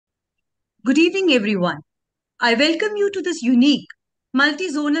Good evening, everyone. I welcome you to this unique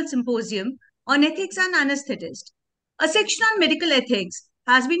multi-zonal symposium on ethics and anesthetist. A section on medical ethics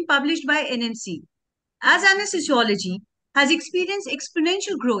has been published by NMC. As anesthesiology has experienced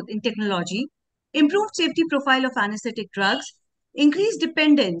exponential growth in technology, improved safety profile of anesthetic drugs, increased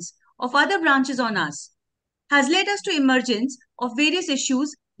dependence of other branches on us, has led us to emergence of various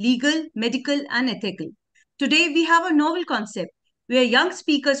issues, legal, medical, and ethical. Today, we have a novel concept where young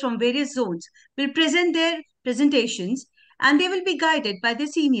speakers from various zones will present their presentations and they will be guided by their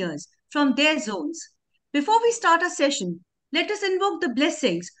seniors from their zones. Before we start our session, let us invoke the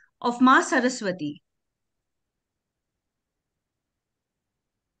blessings of Ma Saraswati.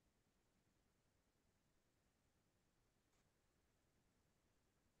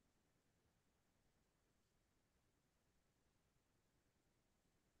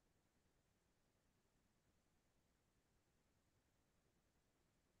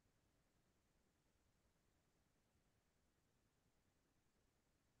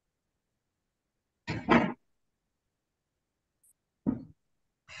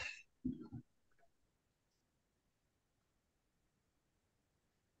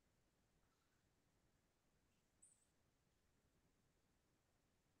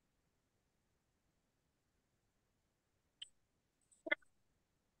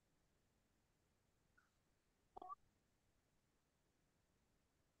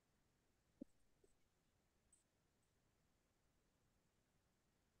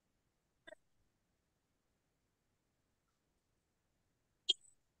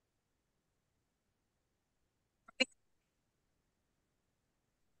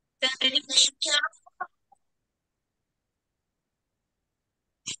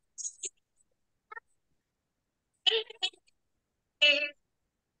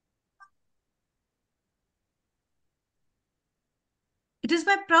 It is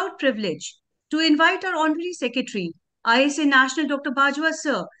my proud privilege to invite our Honorary Secretary, ISA National Dr. Bajwa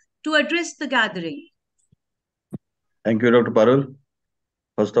Sir, to address the gathering. Thank you, Dr. Parul.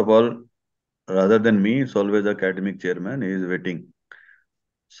 First of all, rather than me, it's always the academic chairman. He is waiting.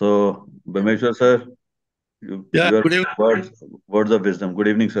 So, Bhimeshwar sir, Yeah, your good evening. words of wisdom. Good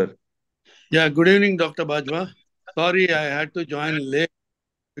evening, sir. Yeah, good evening, Dr. Bajwa. Sorry, I had to join late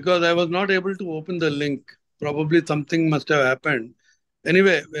because I was not able to open the link. Probably something must have happened.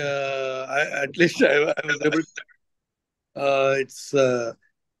 Anyway, at least I was able. It's, a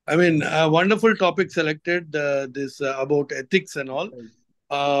wonderful topic selected. This about ethics and all.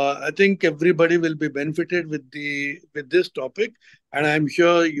 I think everybody will be benefited with this topic, and I'm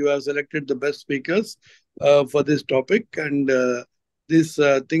sure you have selected the best speakers for this topic, and these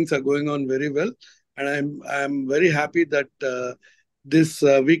things are going on very well. And I'm very happy that this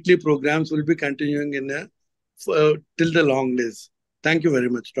weekly programs will be continuing till the long days. Thank you very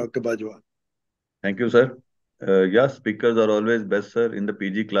much, Dr. Bajwa. Thank you, sir. Yeah, speakers are always best, sir. In the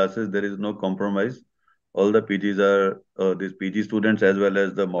PG classes, there is no compromise. All the PGs are these PG students as well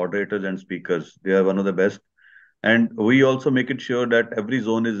as the moderators and speakers. They are one of the best. And we also make it sure that every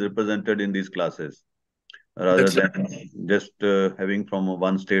zone is represented in these classes, rather Excellent. than just having from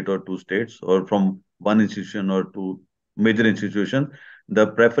one state or two states or from one institution or two major institutions. The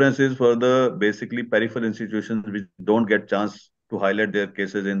preference is for the basically peripheral institutions which don't get chance to highlight their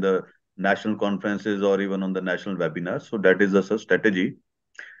cases in the national conferences or even on the national webinars. So that is the strategy.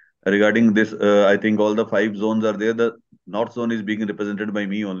 Regarding this, I think all the five zones are there. The North zone is being represented by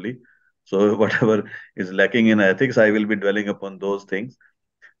me only. So whatever is lacking in ethics, I will be dwelling upon those things.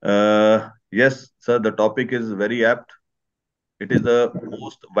 Yes, sir, the topic is very apt. It is the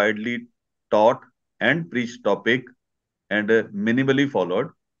most widely taught and preached topic and minimally followed,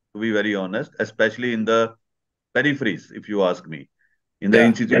 to be very honest, especially in the peripheries, if you ask me. In the Yeah.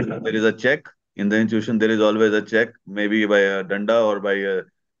 institution, there is a check. In the institution, there is always a check, maybe by a danda or by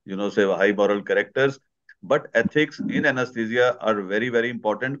say high moral characters. But ethics in anesthesia are very, very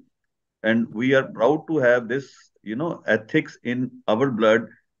important, and we are proud to have this, ethics in our blood,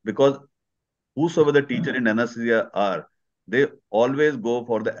 because whosoever the teacher in anesthesia are, they always go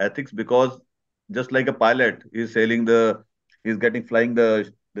for the ethics, because just like a pilot is he's getting flying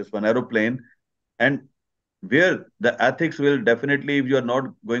this one aeroplane, and where the ethics will definitely, if you are not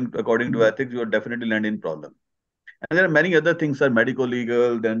going according to ethics, you will definitely land in problem. And there are many other things, are medical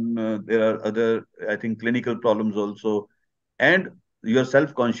legal, then there are other, I think, clinical problems also, and you're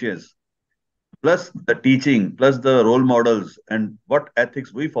self-conscious, plus the teaching, plus the role models, and what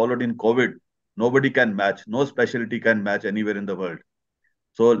ethics we followed in COVID, nobody can match. No specialty can match anywhere in the world.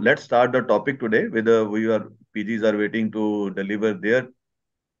 So let's start the topic today. With PGs are waiting to deliver their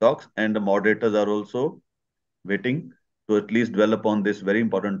talks, and the moderators are also waiting to at least dwell upon this very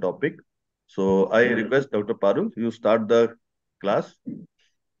important topic. So I request Dr. Parul, you start the class.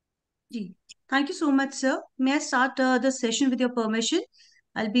 Ji. Thank you so much, sir. May I start the session with your permission?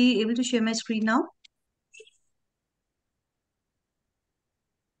 I'll be able to share my screen now.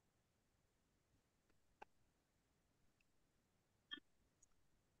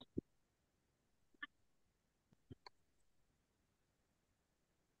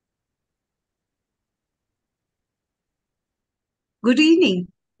 Good evening,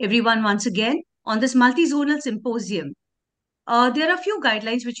 everyone, once again on this multi-zonal symposium. There are a few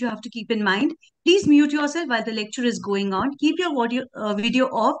guidelines which you have to keep in mind. Please mute yourself while the lecture is going on. Keep your video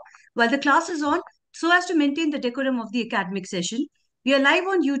off while the class is on so as to maintain the decorum of the academic session. We are live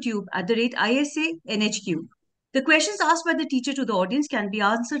on YouTube at the rate ISA NHQ. The questions asked by the teacher to the audience can be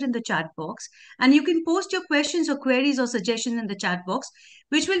answered in the chat box, and you can post your questions or queries or suggestions in the chat box,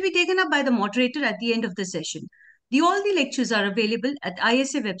 which will be taken up by the moderator at the end of the session. All the lectures are available at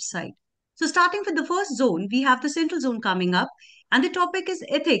ISA website. So starting with the first zone, we have the central zone coming up, and the topic is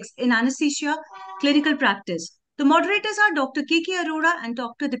ethics in anesthesia clinical practice. The moderators are Dr. K.K. Arora and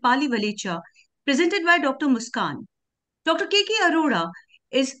Dr. Dipali Valecha, presented by Dr. Muskan. Dr. K.K. Arora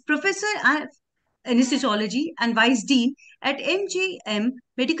is Professor of Anesthesiology and Vice Dean at MGM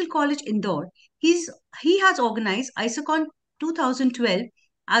Medical College, Indore. He has organized ISOCON 2012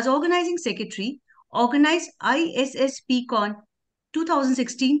 as organizing secretary, organized ISSPCon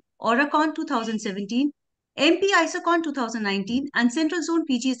 2016, Oracon 2017, MP ISOCON 2019, and Central Zone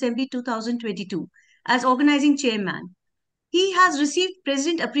PG Assembly 2022 as organizing chairman. He has received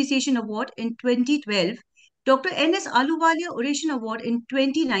President Appreciation Award in 2012, Dr. N.S. Aluwalia Oration Award in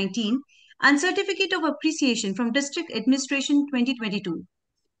 2019, and Certificate of Appreciation from District Administration 2022.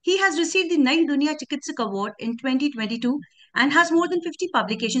 He has received the Nai Dunia Chikitsak Award in 2022 and has more than 50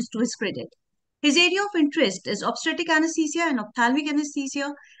 publications to his credit. His area of interest is obstetric anesthesia and ophthalmic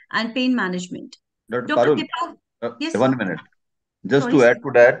anesthesia and pain management. Dr. Dr. Parul, Dipa, yes, 1 minute. Just sorry, to sir.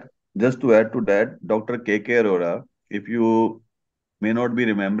 add to that, Dr. K.K. Arora, if you may not be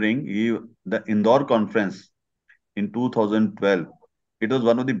remembering, the Indore conference in 2012, it was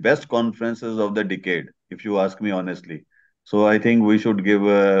one of the best conferences of the decade, if you ask me honestly. So I think we should give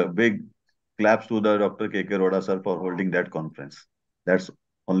a big claps to the Dr. K.K. Arora sir for holding that conference. That's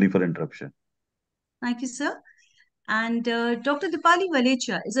only for interruption. Thank you, sir. And Dr. Dipali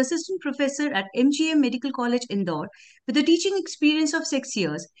Valecha is assistant professor at MGM Medical College, Indore, with a teaching experience of 6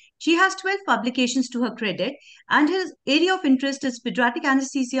 years. She has 12 publications to her credit, and her area of interest is pediatric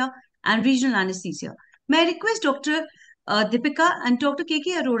anesthesia and regional anesthesia. May I request Dr. Deepika and Dr.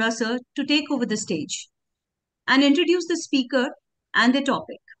 K.K. Arora, sir, to take over the stage and introduce the speaker and the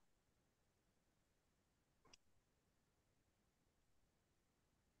topic.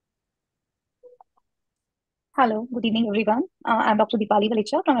 Hello, good evening, everyone. I'm Dr. Dipali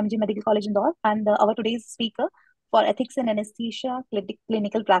Valecha from MG Medical College, Indore, and our today's speaker for ethics in anesthesia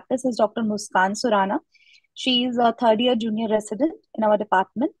clinical practice is Dr. Muskan Surana. She is a third-year junior resident in our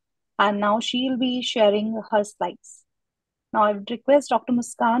department, and now she'll be sharing her slides. Now, I would request Dr.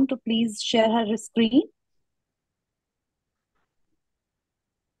 Muskan to please share her screen.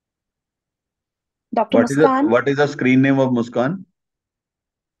 Dr. Muskan. What is the screen name of Muskan?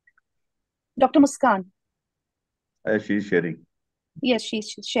 Dr. Muskan. She is sharing. Yes,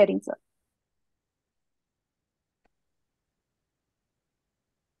 she's sharing, sir.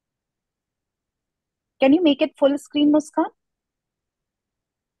 Can you make it full screen, Muskan?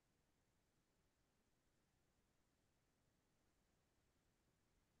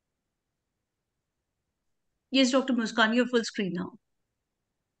 Yes, Dr. Muskan, you're full screen now.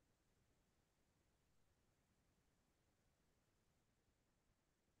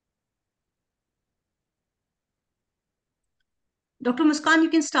 Dr. Muskan, you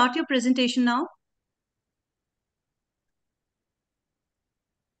can start your presentation now.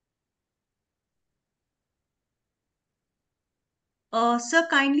 Sir,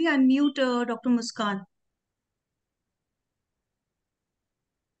 kindly unmute Dr. Muskan.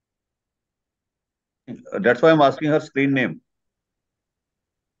 That's why I'm asking her screen name.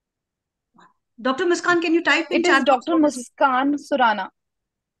 Dr. Muskan, can you type in It chat is Dr. Muskan Surana.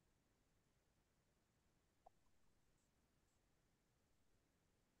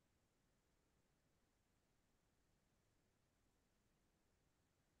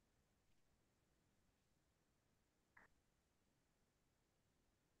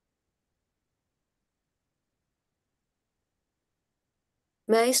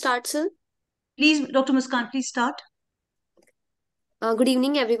 May I start, sir? Please, Dr. Muskan, please start. Good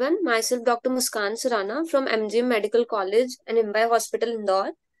evening, everyone. Myself, Dr. Muskan Surana from MGM Medical College and Mumbai Hospital,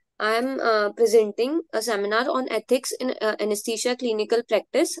 Indore. I am presenting a seminar on ethics in anesthesia clinical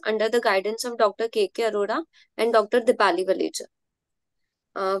practice under the guidance of Dr. K.K. Arora and Dr. Dipali Valecha.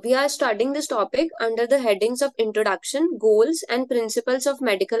 We are studying this topic under the headings of Introduction, Goals, and Principles of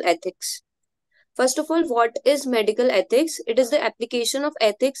Medical Ethics. First of all, what is medical ethics? It is the application of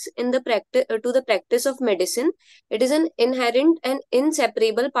ethics in the to the practice of medicine. It is an inherent and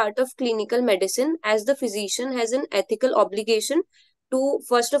inseparable part of clinical medicine, as the physician has an ethical obligation to,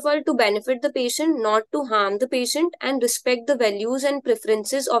 first of all, to benefit the patient, not to harm the patient, and respect the values and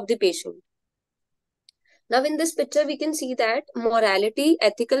preferences of the patient. Now, in this picture, we can see that morality,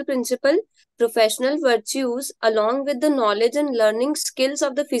 ethical principle, professional virtues, along with the knowledge and learning skills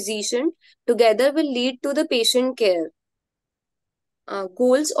of the physician, together will lead to the patient care.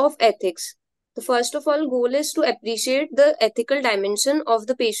 Goals of ethics. The first of all goal is to appreciate the ethical dimension of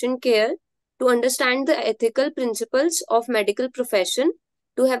the patient care, to understand the ethical principles of medical profession,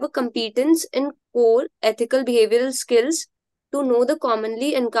 to have a competence in core ethical behavioral skills, to know the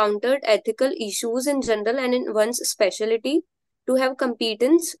commonly encountered ethical issues in general and in one's specialty, to have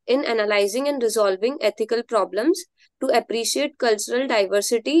competence in analyzing and resolving ethical problems, to appreciate cultural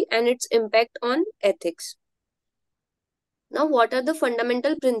diversity and its impact on ethics. Now, what are the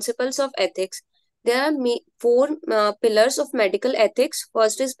fundamental principles of ethics? There are four pillars of medical ethics.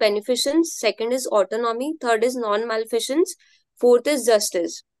 First is beneficence, second is autonomy, third is non-malfeasance, fourth is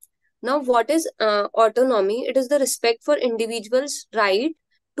justice. Now, what is autonomy? It is the respect for individuals' right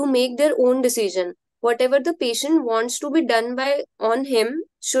to make their own decision. Whatever the patient wants to be done on him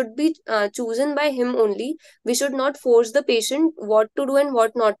should be chosen by him only. We should not force the patient what to do and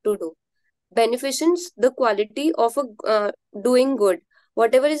what not to do. Beneficence, the quality of doing good.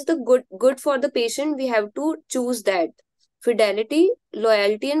 Whatever is the good for the patient, we have to choose that. Fidelity,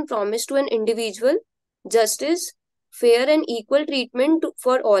 loyalty and promise to an individual. Justice, fair and equal treatment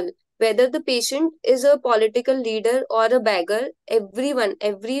for all. Whether the patient is a political leader or a beggar, every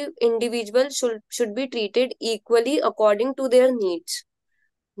individual should be treated equally according to their needs.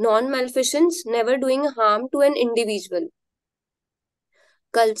 Non-malfeasance, never doing harm to an individual.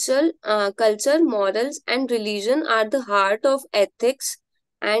 Culture, morals, and religion are the heart of ethics,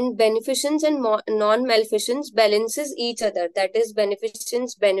 and beneficence and non-malfeasance balances each other. That is,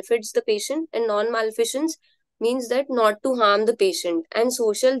 beneficence benefits the patient, and non-malfeasance means that not to harm the patient. And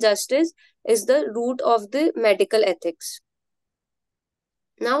social justice is the root of the medical ethics.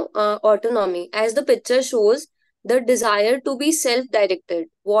 Now, autonomy. As the picture shows, the desire to be self-directed.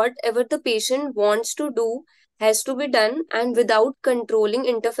 Whatever the patient wants to do has to be done, and without controlling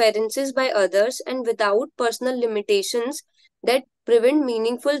interferences by others and without personal limitations that prevent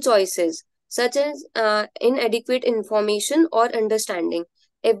meaningful choices, such as inadequate information or understanding.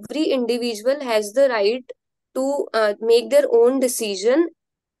 Every individual has the right to make their own decision,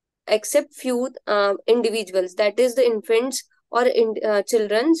 except few individuals, that is the infants or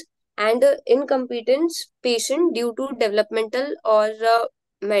children's and incompetent patient due to developmental or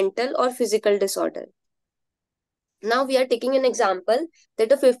mental or physical disorder. Now we are taking an example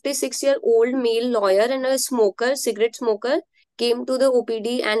that a 56-year-old male lawyer and a cigarette smoker, came to the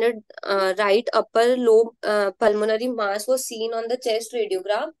OPD, and a right upper lobe pulmonary mass was seen on the chest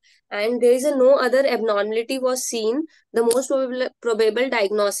radiograph, and there is no other abnormality was seen. The most probable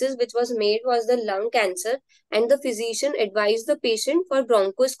diagnosis which was made was the lung cancer, and the physician advised the patient for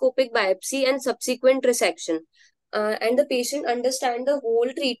bronchoscopic biopsy and subsequent resection. And the patient understand the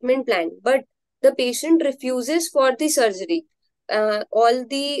whole treatment plan, but the patient refuses for the surgery. All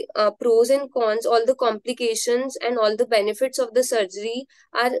the pros and cons, all the complications and all the benefits of the surgery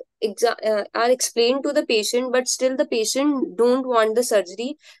are explained to the patient, but still the patient don't want the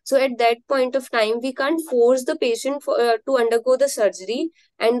surgery. So at that point of time, we can't force the patient to undergo the surgery,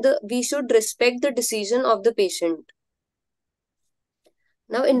 and we should respect the decision of the patient.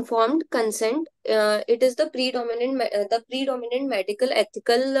 Now, informed consent, it is the predominant medical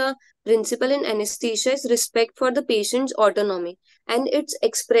ethical principle in anesthesia is respect for the patient's autonomy, and its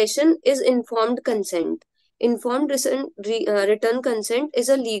expression is informed consent. Informed written consent is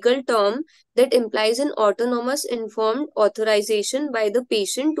a legal term that implies an autonomous informed authorization by the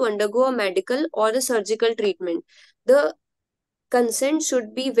patient to undergo a medical or a surgical treatment. The consent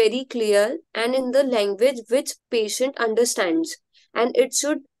should be very clear and in the language which patient understands. and it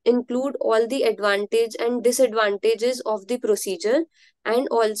should include all the advantage and disadvantages of the procedure. And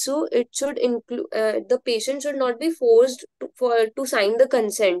also it should include the patient should not be forced to sign the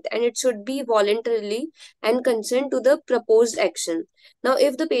consent, and it should be voluntarily and consent to the proposed action. Now,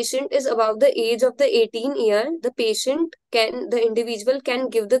 if the patient is above the age of the 18 year, the individual can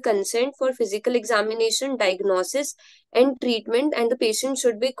give the consent for physical examination, diagnosis, and treatment, and the patient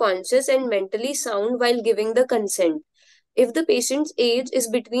should be conscious and mentally sound while giving the consent. If the patient's age is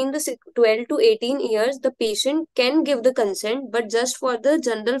between the 12 to 18 years, the patient can give the consent, but just for the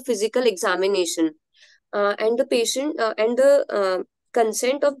general physical examination. And the patient and the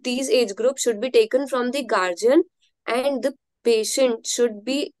consent of these age groups should be taken from the guardian, and the patient should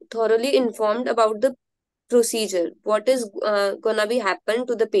be thoroughly informed about the procedure, what is gonna be happen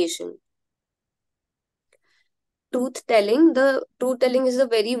to the patient. The truth telling is a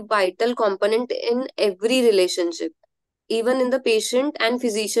very vital component in every relationship, even in the patient and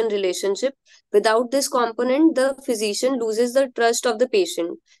physician relationship. Without this component, the physician loses the trust of the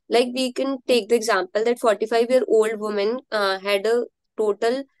patient. Like, we can take the example that 45-year-old woman had a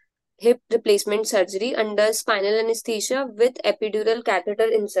total hip replacement surgery under spinal anesthesia with epidural catheter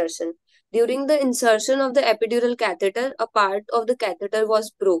insertion. During the insertion of the epidural catheter, a part of the catheter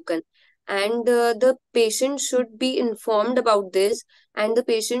was broken. And the patient should be informed about this, and the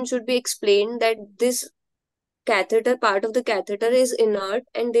patient should be explained that this part of the catheter is inert,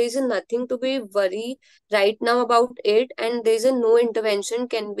 and there is nothing to be worry right now about it, and there is no intervention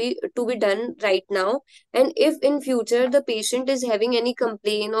can be to be done right now. And if in future the patient is having any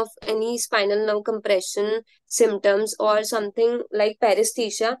complaint of any spinal nerve compression symptoms or something like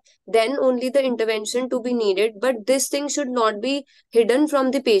paresthesia, then only the intervention to be needed, but this thing should not be hidden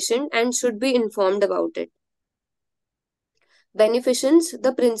from the patient and should be informed about it. Beneficence.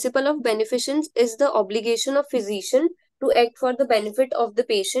 The principle of beneficence is the obligation of physician to act for the benefit of the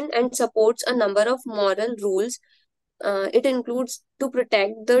patient and supports a number of moral rules. It includes to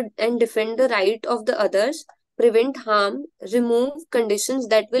protect and defend the right of the others, prevent harm, remove conditions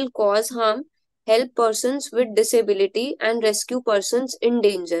that will cause harm, help persons with disability, and rescue persons in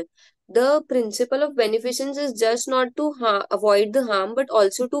danger. The principle of beneficence is just not to avoid the harm, but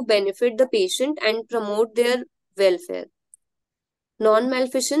also to benefit the patient and promote their welfare.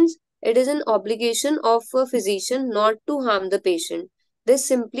 Non-malfeasance. It is an obligation of a physician not to harm the patient. This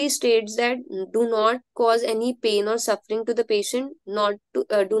simply states that do not cause any pain or suffering to the patient,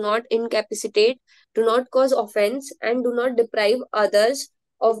 do not incapacitate, do not cause offense, and do not deprive others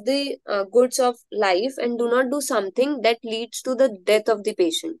of the goods of life, and do not do something that leads to the death of the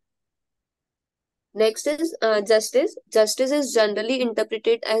patient. Next is justice. Justice is generally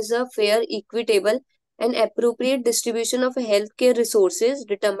interpreted as a fair, equitable, and appropriate distribution of healthcare resources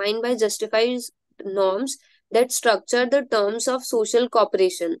determined by justified norms that structure the terms of social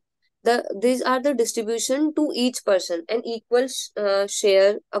cooperation. These are the distribution to each person, an equal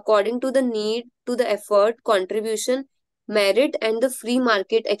share according to the need, to the effort, contribution, merit, and the free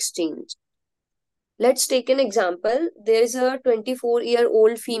market exchange. Let's take an example. There is a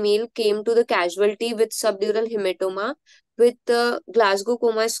 24-year-old female came to the casualty with subdural hematoma with the Glasgow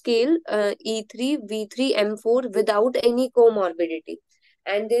Coma Scale E3, V3, M4 without any comorbidity.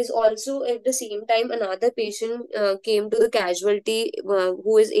 And there's also at the same time another patient came to the casualty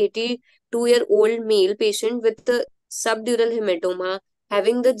who is 82-year-old male patient with the subdural hematoma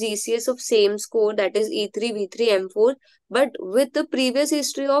having the GCS of same score, that is E3, V3, M4, but with the previous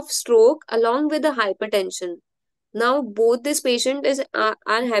history of stroke along with the hypertension. Now both these patients are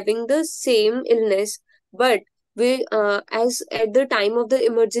having the same illness, but as at the time of the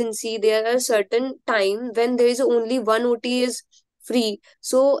emergency, there are certain time when there is only one OT is free.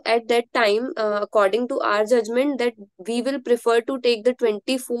 So at that time, according to our judgment, that we will prefer to take the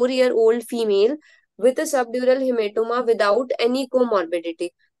 24-year-old female with a subdural hematoma without any comorbidity,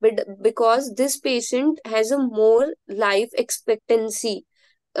 but because this patient has a more life expectancy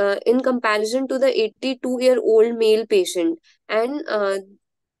in comparison to the 82-year-old male patient, and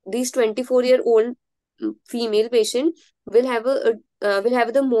these 24-year-old female patient will have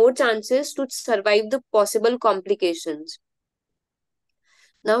the more chances to survive the possible complications.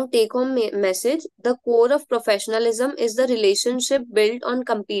 Now, take home message. The core of professionalism is the relationship built on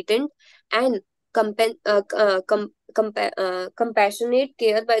competent and compassionate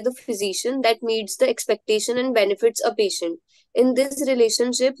care by the physician that meets the expectation and benefits a patient. In this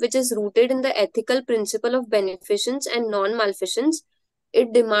relationship, which is rooted in the ethical principle of beneficence and non-malfeasance,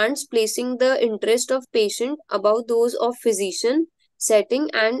 it demands placing the interest of patient above those of physician, setting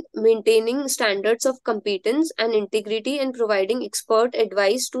and maintaining standards of competence and integrity, and providing expert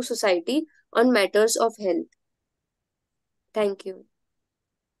advice to society on matters of health. Thank you.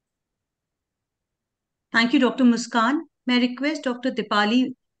 Thank you, Dr. Muskan. May I request Dr.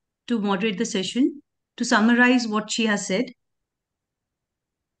 Dipali to moderate the session to summarize what she has said?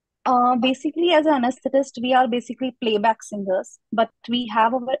 Basically, as an anesthetist, we are basically playback singers, but we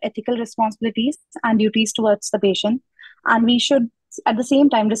have our ethical responsibilities and duties towards the patient, and we should, at the same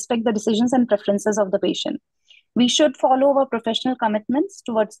time, respect the decisions and preferences of the patient. We should follow our professional commitments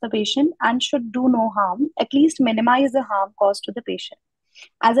towards the patient and should do no harm, at least minimize the harm caused to the patient.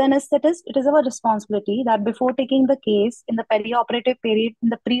 As an anesthetist, it is our responsibility that before taking the case in the perioperative period, in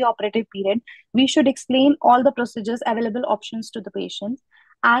the preoperative period, we should explain all the procedures, available options to the patient,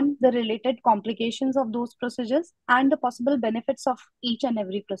 and the related complications of those procedures and the possible benefits of each and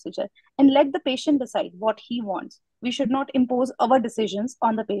every procedure, and let the patient decide what he wants. We should not impose our decisions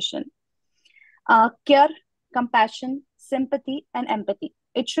on the patient. Care, compassion, sympathy, and empathy.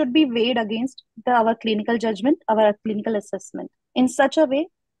 It should be weighed against our clinical judgment, our clinical assessment, in such a way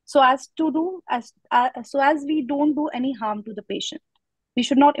so as we don't do any harm to the patient. We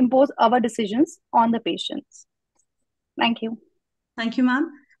should not impose our decisions on the patients. Thank you. Thank you, ma'am.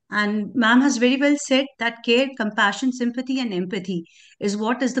 And ma'am has very well said that care, compassion, sympathy, and empathy is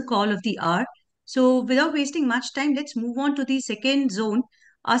what is the call of the hour. So, without wasting much time, let's move on to the second zone.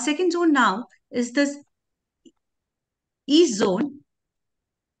 Our second zone now is the East Zone.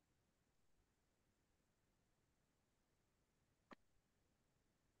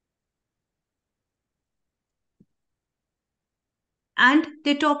 And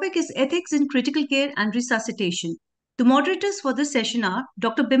the topic is ethics in critical care and resuscitation. The moderators for this session are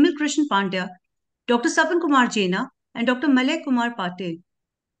Dr. Bimal Krishnan Pandya, Dr. Sapan Kumar Jaina, and Dr. Malay Kumar Patel,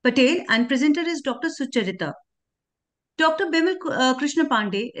 and presenter is Dr. Sucharita. Dr. Bimal Krishna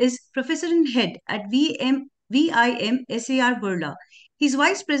Pandey is Professor and Head at VIM SAR Burla. He's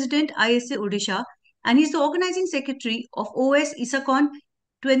Vice President ISA Odisha, and he's the Organizing Secretary of OS ISACON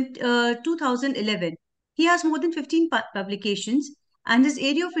 2011. He has more than 15 publications, and his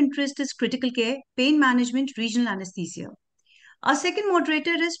area of interest is critical care, pain management, regional anesthesia. Our second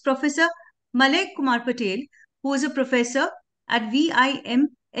moderator is Professor Malay Kumar Patel, who is a professor at VIM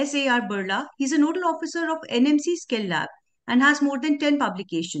SAR Burla. He's a nodal officer of NMC Skill Lab and has more than 10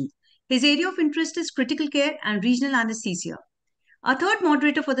 publications. His area of interest is critical care and regional anesthesia. Our third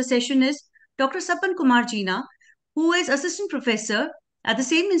moderator for the session is Dr. Sapan Kumar Jina, who is assistant professor at the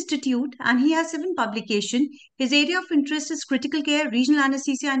same institute, and he has 7 publications. His area of interest is critical care, regional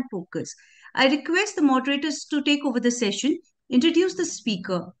anesthesia, and focus. I request the moderators to take over the session, introduce the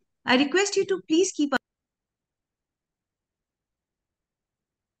speaker. I request you to please keep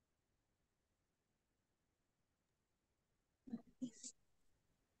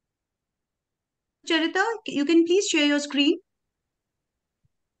Charita, you can please share your screen.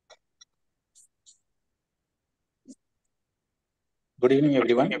 Good evening,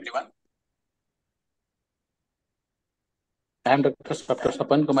 everyone. I am Dr.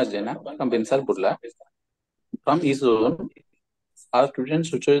 Sapan Kumar Jaina from Binsar Burla. From East Zone, our student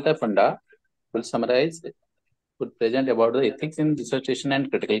Sucharita Panda will present about the ethics in resuscitation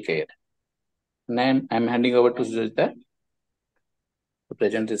and critical care. And I am handing over to Sucharita to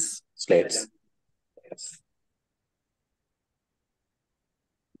present his slides. Yes.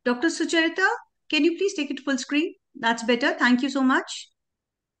 Dr. Sucharita, can you please take it full screen? That's better. Thank you so much.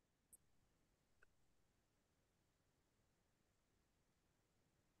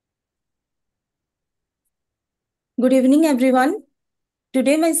 Good evening, everyone.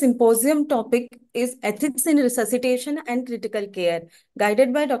 Today, my symposium topic is Ethics in Resuscitation and Critical Care,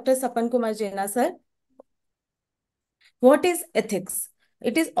 guided by Dr. Sapan Kumar Jaina, sir. What is ethics?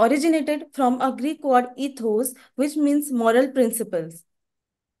 It is originated from a Greek word ethos, which means moral principles.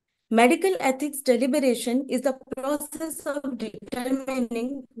 Medical ethics deliberation is the process of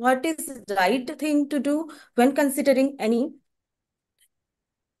determining what is the right thing to do when considering any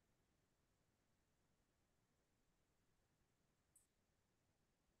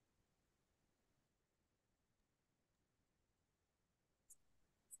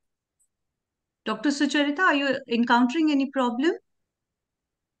Dr. Sucharita, are you encountering any problem?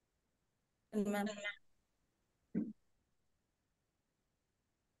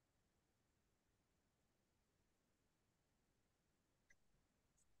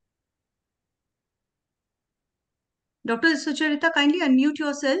 Dr. Sucharita, kindly unmute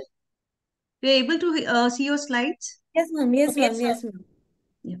yourself. We are able to see your slides. Yes, ma'am. Yes, ma'am. Yes, ma'am.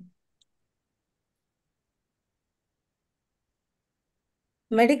 Yeah.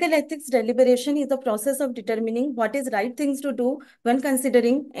 Medical ethics deliberation is the process of determining what is right things to do when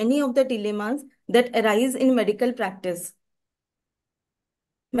considering any of the dilemmas that arise in medical practice.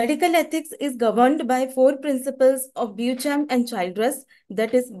 Medical ethics is governed by 4 principles of Beauchamp and Childress,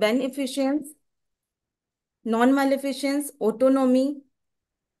 that is beneficence, non-maleficence, autonomy,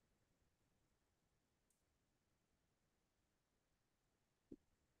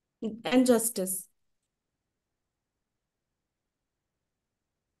 and justice.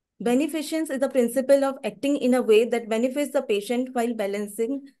 Beneficence is the principle of acting in a way that benefits the patient while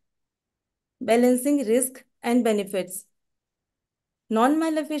balancing risk and benefits.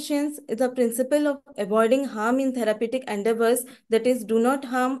 Non-maleficence is the principle of avoiding harm in therapeutic endeavors, that is, do not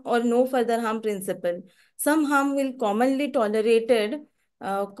harm or no further harm principle. Some harm will commonly tolerated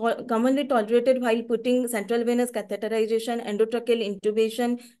while putting central venous catheterization, endotracheal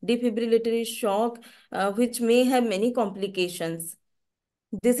intubation, defibrillatory shock, which may have many complications.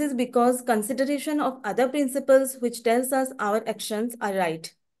 This is because consideration of other principles which tells us our actions are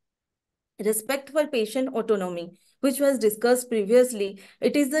right. Respect for patient autonomy, which was discussed previously,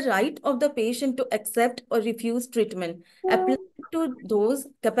 it is the right of the patient to accept or refuse treatment, applied to those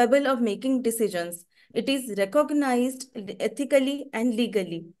capable of making decisions. It is recognized ethically and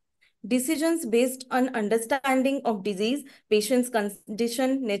legally. Decisions based on understanding of disease, patient's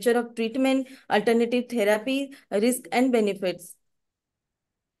condition, nature of treatment, alternative therapy, risk and benefits.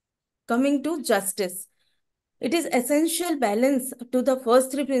 Coming to justice. It is essential balance to the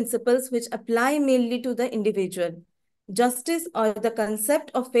first three principles which apply mainly to the individual. Justice or the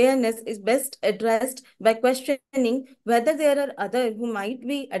concept of fairness is best addressed by questioning whether there are others who might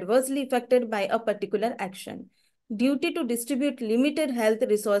be adversely affected by a particular action. Duty to distribute limited health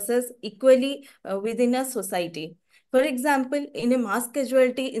resources equally within a society. For example, in a mass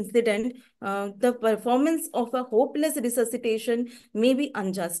casualty incident, the performance of a hopeless resuscitation may be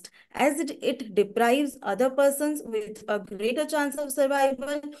unjust, as it deprives other persons with a greater chance of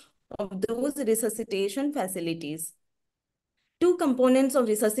survival of those resuscitation facilities. Two components of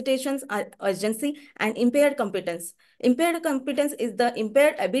resuscitations are urgency and impaired competence. Impaired competence is the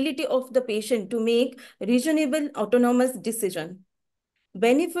impaired ability of the patient to make reasonable autonomous decision.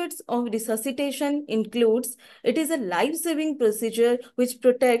 Benefits of resuscitation includes it is a life-saving procedure which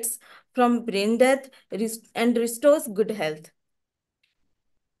protects from brain death and restores good health.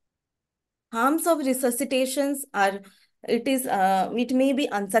 Harms of resuscitations are it may be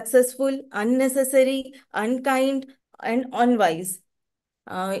unsuccessful, unnecessary, unkind, and unwise.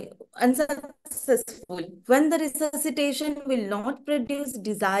 Unsuccessful when the resuscitation will not produce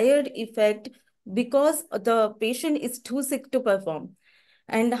desired effect because the patient is too sick to perform.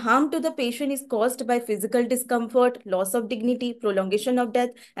 And harm to the patient is caused by physical discomfort, loss of dignity, prolongation of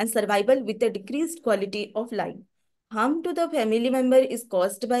death, and survival with a decreased quality of life. Harm to the family member is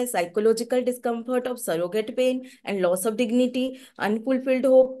caused by psychological discomfort of surrogate pain and loss of dignity, unfulfilled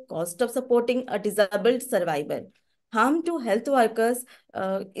hope, cost of supporting a disabled survivor. Harm to health workers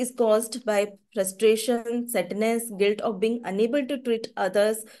is caused by frustration, sadness, guilt of being unable to treat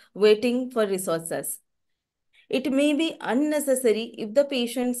others, waiting for resources. It may be unnecessary if the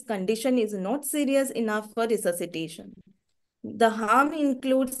patient's condition is not serious enough for resuscitation. The harm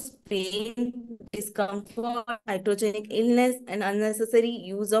includes pain, discomfort, iatrogenic illness, and unnecessary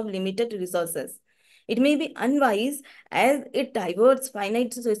use of limited resources. It may be unwise as it diverts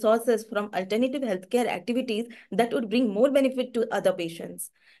finite resources from alternative healthcare activities that would bring more benefit to other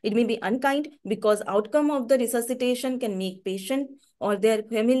patients. It may be unkind because outcome of the resuscitation can make patient or their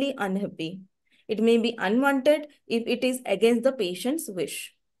family unhappy. It may be unwanted if it is against the patient's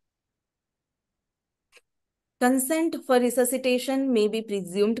wish. Consent for resuscitation may be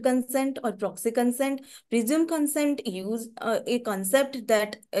presumed consent or proxy consent. Presumed consent use a concept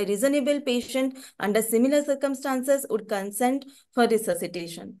that a reasonable patient under similar circumstances would consent for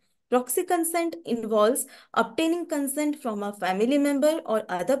resuscitation. Proxy consent involves obtaining consent from a family member or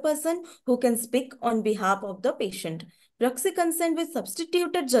other person who can speak on behalf of the patient. Proxy consent with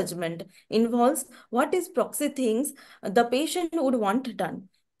substituted judgment involves what is proxy things the patient would want done.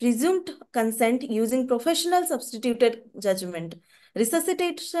 Presumed consent using professional substituted judgment.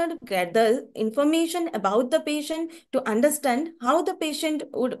 Resuscitation gathers information about the patient to understand how the patient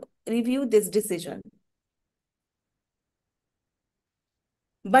would review this decision.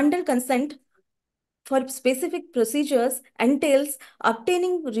 Bundle consent for specific procedures entails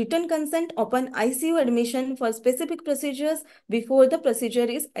obtaining written consent upon ICU admission for specific procedures before the procedure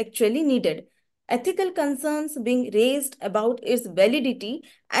is actually needed. Ethical concerns being raised about its validity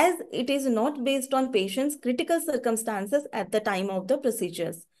as it is not based on patient's critical circumstances at the time of the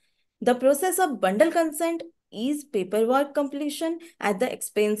procedures. The process of bundle consent is paperwork completion at the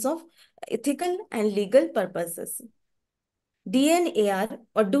expense of ethical and legal purposes. DNAR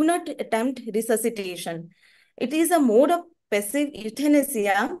or do not attempt resuscitation. It is a mode of passive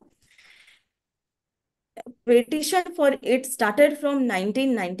euthanasia petition for it started from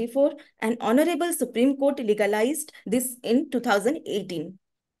 1994, and Honorable Supreme Court legalized this in 2018.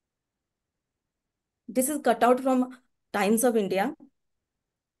 This is cut out from Times of India.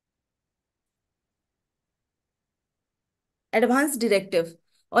 Advance directive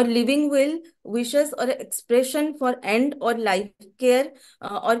or living will, wishes or expression for end or life care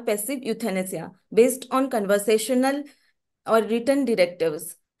or passive euthanasia based on conversational or written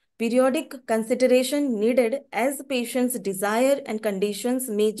directives. Periodic consideration needed as patient's desire and conditions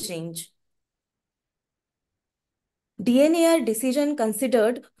may change. DNAR decision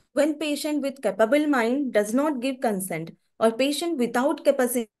considered when patient with capable mind does not give consent or patient without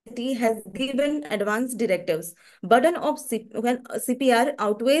capacity has given advance directives. Burden of when CPR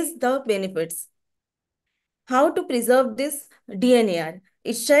outweighs the benefits. How to preserve this DNAR?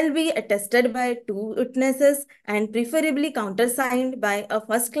 It shall be attested by 2 witnesses and preferably countersigned by a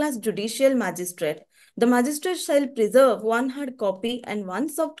first-class judicial magistrate. The magistrate shall preserve 1 hard copy and 1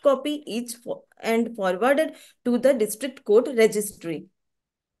 soft copy each and forwarded to the district court registry.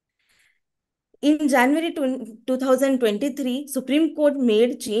 In January 2023, Supreme Court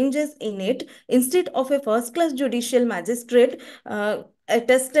made changes in it. Instead of a first-class judicial magistrate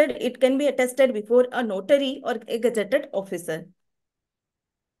attested, it can be attested before a notary or a gazetted officer.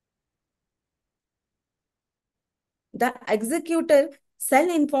 The executor shall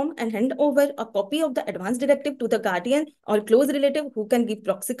inform and hand over a copy of the advance directive to the guardian or close relative who can give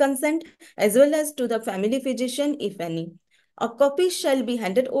proxy consent, as well as to the family physician, if any. A copy shall be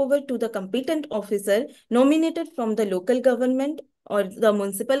handed over to the competent officer nominated from the local government or the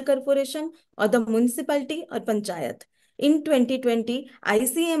municipal corporation or the municipality or panchayat. In 2020,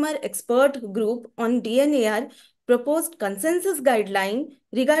 ICMR expert group on DNAR proposed consensus guideline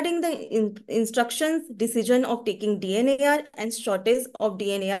regarding the instructions decision of taking DNAR and shortage of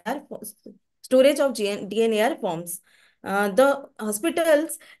DNAR, storage of DNAR forms. The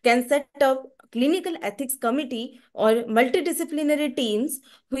hospitals can set up clinical ethics committee or multidisciplinary teams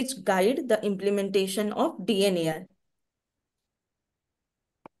which guide the implementation of DNAR.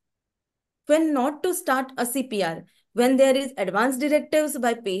 When not to start a CPR, when there is advance directives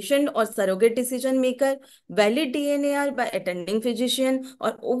by patient or surrogate decision maker, valid DNAR by attending physician,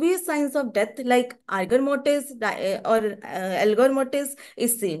 or obvious signs of death like rigor mortis or algor mortis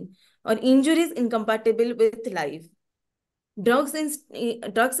is seen, or injuries incompatible with life. Drugs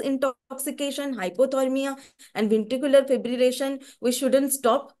intoxication, hypothermia, and ventricular fibrillation, we shouldn't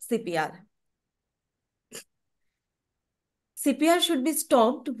stop CPR. CPR should be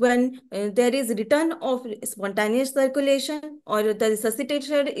stopped when there is return of spontaneous circulation or the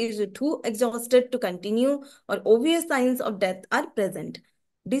resuscitator is too exhausted to continue or obvious signs of death are present.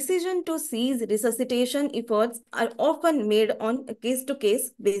 Decision to cease resuscitation efforts are often made on a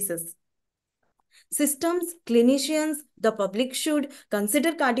case-to-case basis. Systems, clinicians, the public should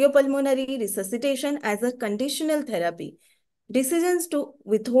consider cardiopulmonary resuscitation as a conditional therapy. Decisions to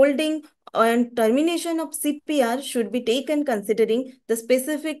withholding and termination of CPR should be taken considering the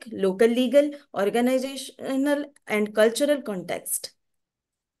specific local legal, organizational, and cultural context.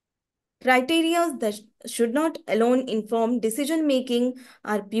 Criteria that should not alone inform decision-making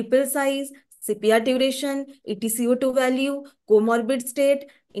are pupil size, CPR duration, ETCO2 value, comorbid state,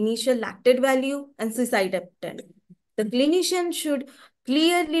 initial lactate value, and suicide attempt. The clinician should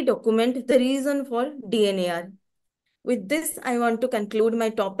clearly document the reason for DNAR. With this, I want to conclude my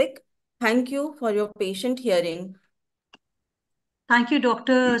topic. Thank you for your patient hearing. Thank you,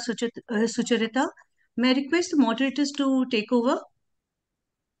 Dr. Sucharita. May I request the moderators to take over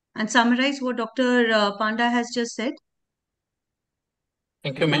and summarize what Dr. Panda has just said?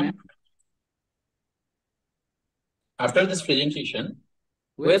 Thank you, ma'am. After this presentation,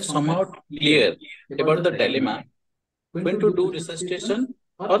 we are somehow clear about the dilemma when to do resuscitation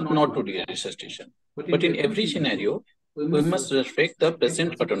or not to do resuscitation. But in every scenario, we must respect the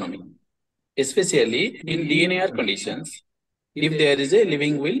patient autonomy, especially in DNAR conditions, if there is a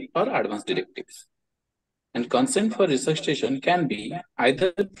living will or advance directives. And consent for resuscitation can be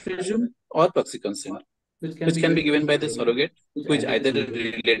either presumed or proxy consent, which can be given by the surrogate, who is either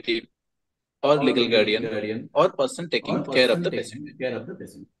a relative or legal guardian or person taking care of the patient.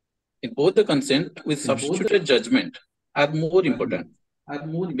 In both the consent with substituted judgment are more important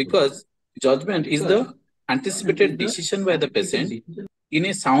because judgment is the anticipated decision by the patient in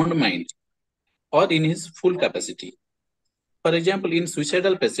a sound mind or in his full capacity. For example, in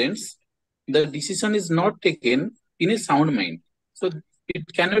suicidal patients, the decision is not taken in a sound mind, so it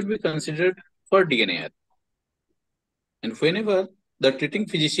cannot be considered for DNAR. And whenever the treating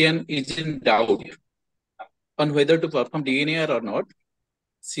physician is in doubt on whether to perform DNAR or not,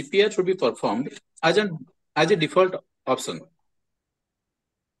 CPR should be performed as a default option.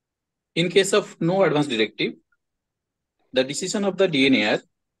 In case of no advance directive, the decision of the DNAR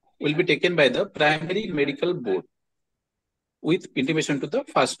will be taken by the primary medical board with intimation to the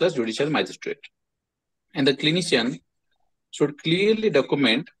first class judicial magistrate. And the clinician should clearly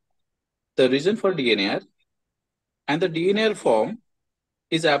document the reason for DNAR, and the DNAR form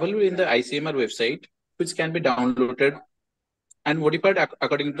is available in the ICMR website, which can be downloaded and modified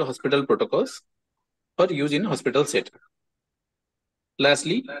according to hospital protocols for use in hospital setting.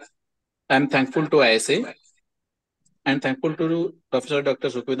 Lastly, I am thankful to ISA and thankful to Professor Dr.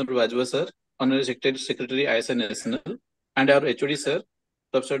 Sukhvendra Bajwa sir, Honorary Secretary ISA National, and our HOD sir,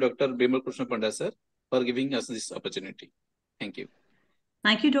 Professor Dr. Bimal Krishna Panda sir, for giving us this opportunity. Thank you.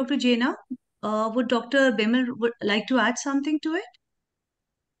 Thank you, Dr. Jaina. Would Dr. Bimal would like to add something to it?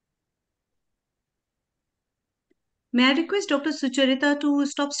 May I request Dr. Sucharita to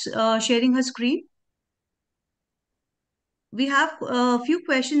stop sharing her screen? We have a few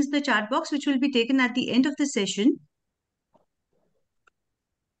questions in the chat box which will be taken at the end of the session.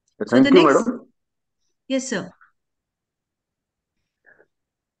 Thank you, madam. Yes, sir.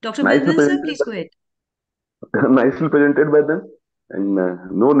 Dr. Nicely Bimal, sir, please go ahead. Nicely presented by them, and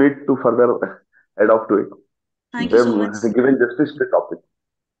no need to further add up to it. Thank you so much. They have given justice to the topic.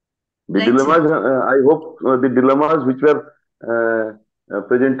 The Right, dilemmas, I hope the dilemmas which were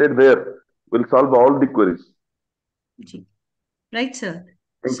presented there will solve all the queries. Right, sir.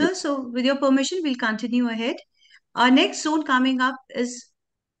 Thank Sir, you. so with your permission, we'll continue ahead. Our next zone coming up is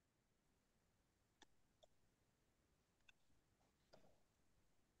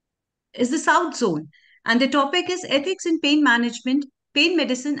the South Zone, and the topic is ethics in pain management, pain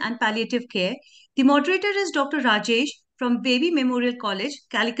medicine, and palliative care. The moderator is Dr. Rajesh from Baby Memorial College,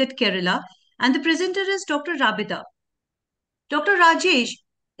 Calicut, Kerala, and the presenter is Dr. Rabida. Dr. Rajesh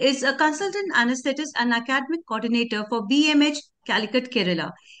is a consultant anesthetist and academic coordinator for BMH, Calicut,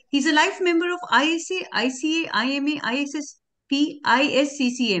 Kerala. He's a life member of ISA, ICA, IMA, ISSP,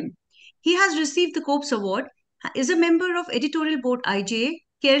 ISCCM. He has received the COPS Award, is a member of editorial board IJA,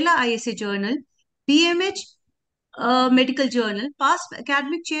 Kerala ISA Journal, BMH Medical Journal, past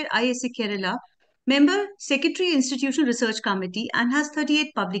academic chair ISA Kerala, member Secretary Institutional Research Committee, and has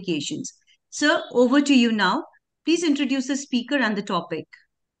 38 publications. Sir, over to you now. Please introduce the speaker and the topic.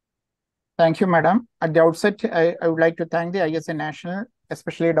 Thank you, madam. At the outset, I would like to thank the ISA National,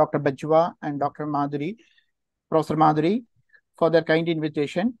 especially Dr. Bajwa and Dr. Madhuri, Professor Madhuri, for their kind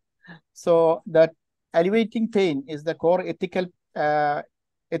invitation. So that alleviating pain is the core ethical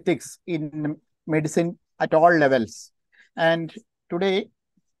ethics in medicine at all levels. And today,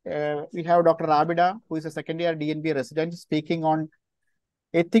 we have Dr. Rabida, who is a second-year DNB resident, speaking on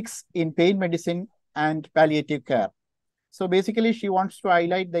ethics in pain medicine and palliative care. So basically, she wants to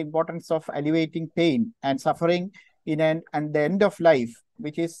highlight the importance of alleviating pain and suffering at the end of life,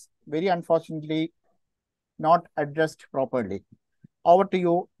 which is very unfortunately not addressed properly. Over to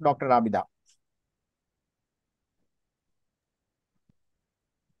you, Dr. Rabida.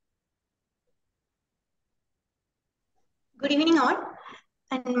 Good evening, all.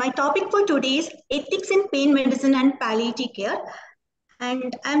 And my topic for today is ethics in pain medicine and palliative care.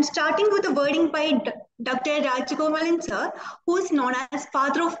 And I'm starting with a wording by Dr. Rajagopalan sir, who is known as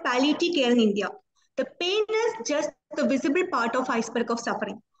father of palliative care in India. The pain is just the visible part of iceberg of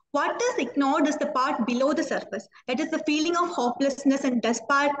suffering. What is ignored is the part below the surface. That is the feeling of hopelessness and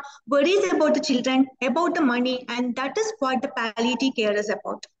despair, worries about the children, about the money, and that is what the palliative care is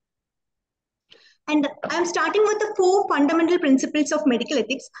about. And I'm starting with the 4 fundamental principles of medical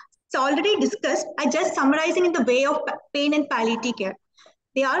ethics. It's already discussed. I'm just summarizing in the way of pain and palliative care.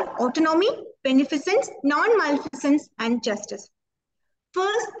 They are autonomy, beneficence, non-maleficence, and justice.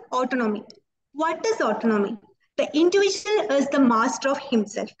 First, autonomy. What is autonomy? The individual is the master of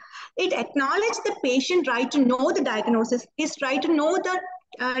himself. It acknowledges the patient's right to know the diagnosis, his right to know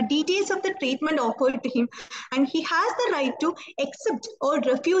the details of the treatment offered to him, and he has the right to accept or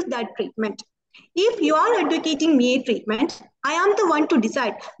refuse that treatment. If you are advocating me a treatment, I am the one to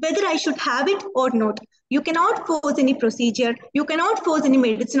decide whether I should have it or not. You cannot force any procedure. You cannot force any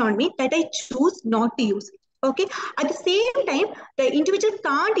medicine on me that I choose not to use. Okay. At the same time, the individual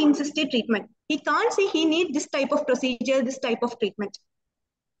can't insist a treatment. He can't say he needs this type of procedure, this type of treatment.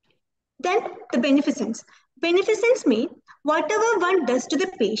 Then the beneficence. Beneficence means whatever one does to the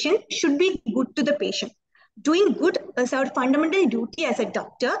patient should be good to the patient. Doing good is our fundamental duty as a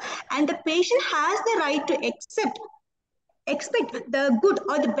doctor, and the patient has the right to expect the good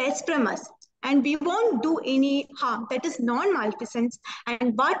or the best from us, and we won't do any harm. That is non-maleficence,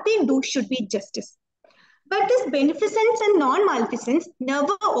 and what we do should be justice. But this beneficence and non-maleficence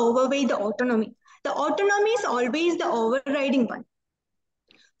never overweigh the autonomy. The autonomy is always the overriding one.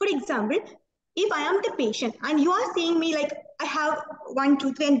 For example, if I am the patient and you are saying me like I have 1,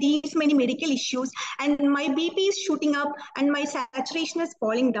 2, 3 and these many medical issues and my BP is shooting up and my saturation is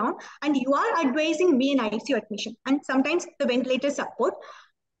falling down, and you are advising me an ICU admission and sometimes the ventilator support,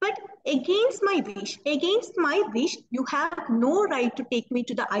 but against my wish, you have no right to take me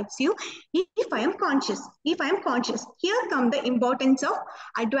to the ICU if I am conscious. Here comes the importance of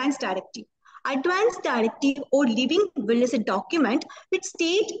advance directive. Advance directive or living will is a document which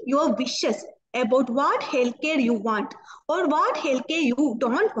states your wishes about what healthcare you want or what healthcare you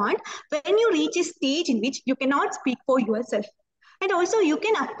don't want when you reach a stage in which you cannot speak for yourself. And also you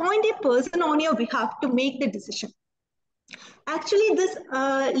can appoint a person on your behalf to make the decision. Actually, this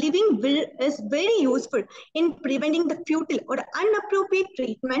living will is very useful in preventing the futile or inappropriate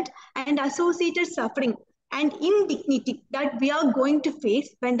treatment and associated suffering and indignity that we are going to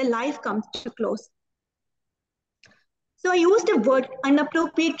face when the life comes to close. So I used the word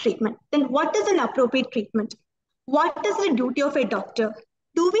inappropriate treatment. Then what is an appropriate treatment? What is the duty of a doctor?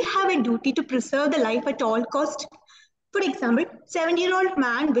 Do we have a duty to preserve the life at all cost? For example, 70-year-old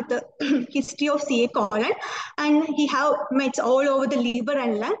man with a history of CA colon, and he have mets all over the liver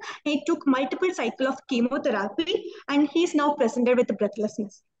and lung. He took multiple cycles of chemotherapy, and he is now presented with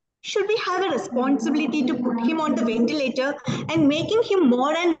breathlessness. Should we have a responsibility to put him on the ventilator and making him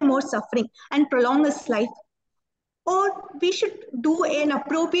more and more suffering and prolong his life? Or we should do an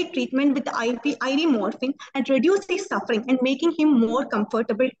appropriate treatment with IV morphine and reduce his suffering and making him more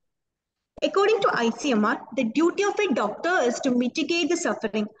comfortable. According to ICMR, the duty of a doctor is to mitigate the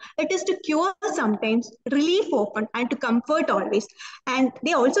suffering. It is to cure sometimes, relieve often, and to comfort always. And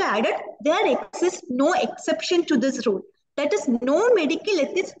they also added, there exists no exception to this rule. That is, no medical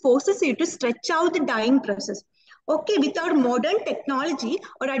ethics forces you to stretch out the dying process. Okay, with our modern technology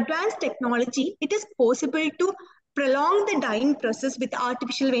or advanced technology, it is possible to prolong the dying process with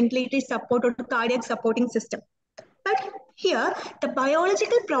artificial ventilator support or cardiac supporting system. But here, the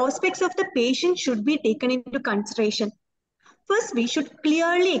biological prospects of the patient should be taken into consideration. First, we should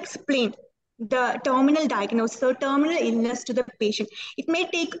clearly explain the terminal diagnosis or terminal illness to the patient. It may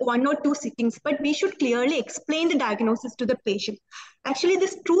take 1 or 2 sittings, but we should clearly explain the diagnosis to the patient. Actually,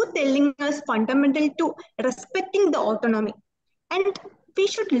 this truth telling is fundamental to respecting the autonomy. And we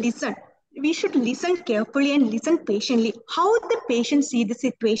should listen. We should listen carefully and listen patiently how the patient sees the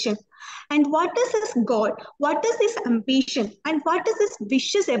situation and what is his goal, what is his ambition, and what is his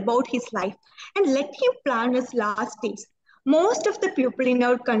wishes about his life, and let him plan his last days. Most of the people in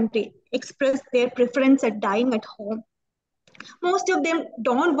our country express their preference at dying at home. Most of them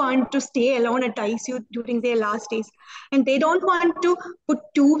don't want to stay alone at ICU during their last days, and they don't want to put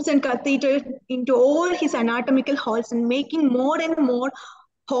tubes and catheters into all his anatomical holes and making more and more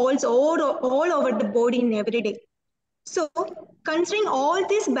holes all over the body in every day. So, considering all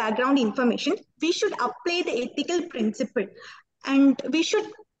this background information, we should apply the ethical principle and we should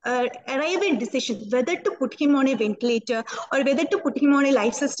arrive at a decision whether to put him on a ventilator or whether to put him on a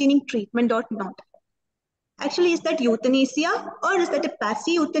life-sustaining treatment or not. Actually, is that euthanasia or is that a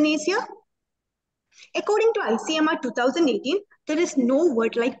passive euthanasia? According to ICMR 2018, there is no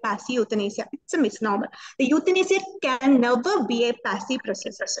word like passive euthanasia. It's a misnomer. The euthanasia can never be a passive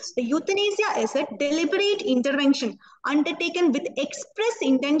process. The euthanasia is a deliberate intervention undertaken with express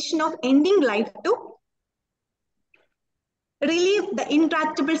intention of ending life to relieve the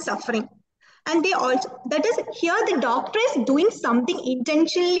intractable suffering. And they also, that is, here the doctor is doing something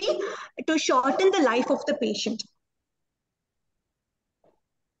intentionally to shorten the life of the patient.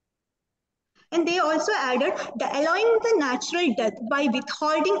 And they also added the allowing the natural death by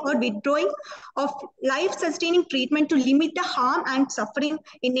withholding or withdrawing of life-sustaining treatment to limit the harm and suffering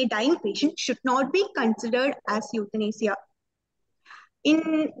in a dying patient should not be considered as euthanasia.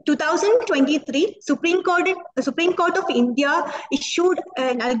 In 2023, Supreme Court of India issued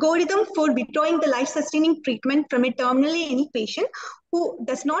an algorithm for withdrawing the life-sustaining treatment from a terminally ill patient who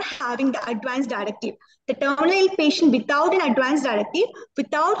does not having the advance directive. The terminally ill patient without an advance directive,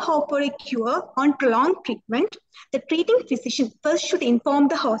 without hope for a cure on prolonged treatment, the treating physician first should inform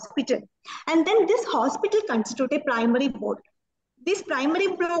the hospital. And then this hospital constitute a primary board. This primary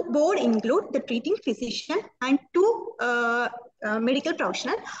board include the treating physician and 2 medical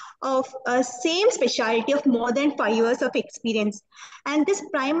professionals of same specialty of more than 5 years of experience. And this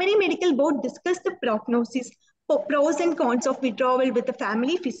primary medical board discuss the prognosis, pros and cons of withdrawal with the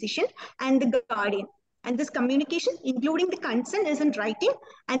family physician and the guardian. And this communication, including the consent, is in writing,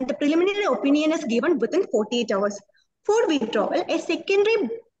 and the preliminary opinion is given within 48 hours. For withdrawal, a secondary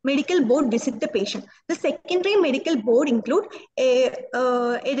medical board visit the patient. The secondary medical board include a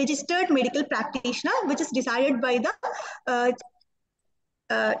registered medical practitioner, which is decided by the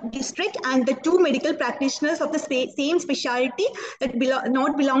district, and the two medical practitioners of the same specialty that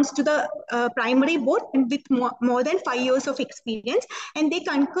belongs to the primary board and with more than 5 years of experience, and they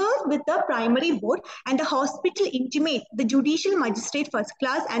concur with the primary board, and the hospital intimate the judicial magistrate first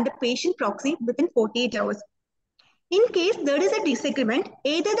class and the patient proxy within 48 hours. In case there is a disagreement,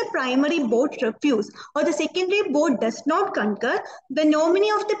 either the primary board refuses or the secondary board does not concur, the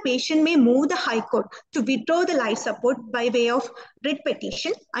nominee of the patient may move the High Court to withdraw the life support by way of writ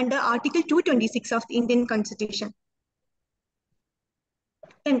petition under Article 226 of the Indian Constitution.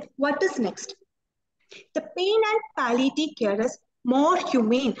 And what is next? The pain and palliative care is more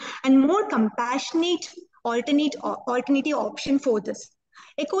humane and more compassionate alternative option for this.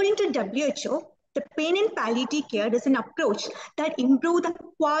 According to WHO, the pain and palliative care is an approach that improves the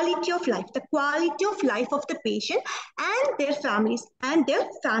quality of life of the patient and their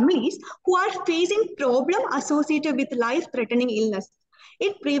families who are facing problems associated with life-threatening illness.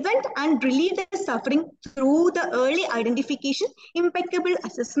 It prevents and relieves the suffering through the early identification, impeccable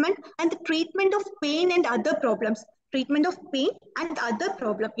assessment, and the treatment of pain and other problems. Including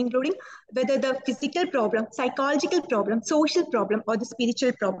whether the physical problem, psychological problem, social problem, or the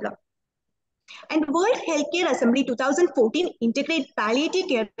spiritual problem. And World Healthcare Assembly 2014 integrate palliative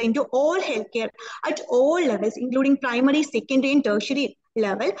care into all healthcare at all levels, including primary, secondary, and tertiary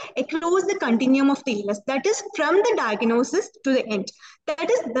level across the continuum of the illness. That is from the diagnosis to the end.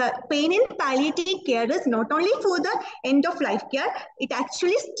 That is, the pain in palliative care is not only for the end of life care, it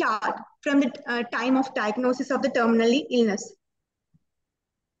actually starts from the time of diagnosis of the terminal illness.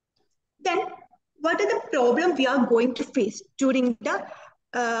 Then, what are the problems we are going to face during the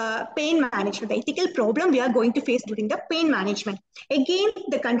pain management, the ethical problem we are going to face during the pain management? Again,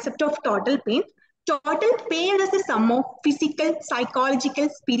 the concept of total pain. Total pain is the sum of physical, psychological,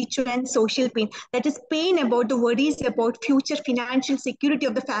 spiritual, and social pain. That is pain about the worries about future financial security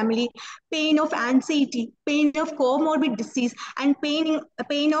of the family, pain of anxiety, pain of comorbid disease, and pain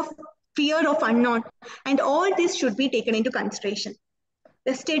of fear of unknown. And all this should be taken into consideration.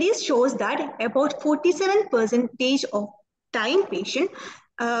 The studies shows that about 47% of dying patients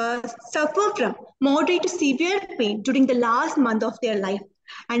suffer from moderate to severe pain during the last month of their life.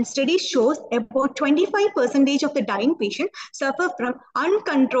 And studies shows about 25% of the dying patient suffer from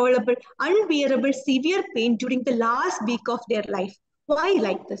uncontrollable, unbearable severe pain during the last week of their life. Why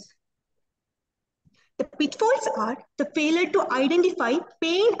like this? The pitfalls are the failure to identify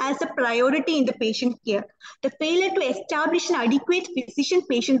pain as a priority in the patient care, the failure to establish an adequate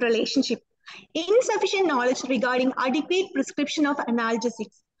physician-patient relationship, insufficient knowledge regarding adequate prescription of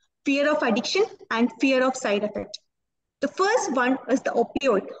analgesics, fear of addiction, and fear of side effect. The first one is the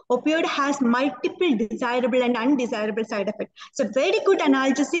opioid. Opioid has multiple desirable and undesirable side effects. So very good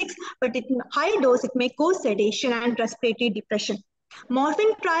analgesics, but in high dose, it may cause sedation and respiratory depression.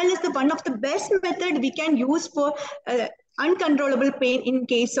 Morphine trial is one of the best method we can use for uncontrollable pain in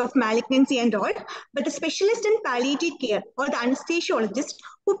case of malignancy and all. But the specialist in palliative care or the anesthesiologist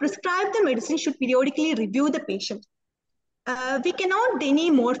who prescribe the medicine should periodically review the patient. We cannot deny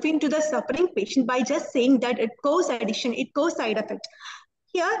morphine to the suffering patient by just saying that it causes addiction, it causes side effect.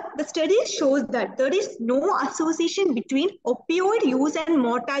 Here, the study shows that there is no association between opioid use and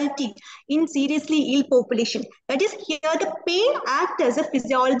mortality in seriously ill population. That is, here the pain acts as a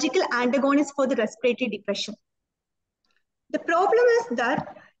physiological antagonist for the respiratory depression. The problem is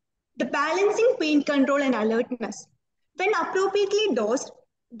that the balancing pain control and alertness. When appropriately dosed,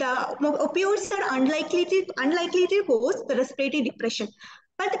 the opioids are unlikely to cause the respiratory depression.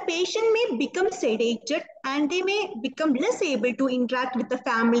 But the patient may become sedated and they may become less able to interact with the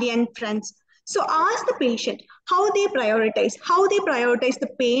family and friends. So ask the patient how they prioritize the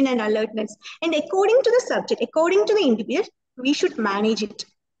pain and alertness. And according to the subject, according to the individual, we should manage it.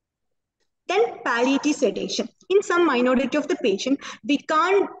 Then palliative sedation. In some minority of the patient, we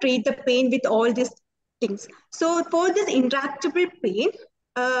can't treat the pain with all these things. So for this intractable pain,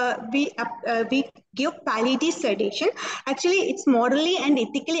 we give palliative sedation. Actually, it's morally and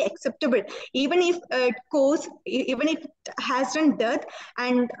ethically acceptable, even if it has done death,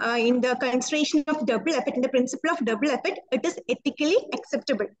 and in the consideration of double effect, in the principle of double effect, it is ethically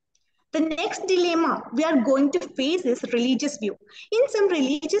acceptable. The next dilemma we are going to face is religious view. In some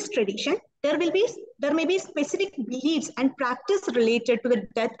religious tradition, there may be specific beliefs and practice related to the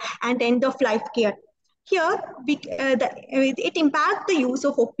death and end of life care. Here, it impacts the use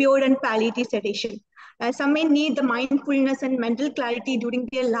of opioid and palliative sedation. Some may need the mindfulness and mental clarity during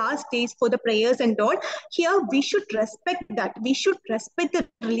their last days for the prayers and all. Here, we should respect that. We should respect the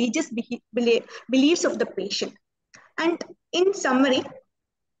religious beliefs of the patient. And in summary,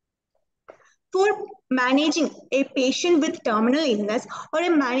 for managing a patient with terminal illness or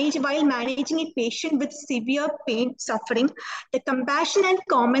while managing a patient with severe pain suffering, the compassion and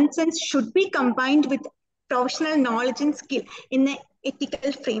common sense should be combined with professional knowledge and skill in an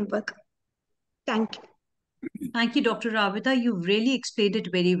ethical framework. Thank you. Thank you, Dr. Ravita. You really explained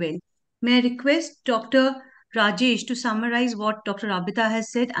it very well. May I request Dr. Rajesh to summarize what Dr. Ravita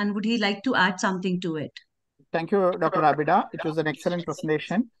has said, and would he like to add something to it? Thank you, Dr. Abida. It was an excellent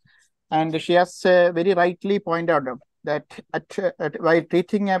presentation. And she has very rightly pointed out that while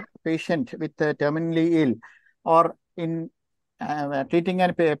treating a patient with terminally ill or in treating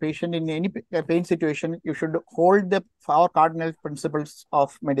a patient in any pain situation, you should hold the 4 cardinal principles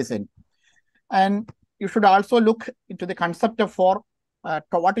of medicine. And you should also look into the concept of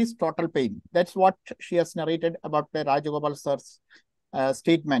what is total pain. That's what she has narrated about the Rajagopal sir's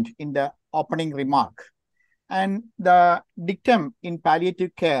statement in the opening remark. And the dictum in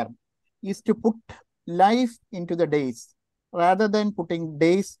palliative care is to put life into the days rather than putting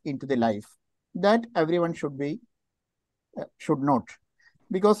days into the life. That everyone should note,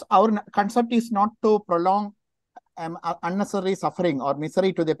 because our concept is not to prolong unnecessary suffering or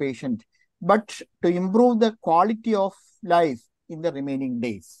misery to the patient, but to improve the quality of life in the remaining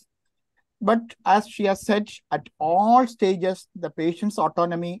days. But as she has said, at all stages, the patient's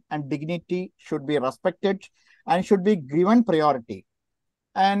autonomy and dignity should be respected and should be given priority.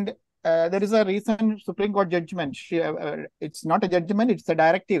 And there is a recent Supreme Court judgment. It's not a judgment, it's a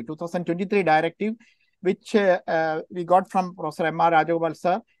directive, 2023 directive, which we got from Professor M.R. Rajagopal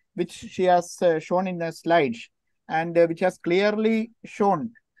sir, which she has shown in the slides, and which has clearly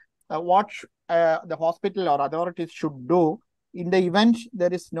shown what the hospital or authorities should do in the event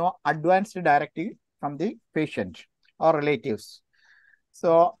there is no advanced directive from the patient or relatives.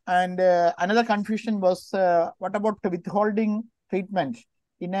 So, and another confusion was what about withholding treatment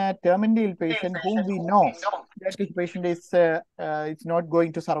in a terminally ill patient whom we know that this patient is not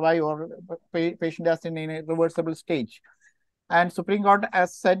going to survive, or patient is in a reversible stage. And Supreme Court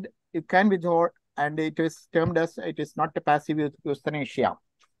has said you can withhold, and it is termed as it is not a passive euthanasia.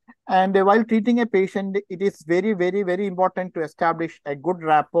 And while treating a patient, it is very, very, very important to establish a good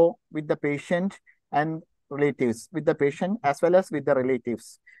rapport with the patient and relatives, with the patient as well as with the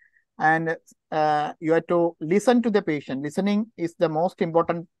relatives. And you have to listen to the patient. Listening is the most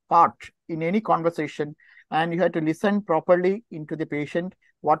important part in any conversation. And you have to listen properly into the patient.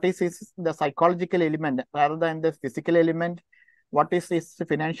 What is the psychological element rather than the physical element? What is his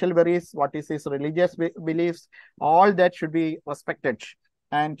financial worries? What is his religious beliefs? All that should be respected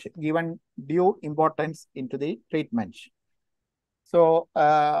and given due importance into the treatment. So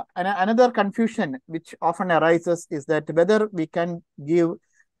another confusion which often arises is that whether we can give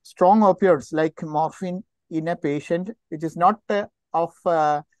strong opioids like morphine in a patient which is not of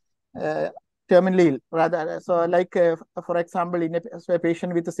terminally ill, rather. So like, for example, in a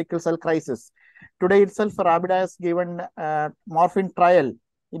patient with a sickle cell crisis. Today itself, Rabida has given morphine trial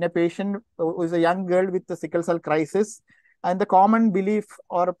in a patient who is a young girl with the sickle cell crisis. And the common belief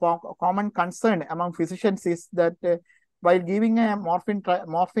or common concern among physicians is that while giving a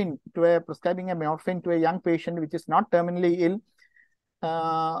prescribing a morphine to a young patient which is not terminally ill,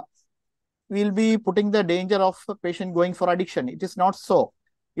 we'll be putting the danger of a patient going for addiction. It is not so.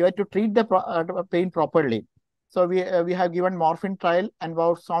 You have to treat the pain properly. So we have given morphine trial, and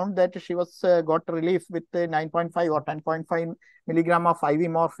we found that she was got relief with 9.5 or 10.5 milligram of IV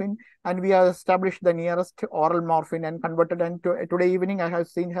morphine, and we have established the nearest oral morphine and converted. And today evening I have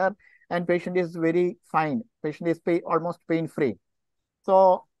seen her, and patient is very fine. Patient is almost pain free.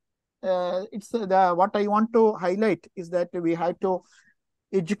 So it's what I want to highlight is that we have to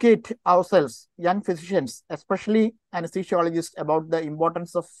educate ourselves, young physicians, especially anesthesiologists, about the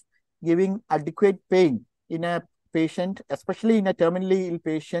importance of giving adequate pain in a patient, especially in a terminally ill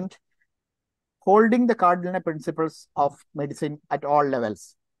patient, holding the cardinal principles of medicine at all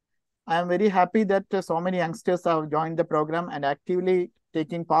levels. I am very happy that so many youngsters have joined the program and actively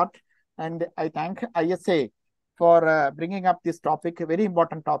taking part. And I thank ISA for bringing up this topic, a very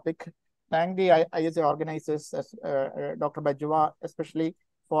important topic. Thank the ISA organizers, Dr. Bajwa, especially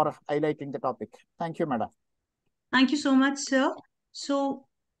for highlighting the topic. Thank you, madam. Thank you so much, sir. So,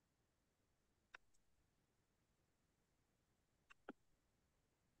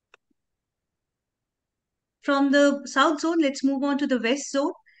 from the South Zone, let's move on to the West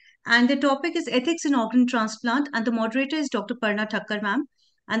Zone. And the topic is Ethics in Organ Transplant. And the moderator is Dr. Parna Thakkar, ma'am.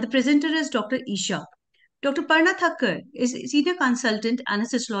 And the presenter is Dr. Isha. Dr. Parna Thakkar is a senior consultant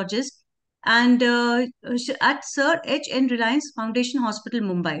anesthesiologist and at Sir H.N. Reliance Foundation Hospital,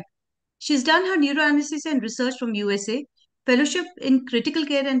 Mumbai. She's done her neuroanesthesia and research from USA, fellowship in critical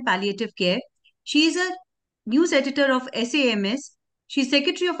care and palliative care. She is a news editor of SAMS. She's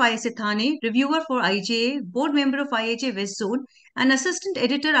secretary of ISA Thane, reviewer for IJA, board member of IHA West Zone, and assistant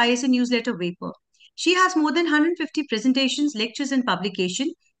editor ISA newsletter Vapor. She has more than 150 presentations, lectures, and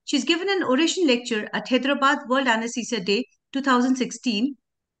publication. She's given an oration lecture at Hyderabad World Anesthesia Day 2016.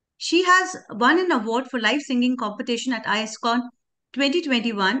 She has won an award for live singing competition at ISCON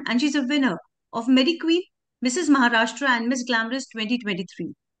 2021, and she's a winner of MediQueen, Mrs. Maharashtra, and Miss Glamorous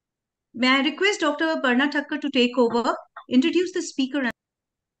 2023. May I request Dr. Parna Thakkar to take over, introduce the speaker.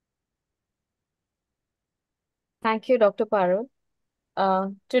 Thank you, Dr. Parul.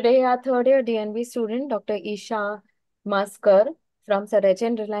 Today, our third year DNB student, Dr. Isha Maskar from Sir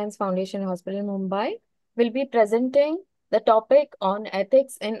H.N. Reliance Foundation Hospital, Mumbai, will be presenting the topic on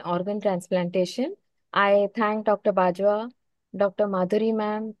ethics in organ transplantation. I thank Dr. Bajwa, Dr. Madhuri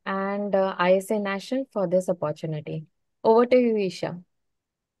ma'am, and ISA National for this opportunity. Over to you, Isha.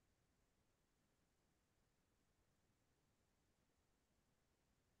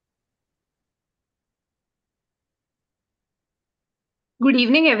 Good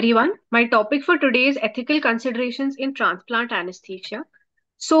evening, everyone. My topic for today is ethical considerations in transplant anesthesia.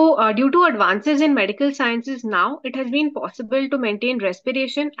 So, due to advances in medical sciences now, it has been possible to maintain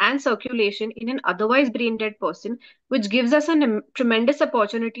respiration and circulation in an otherwise brain-dead person, which gives us a tremendous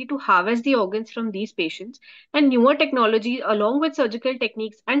opportunity to harvest the organs from these patients. And newer technology, along with surgical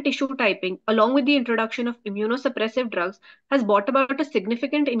techniques and tissue typing, along with the introduction of immunosuppressive drugs, has brought about a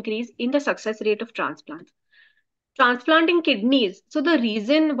significant increase in the success rate of transplants. Transplanting kidneys. So the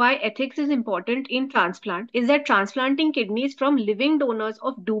reason why ethics is important in transplant is that transplanting kidneys from living donors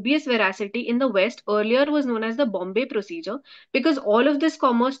of dubious veracity in the West earlier was known as the Bombay procedure because all of this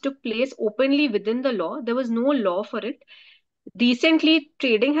commerce took place openly within the law. There was no law for it. Recently,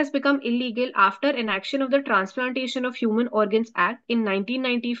 trading has become illegal after enaction of the Transplantation of Human Organs Act in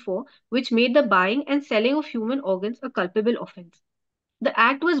 1994, which made the buying and selling of human organs a culpable offense. The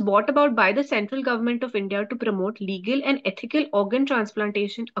act was brought about by the central government of India to promote legal and ethical organ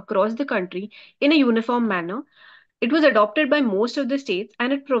transplantation across the country in a uniform manner. It was adopted by most of the states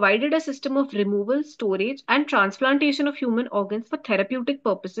and it provided a system of removal, storage, and transplantation of human organs for therapeutic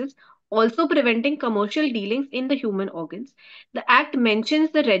purposes, also preventing commercial dealings in the human organs. The Act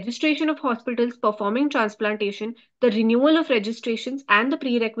mentions the registration of hospitals performing transplantation, the renewal of registrations, and the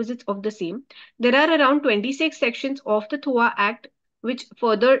prerequisites of the same. There are around 26 sections of the THOA Act which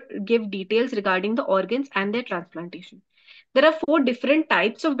further give details regarding the organs and their transplantation. There are 4 different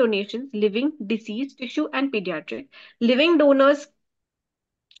types of donations: living, deceased, tissue, and pediatric. Living donors,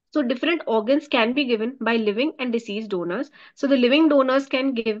 so different organs can be given by living and deceased donors. So the living donors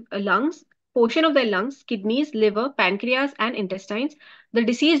can give lungs, portion of their lungs, kidneys, liver, pancreas, and intestines. The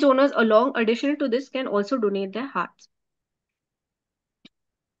deceased donors, along additional to this, can also donate their hearts.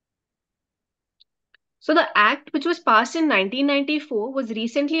 So the act, which was passed in 1994, was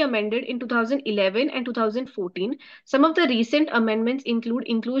recently amended in 2011 and 2014. Some of the recent amendments include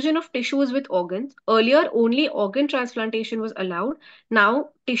inclusion of tissues with organs. Earlier, only organ transplantation was allowed. Now,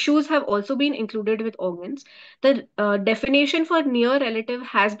 tissues have also been included with organs. The definition for near relative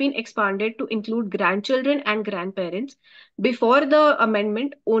has been expanded to include grandchildren and grandparents. Before the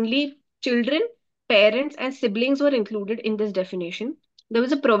amendment, only children, parents, and siblings were included in this definition. There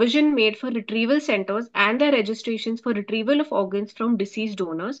was a provision made for retrieval centers and their registrations for retrieval of organs from deceased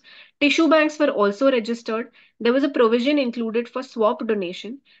donors. Tissue banks were also registered. There was a provision included for swap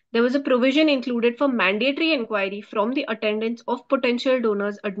donation. There was a provision included for mandatory inquiry from the attendants of potential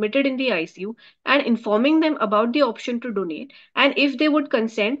donors admitted in the ICU and informing them about the option to donate. And if they would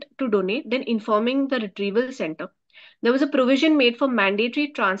consent to donate, then informing the retrieval center. There was a provision made for mandatory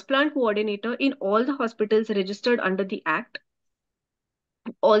transplant coordinator in all the hospitals registered under the Act.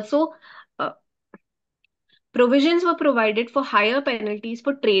 Also, uh, provisions were provided for higher penalties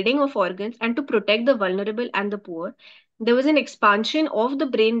for trading of organs and to protect the vulnerable and the poor. There was an expansion of the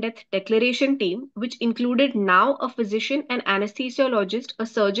brain death declaration team, which included now a physician, an anesthesiologist, a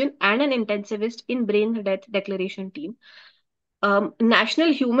surgeon, and an intensivist in brain death declaration team.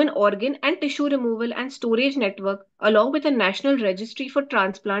 National Human Organ and Tissue Removal and Storage Network, along with a national registry for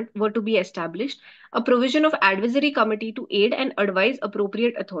transplant, were to be established. A provision of advisory committee to aid and advise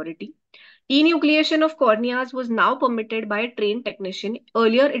appropriate authority. Enucleation of corneas was now permitted by a trained technician.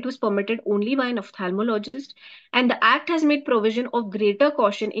 Earlier, it was permitted only by an ophthalmologist. And the Act has made provision of greater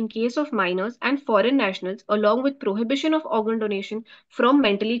caution in case of minors and foreign nationals, along with prohibition of organ donation from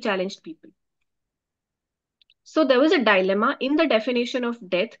mentally challenged people. So there was a dilemma in the definition of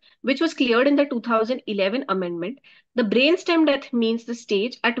death, which was cleared in the 2011 amendment. The brainstem death means the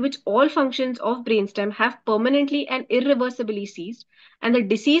stage at which all functions of brainstem have permanently and irreversibly ceased, and the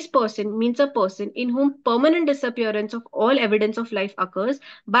deceased person means a person in whom permanent disappearance of all evidence of life occurs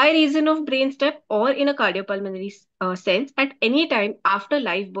by reason of brainstem or in a cardiopulmonary sense at any time after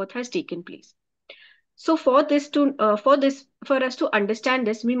live birth has taken place. So for us to understand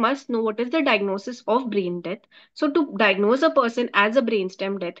this, we must know what is the diagnosis of brain death. So to diagnose a person as a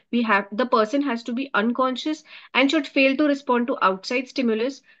brainstem death, the person has to be unconscious and should fail to respond to outside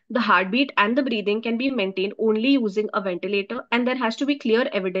stimulus. The heartbeat and the breathing can be maintained only using a ventilator, and there has to be clear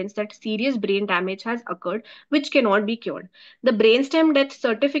evidence that serious brain damage has occurred, which cannot be cured. The brainstem death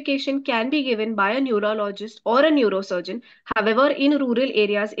certification can be given by a neurologist or a neurosurgeon. However, in rural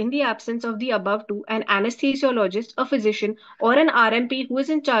areas, in the absence of the above two, an anesthesiologist, a physician, or an RMP who is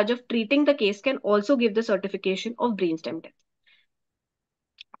in charge of treating the case can also give the certification of brainstem death.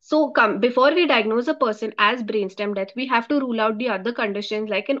 So before we diagnose a person as brainstem death, we have to rule out the other conditions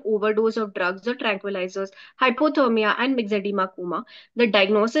like an overdose of drugs or tranquilizers, hypothermia, and myxedema coma. The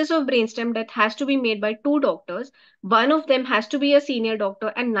diagnosis of brainstem death has to be made by two doctors. One of them has to be a senior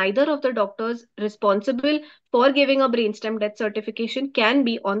doctor, and neither of the doctors responsible for giving a brainstem death certification can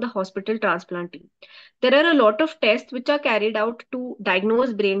be on the hospital transplant team. There are a lot of tests which are carried out to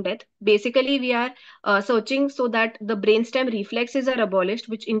diagnose brain death. Basically, we are searching so that the brainstem reflexes are abolished,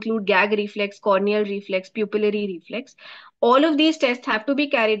 which include gag reflex, corneal reflex, pupillary reflex. All of these tests have to be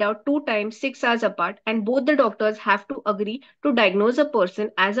carried out 2 times, 6 hours apart, and both the doctors have to agree to diagnose a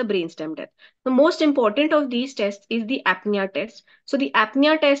person as a brainstem death. The most important of these tests is the apnea test. So the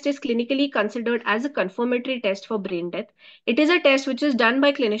apnea test is clinically considered as a confirmatory test for brain death. It is a test which is done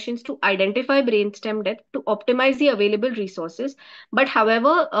by clinicians to identify brainstem death to optimize the available resources. But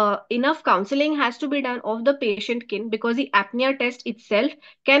however, enough counseling has to be done of the patient kin, because the apnea test itself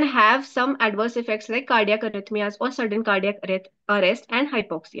can have some adverse effects like cardiac arrhythmias or sudden cardiac arrest and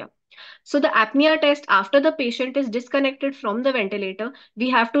hypoxia. So the apnea test, after the patient is disconnected from the ventilator, we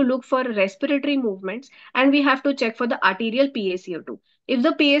have to look for respiratory movements, and we have to check for the arterial PaCO2. If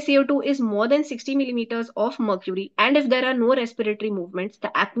the PaCO2 is more than 60 millimeters of mercury, and if there are no respiratory movements, the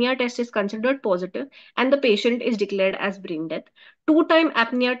apnea test is considered positive and the patient is declared as brain death. 2-time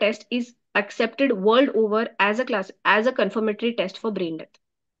apnea test is accepted world over as a confirmatory test for brain death.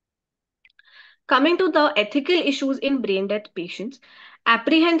 Coming to the ethical issues in brain death patients,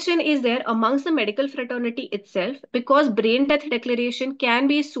 apprehension is there amongst the medical fraternity itself, because brain death declaration can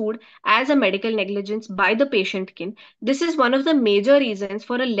be sued as a medical negligence by the patient kin. This is one of the major reasons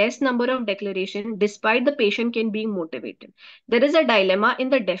for a less number of declaration despite the patient kin being motivated. There is a dilemma in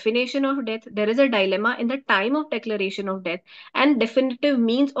the definition of death, there is a dilemma in the time of declaration of death, and definitive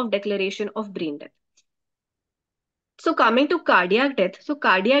means of declaration of brain death. So coming to cardiac death, so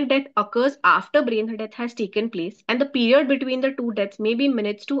cardiac death occurs after brain death has taken place, and the period between the two deaths may be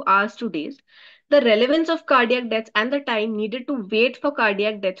minutes to hours to days. The relevance of cardiac death and the time needed to wait for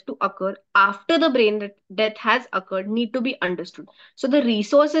cardiac death to occur after the brain death has occurred need to be understood. So the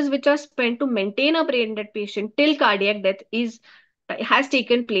resources which are spent to maintain a brain dead patient till cardiac death has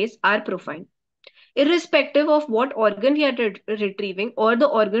taken place are profound. Irrespective of what organ we are retrieving or the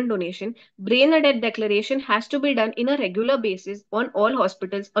organ donation, brain death declaration has to be done in a regular basis on all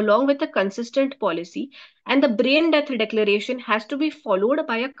hospitals along with a consistent policy, and the brain death declaration has to be followed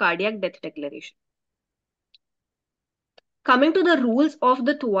by a cardiac death declaration. Coming to the rules of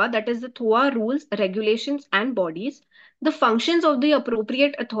the THOA, that is the THOA rules, regulations, and bodies, the functions of the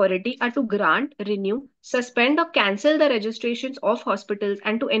appropriate authority are to grant, renew, suspend, or cancel the registrations of hospitals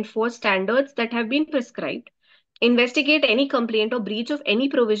and to enforce standards that have been prescribed, investigate any complaint or breach of any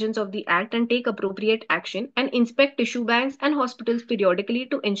provisions of the Act and take appropriate action, and inspect tissue banks and hospitals periodically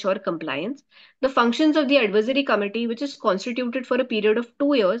to ensure compliance. The functions of the advisory committee, which is constituted for a period of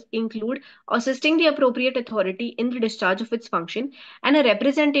 2 years, include assisting the appropriate authority in the discharge of its function, and a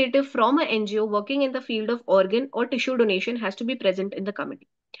representative from an NGO working in the field of organ or tissue donation has to be present in the committee.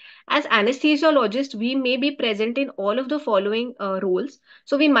 As anesthesiologists, we may be present in all of the following roles.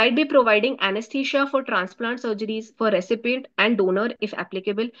 So we might be providing anesthesia for transplant surgeries for recipient and donor if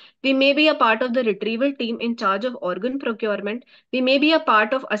applicable. We may be a part of the retrieval team in charge of organ procurement. We may be a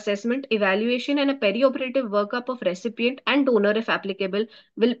part of assessment, evaluation, and a perioperative workup of recipient and donor if applicable,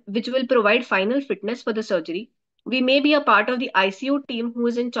 which will provide final fitness for the surgery. We may be a part of the ICU team who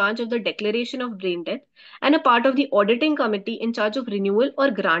is in charge of the declaration of brain death, and a part of the auditing committee in charge of renewal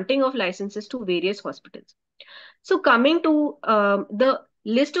or granting of licenses to various hospitals. So coming to the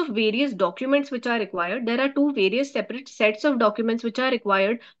list of various documents which are required. There are two various separate sets of documents which are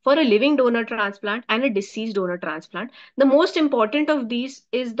required for a living donor transplant and a deceased donor transplant. The most important of these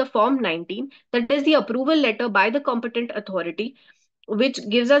is the Form 19, that is the approval letter by the competent authority, which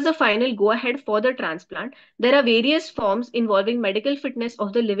gives us the final go ahead for the transplant. There are various forms involving medical fitness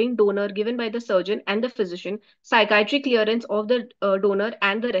of the living donor given by the surgeon and the physician, psychiatric clearance of the donor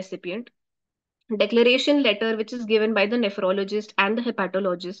and the recipient, declaration letter which is given by the nephrologist and the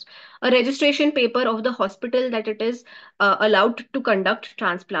hepatologist, a registration paper of the hospital that it is allowed to conduct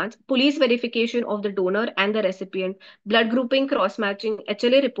transplants, police verification of the donor and the recipient, blood grouping, cross matching,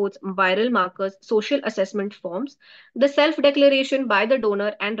 HLA reports, viral markers, social assessment forms, the self declaration by the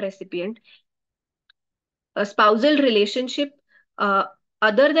donor and recipient, a spousal relationship, uh,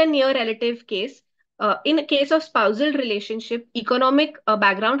 other than near relative case. In case of spousal relationship, economic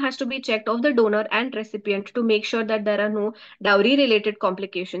background has to be checked of the donor and recipient to make sure that there are no dowry related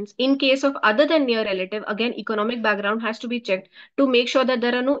complications. In case of other than near relative, again, economic background has to be checked to make sure that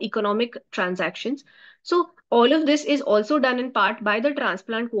there are no economic transactions. So all of this is also done in part by the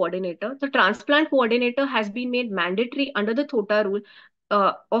transplant coordinator. The transplant coordinator has been made mandatory under the THOTA rule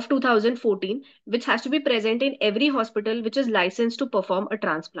of 2014, which has to be present in every hospital which is licensed to perform a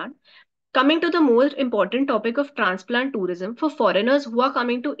transplant. Coming to the most important topic of transplant tourism, for foreigners who are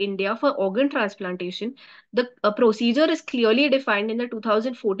coming to India for organ transplantation, the procedure is clearly defined in the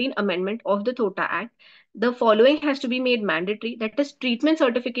 2014 amendment of the THOTA Act. The following has to be made mandatory, that is, treatment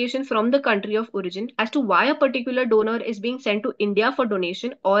certification from the country of origin as to why a particular donor is being sent to India for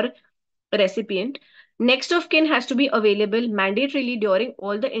donation or recipient. Next of kin has to be available mandatorily during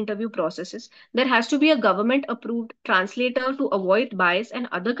all the interview processes. There has to be a government approved translator to avoid bias and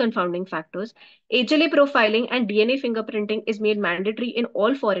other confounding factors. HLA profiling and DNA fingerprinting is made mandatory in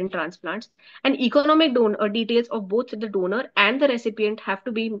all foreign transplants, and economic details of both the donor and the recipient have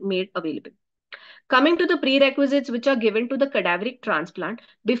to be made available. Coming to the prerequisites which are given to the cadaveric transplant,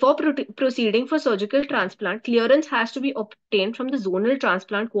 before proceeding for surgical transplant, clearance has to be obtained from the Zonal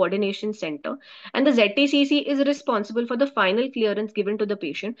Transplant Coordination Center, and the ZTCC is responsible for the final clearance given to the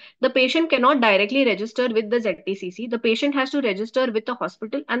patient. The patient cannot directly register with the ZTCC. The patient has to register with the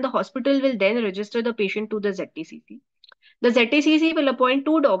hospital, and the hospital will then register the patient to the ZTCC. The ZTCC will appoint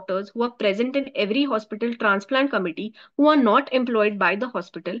two doctors who are present in every hospital transplant committee who are not employed by the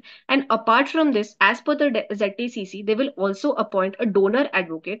hospital. And apart from this, as per the ZTCC, they will also appoint a donor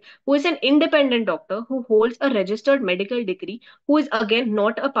advocate who is an independent doctor who holds a registered medical degree, who is again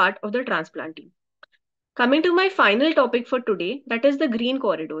not a part of the transplant team. Coming to my final topic for today, that is the green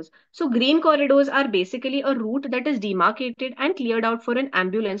corridors. So green corridors are basically a route that is demarcated and cleared out for an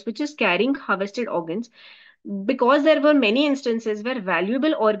ambulance which is carrying harvested organs, because there were many instances where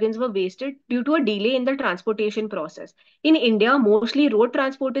valuable organs were wasted due to a delay in the transportation process. In India, mostly road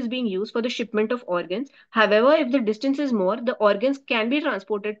transport is being used for the shipment of organs. However, if the distance is more, the organs can be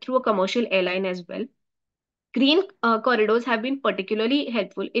transported through a commercial airline as well. Green corridors have been particularly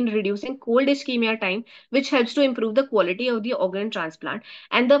helpful in reducing cold ischemia time, which helps to improve the quality of the organ transplant.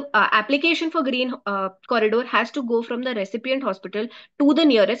 And the application for green corridor has to go from the recipient hospital to the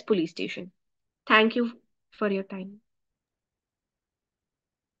nearest police station. Thank you for your time.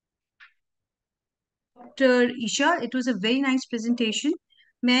 Dr. Isha, it was a very nice presentation.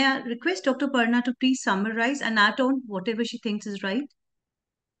 May I request Dr. Parna to please summarize and add on whatever she thinks is right?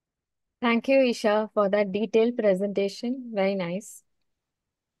 Thank you, Isha, for that detailed presentation. Very nice.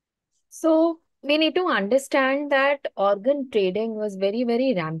 So, we need to understand that organ trading was very,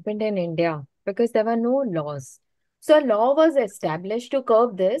 very rampant in India because there were no laws. So, a law was established to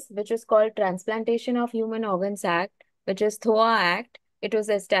curb this, which is called Transplantation of Human Organs Act, which is THOA Act. It was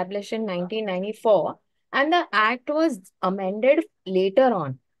established in 1994, and the act was amended later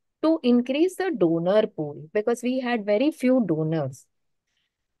on to increase the donor pool because we had very few donors.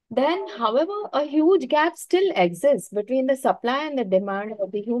 Then, however, a huge gap still exists between the supply and the demand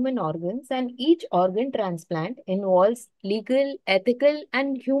of the human organs, and each organ transplant involves legal, ethical,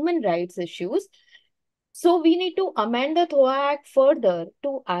 and human rights issues. So, we need to amend the THOA Act further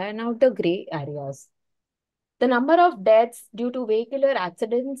to iron out the gray areas. The number of deaths due to vehicular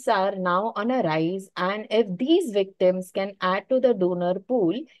accidents are now on a rise, and if these victims can add to the donor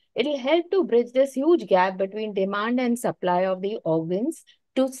pool, it will help to bridge this huge gap between demand and supply of the organs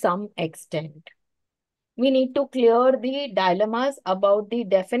to some extent. We need to clear the dilemmas about the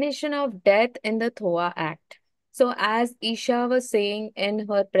definition of death in the THOA Act. So as Isha was saying in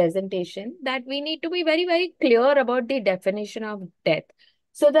her presentation, that we need to be very, very clear about the definition of death.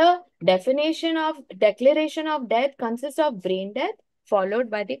 So the declaration of death consists of brain death followed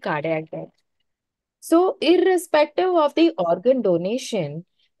by the cardiac death. So, irrespective of the organ donation,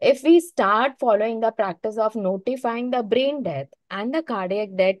 if we start following the practice of notifying the brain death and the cardiac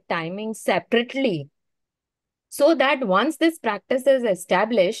death timing separately, so that once this practice is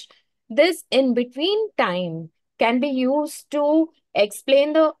established, this in between time can be used to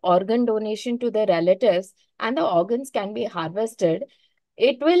explain the organ donation to the relatives and the organs can be harvested.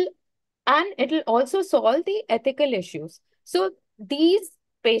 It will, and it will also solve the ethical issues. So these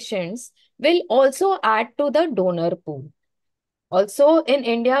patients will also add to the donor pool. Also, in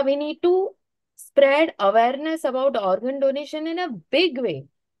India, we need to spread awareness about organ donation in a big way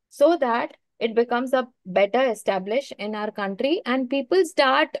so that it becomes a better established in our country and people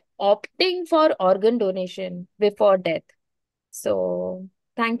start opting for organ donation before death. So,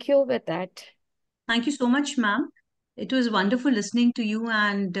 thank you with that. Thank you so much, ma'am. It was wonderful listening to you,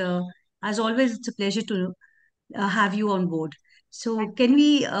 and as always, it's a pleasure to have you on board. So, can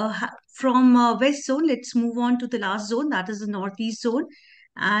we, from West Zone, let's move on to the last zone, that is the Northeast Zone.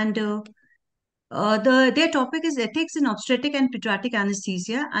 And their topic is ethics in obstetric and pediatric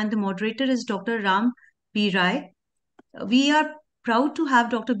anesthesia, and the moderator is Dr. Ram P. Rai. We are proud to have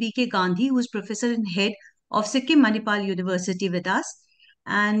Dr. B.K. Gandhi, who is professor and head of Sikkim Manipal University, with us.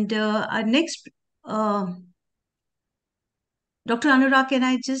 And our next, Dr. Anurag, can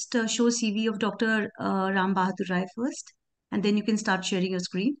I just show CV of Dr. Ram Bahadur Rai first? And then you can start sharing your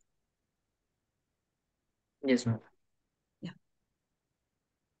screen. Yes, ma'am. Yeah.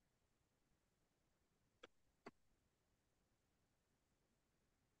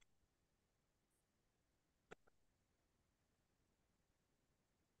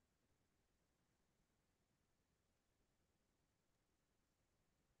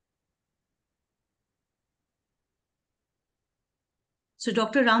 So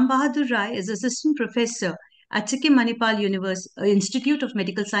Dr. Ram Bahadur Rai is assistant professor at Sikkim Manipal Institute of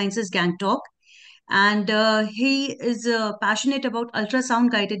Medical Sciences, Gangtok. And he is passionate about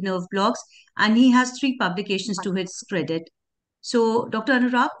ultrasound guided nerve blocks, and he has 3 publications to his credit. So, Dr.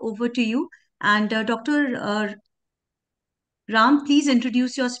 Anurag, over to you. And Dr. Ram, please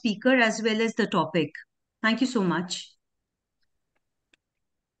introduce your speaker as well as the topic. Thank you so much.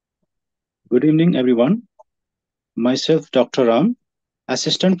 Good evening, everyone. Myself, Dr. Ram,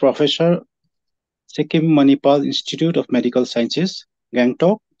 Assistant Professor, Sikkim Manipal Institute of Medical Sciences,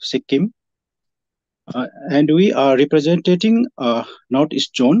 Gangtok, Sikkim. And we are representing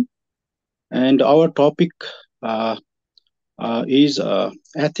Northeast Zone. And our topic is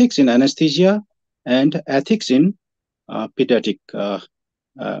ethics in anesthesia and ethics in pediatric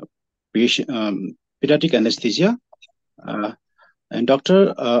pediatric anesthesia. And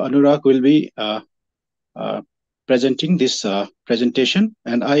Dr. Anurag will be presenting this presentation,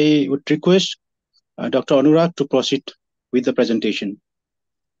 and I would request Dr. Anurag to proceed with the presentation.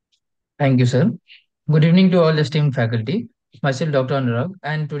 Thank you, sir. Good evening to all esteemed faculty. Myself, Dr. Anurag,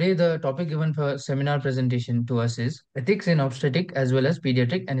 and today the topic given for seminar presentation to us is ethics in obstetric as well as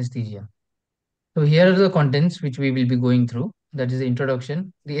pediatric anesthesia. So here are the contents which we will be going through. That is the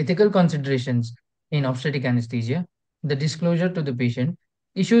introduction, the ethical considerations in obstetric anesthesia, the disclosure to the patient,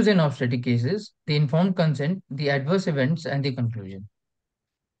 issues in obstetric cases, the informed consent, the adverse events, and the conclusion.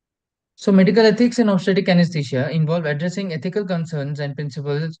 So medical ethics in obstetric anesthesia involve addressing ethical concerns and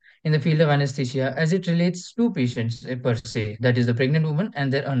principles in the field of anesthesia as it relates to patients per se, that is the pregnant woman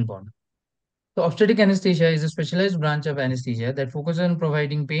and their unborn. So obstetric anesthesia is a specialized branch of anesthesia that focuses on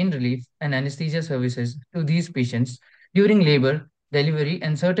providing pain relief and anesthesia services to these patients during labor, delivery,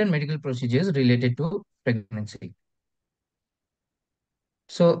 and certain medical procedures related to pregnancy.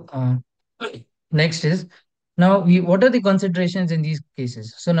 So next is, what are the considerations in these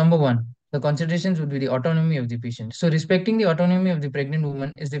cases? So number one, the considerations would be the autonomy of the patient. So respecting the autonomy of the pregnant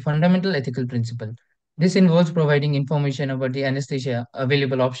woman is the fundamental ethical principle. This involves providing information about the anesthesia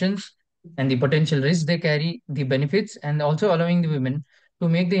available options and the potential risks they carry, the benefits, and also allowing the women to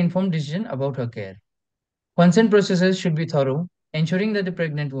make the informed decision about her care. Consent processes should be thorough, ensuring that the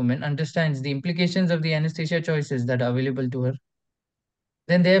pregnant woman understands the implications of the anesthesia choices that are available to her.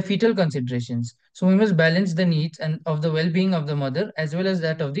 Then there are fetal considerations. So we must balance the needs and of the well-being of the mother as well as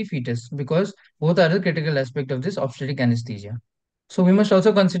that of the fetus, because both are the critical aspect of this obstetric anesthesia. So we must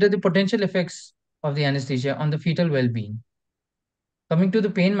also consider the potential effects of the anesthesia on the fetal well-being. Coming to the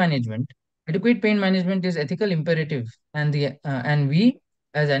pain management, adequate pain management is ethical imperative, and we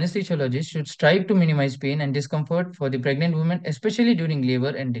as anesthesiologists should strive to minimize pain and discomfort for the pregnant woman, especially during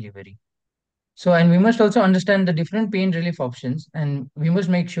labor and delivery. So, and we must also understand the different pain relief options, and we must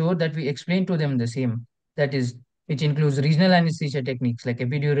make sure that we explain to them the same. That is, which includes regional anesthesia techniques like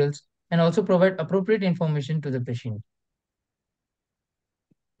epidurals, and also provide appropriate information to the patient.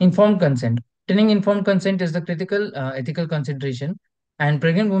 Informed consent. Obtaining informed consent is the critical ethical consideration, and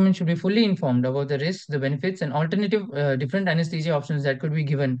pregnant women should be fully informed about the risks, the benefits, and alternative different anesthesia options that could be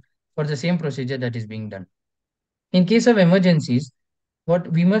given for the same procedure that is being done. In case of emergencies,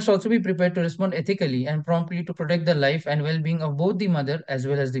 what we must also be prepared to respond ethically and promptly to protect the life and well-being of both the mother as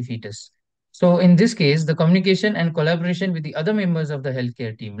well as the fetus. So in this case, the communication and collaboration with the other members of the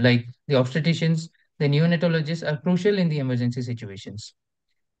healthcare team, like the obstetricians, the neonatologists, are crucial in the emergency situations.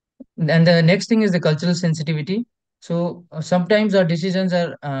 And the next thing is the cultural sensitivity. So sometimes our decisions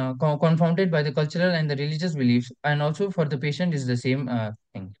are confounded by the cultural and the religious beliefs, and also for the patient is the same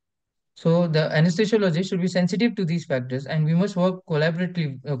thing. So the anesthesiologist should be sensitive to these factors, and we must work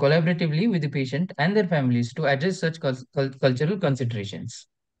collaboratively with the patient and their families to address such cultural considerations.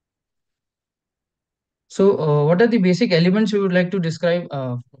 So, what are the basic elements you would like to describe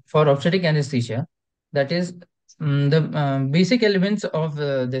for obstetric anesthesia? That is, the basic elements of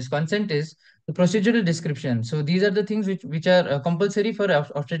this consent is the procedural description. So, these are the things which are compulsory for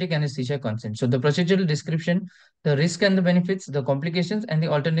obstetric anesthesia consent. So, the procedural description, the risk and the benefits, the complications, and the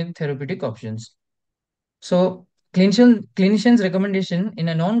alternate therapeutic options. So, clinician's recommendation in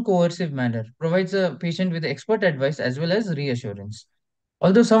a non-coercive manner provides a patient with expert advice as well as reassurance.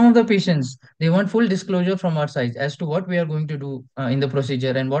 Although some of the patients, they want full disclosure from our side as to what we are going to do in the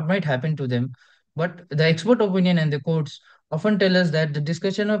procedure and what might happen to them. But the expert opinion and the courts often tell us that the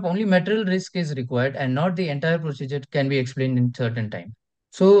discussion of only material risk is required and not the entire procedure can be explained in certain time.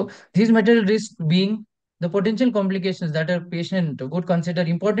 So these material risks being the potential complications that a patient would consider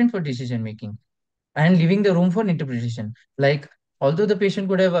important for decision making and leaving the room for interpretation. Like, although the patient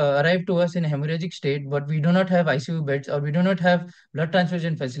could have arrived to us in a hemorrhagic state, but we do not have ICU beds or we do not have blood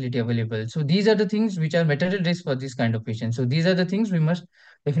transfusion facility available. So these are the things which are material risk for this kind of patient. So these are the things we must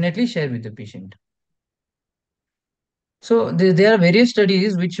definitely share with the patient. So there are various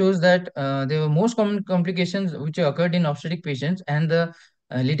studies which shows that there were most common complications which occurred in obstetric patients and the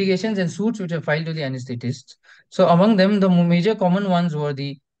litigations and suits which are filed to the anesthetists. So among them, the major common ones were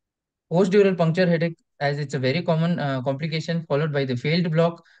the post-dural puncture headache, as it's a very common complication, followed by the failed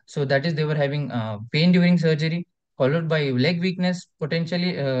block. So that is they were having pain during surgery, followed by leg weakness,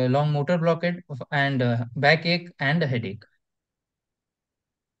 potentially long motor blockade, and backache and a headache.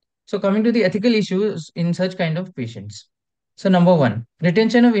 So coming to the ethical issues in such kind of patients. So number one,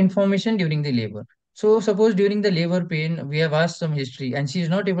 retention of information during the labor. So suppose during the labor pain, we have asked some history and she is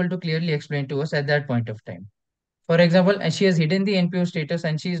not able to clearly explain to us at that point of time. For example, she has hidden the NPO status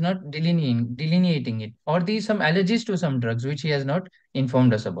and she is not delineating it, or these some allergies to some drugs which she has not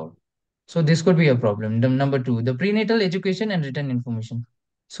informed us about. So this could be a problem. Number two, the prenatal education and written information.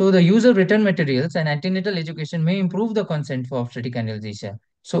 So the use of written materials and antenatal education may improve the consent for obstetric anesthesia.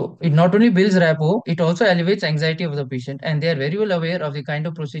 So it not only builds rapport, it also elevates anxiety of the patient, and they are very well aware of the kind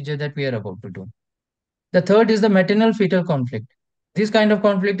of procedure that we are about to do. The third is the maternal fetal conflict. This kind of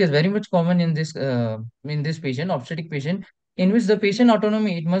conflict is very much common in this patient, obstetric patient, in which the patient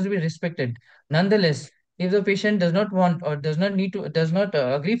autonomy it must be respected. Nonetheless, if the patient does not want or does not need to does not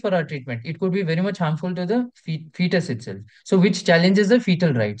agree for our treatment, it could be very much harmful to the fetus itself. So which challenges the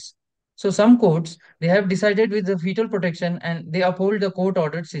fetal rights. So some courts they have decided with the fetal protection and they uphold the court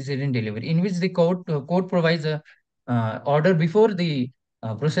ordered cesarean delivery, in which the court provides a order before the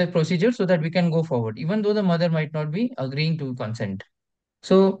procedure so that we can go forward, even though the mother might not be agreeing to consent.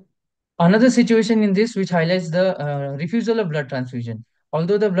 So another situation in this which highlights the refusal of blood transfusion.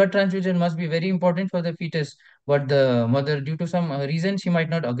 Although the blood transfusion must be very important for the fetus, but the mother, due to some reason, she might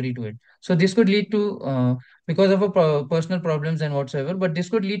not agree to it. So this could lead to, because of a personal problems and whatsoever, but this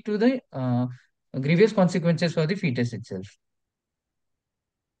could lead to the grievous consequences for the fetus itself.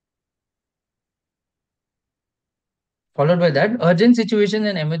 Followed by that, urgent situations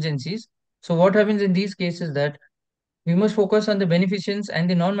and emergencies. So what happens in these cases that we must focus on the beneficence and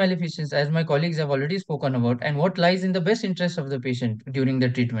the non-maleficence, as my colleagues have already spoken about, and what lies in the best interest of the patient during the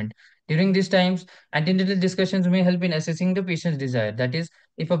treatment. During these times, antenatal discussions may help in assessing the patient's desire. That is,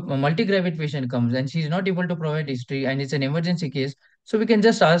 if a multi-gravid patient comes and she is not able to provide history and it's an emergency case, so we can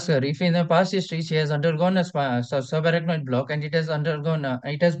just ask her if in the past history she has undergone a subarachnoid block and it has undergone,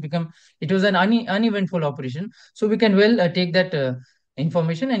 it was an uneventful operation. So we can well take that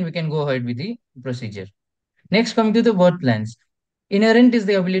information and we can go ahead with the procedure. Next, coming to the birth plans. Inherent is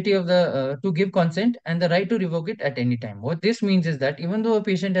the ability of the to give consent and the right to revoke it at any time. What this means is that even though a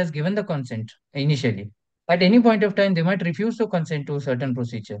patient has given the consent initially, at any point of time they might refuse to consent to a certain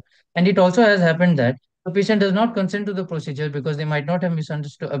procedure. And it also has happened that the patient does not consent to the procedure because they might not have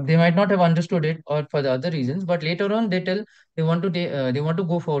misunderstood, they might not have understood it, or for the other reasons. But later on, they tell they want to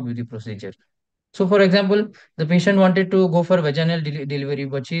go forward with the procedure. So, for example, the patient wanted to go for vaginal delivery,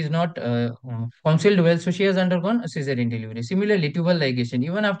 but she is not counseled well, so she has undergone a cesarean delivery. Similarly, tubal ligation,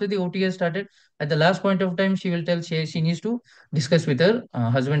 even after the OT has started, at the last point of time, she will tell she needs to discuss with her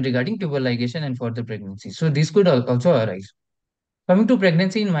husband regarding tubal ligation and for the pregnancy. So, this could also arise. Coming to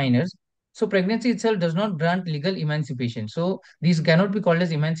pregnancy in minors, so pregnancy itself does not grant legal emancipation. So these cannot be called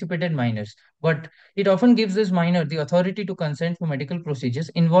as emancipated minors, but it often gives this minor the authority to consent for medical procedures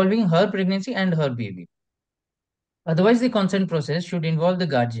involving her pregnancy and her baby. Otherwise, the consent process should involve the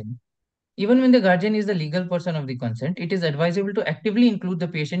guardian. Even when the guardian is the legal person of the consent, it is advisable to actively include the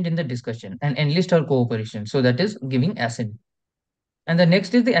patient in the discussion and enlist her cooperation. So that is giving assent. And the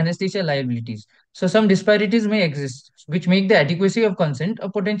next is the anesthesia liabilities. So some disparities may exist, which make the adequacy of consent a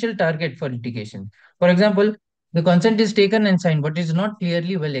potential target for litigation. For example, the consent is taken and signed, but is not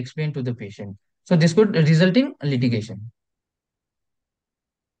clearly well explained to the patient. So this could result in litigation.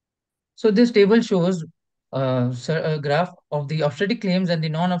 So this table shows a graph of the obstetric claims and the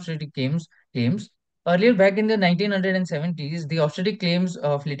non-obstetric claims. Earlier, back in the 1970s, the obstetric claims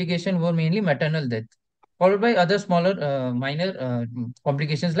of litigation were mainly maternal death, followed by other smaller minor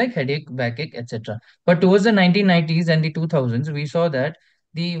complications like headache, backache, etc. But towards the 1990s and the 2000s, we saw that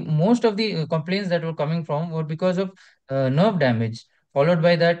the most of the complaints that were coming from were because of nerve damage. Followed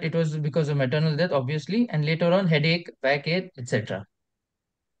by that, it was because of maternal death, obviously, and later on headache, backache, etc.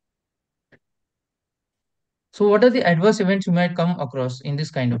 So, what are the adverse events you might come across in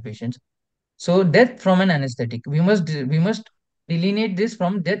this kind of patients? So, death from an anesthetic. We must delineate this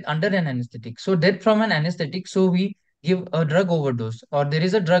from death under an anesthetic. So, death from an anesthetic. So, we give a drug overdose or there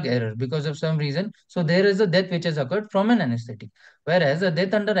is a drug error because of some reason. So, there is a death which has occurred from an anesthetic. Whereas a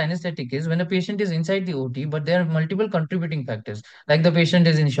death under anesthetic is when a patient is inside the OT, but there are multiple contributing factors, like the patient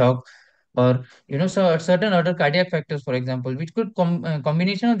is in shock, or so certain other cardiac factors, for example, which could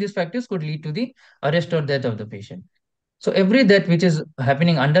combination of these factors could lead to the arrest or death of the patient. So every death which is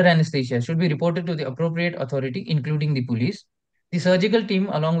happening under anesthesia should be reported to the appropriate authority, including the police. The surgical team,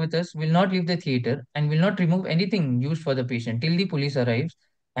 along with us, will not leave the theater and will not remove anything used for the patient till the police arrives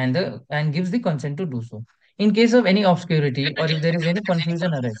and gives the consent to do so. In case of any obscurity or if there is any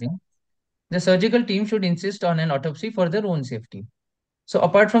confusion arising, the surgical team should insist on an autopsy for their own safety. So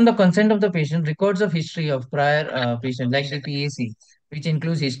apart from the consent of the patient, records of history of prior patient like the PAC, which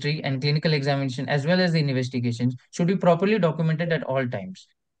includes history and clinical examination as well as the investigations, should be properly documented at all times.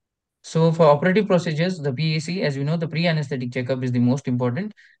 So for operative procedures, the PAC, as you know, the pre-anesthetic checkup is the most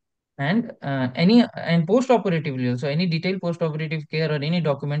important, and any and post-operatively also any detailed post-operative care or any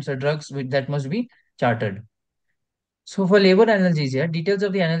documents or drugs that must be charted. So for labor analgesia, details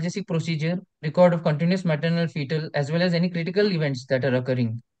of the analgesic procedure, record of continuous maternal fetal, as well as any critical events that are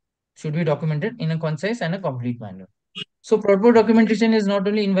occurring should be documented in a concise and a complete manner. So proper documentation is not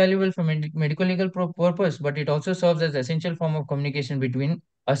only invaluable for medical legal purpose, but it also serves as essential form of communication between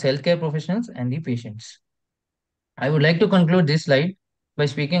us healthcare professionals and the patients. I would like to conclude this slide by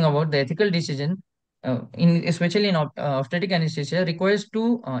speaking about the ethical decision, especially in obstetric anesthesia, requires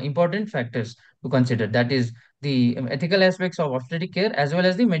two important factors to consider. That is the ethical aspects of obstetric care as well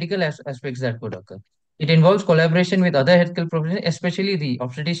as the medical aspects that could occur. It involves collaboration with other healthcare professionals, especially the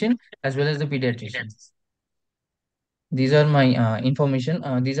obstetrician as well as the pediatrician. These are my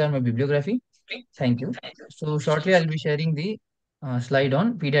information. These are my bibliography. Thank you. So shortly, I'll be sharing the slide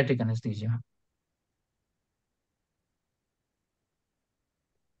on pediatric anesthesia.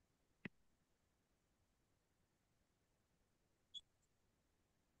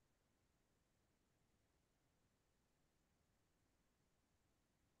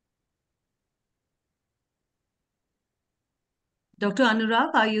 Dr.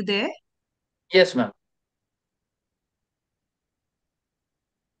 Anurag, are you there? Yes, ma'am.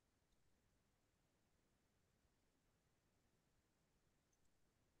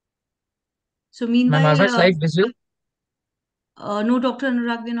 So Ma'am, meanwhile, are my slides visible? no, Dr.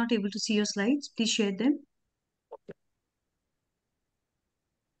 Anurag, we're not able to see your slides. Please share them.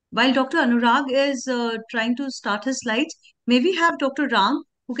 While Dr. Anurag is trying to start his slides, may we have Dr. Ram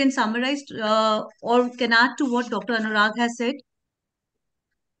who can summarize or can add to what Dr. Anurag has said?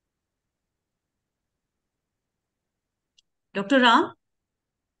 Dr. Ram?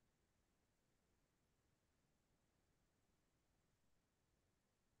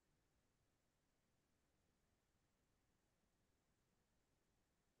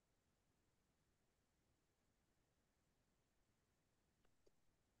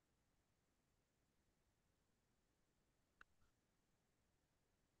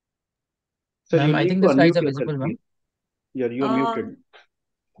 Sir, Ma'am, you I need think to the slides unmute are yourself, visible, ma'am. please. You're muted.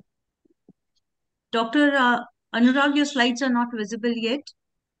 Dr. Anurag, your slides are not visible yet.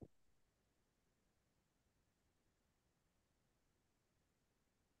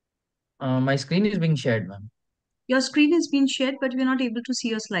 My screen is being shared, ma'am. Your screen has been shared, but we're not able to see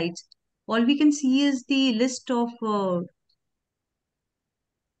your slides. All we can see is the list of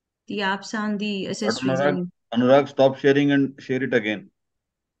the apps and the But accessories. Anurag, stop sharing and share it again.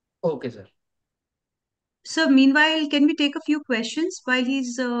 Okay, sir. So meanwhile, can we take a few questions while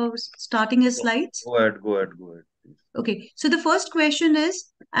he's starting his slides? Go ahead. Please. Okay, so the first question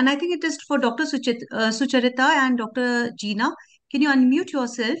is, and I think it is for Dr. Sucharita and Dr. Gina. Can you unmute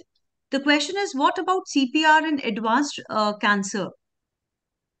yourself? The question is, what about CPR in advanced cancer?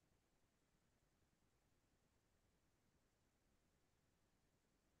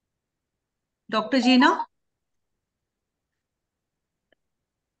 Dr. Gina?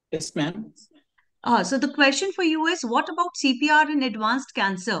 Yes, ma'am. So the question for you is, what about CPR in advanced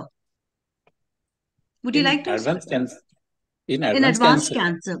cancer? Would you like to? Advanced cancer. In In advanced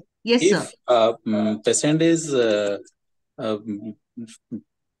cancer. cancer. Yes, If sir. patient is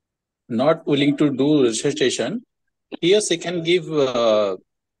not willing to do resuscitation, he or she can give a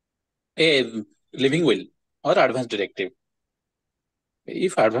living will or advance directive.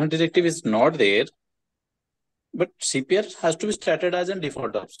 If advance directive is not there, but CPR has to be started as a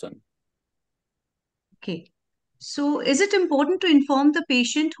default option. Okay. So is it important to inform the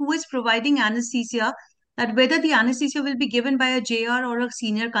patient who is providing anesthesia that whether the anesthesia will be given by a JR or a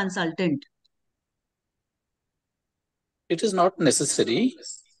senior consultant? It is not necessary,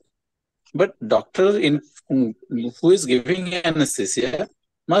 but doctor who is giving anesthesia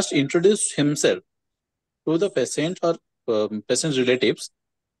must introduce himself to the patient or patient's relatives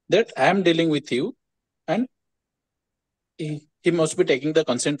that I am dealing with you, and he must be taking the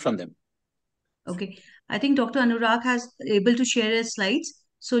consent from them. Okay. I think Dr. Anurag has able to share his slides.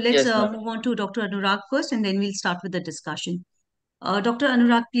 So let's move on to Dr. Anurag first, and then we'll start with the discussion. Dr.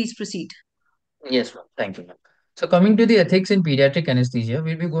 Anurag, please proceed. Yes, ma'am. Thank you, ma'am. So coming to the ethics in pediatric anesthesia,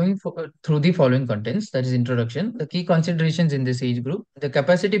 we'll be going through the following contents. That is introduction, the key considerations in this age group, the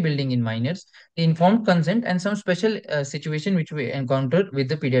capacity building in minors, the informed consent, and some special situation which we encounter with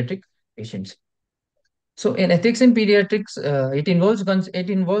the pediatric patients. So in ethics in pediatrics, it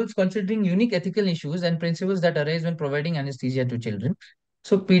involves considering unique ethical issues and principles that arise when providing anesthesia to children.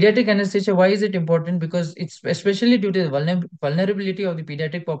 So pediatric anesthesia, why is it important? Because it's especially due to the vulnerability of the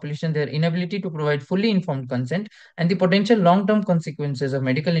pediatric population, their inability to provide fully informed consent, and the potential long-term consequences of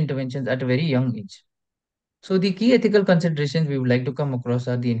medical interventions at a very young age. So the key ethical considerations we would like to come across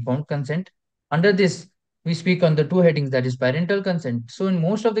are the informed consent. Under this, we speak on the two headings, that is parental consent. So in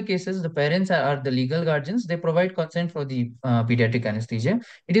most of the cases, the parents are the legal guardians. They provide consent for the pediatric anesthesia.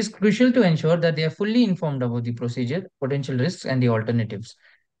 It is crucial to ensure that they are fully informed about the procedure, potential risks, and the alternatives.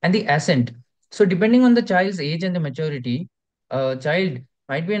 And the assent. So depending on the child's age and the maturity, a child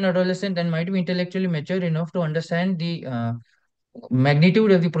might be an adolescent and might be intellectually mature enough to understand the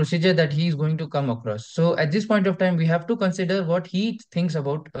magnitude of the procedure that he is going to come across. So at this point of time, we have to consider what he thinks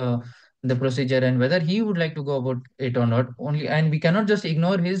about the procedure and whether he would like to go about it or not. Only, and we cannot just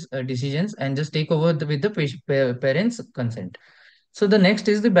ignore his decisions and just take over with the parents' consent. So the next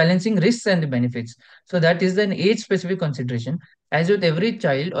is the balancing risks and the benefits. So that is an age-specific consideration. As with every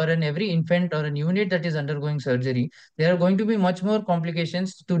child or an every infant or a neonate that is undergoing surgery, there are going to be much more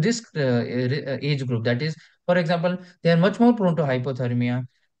complications to this age group. That is, for example, they are much more prone to hypothermia,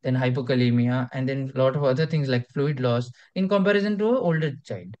 then hypokalemia, and then a lot of other things like fluid loss in comparison to an older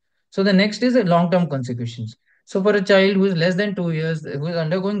child. So the next is the long-term consequences. So for a child who is less than 2 years, who is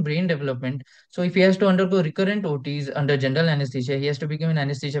undergoing brain development, so if he has to undergo recurrent OTs under general anesthesia, he has to be given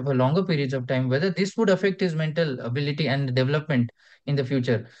anesthesia for longer periods of time, whether this would affect his mental ability and development in the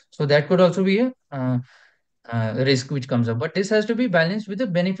future. So that could also be a risk which comes up. But this has to be balanced with the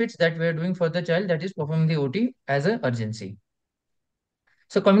benefits that we are doing for the child, that is performing the OT as an urgency.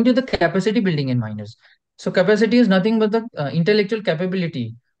 So coming to the capacity building in minors. So capacity is nothing but the intellectual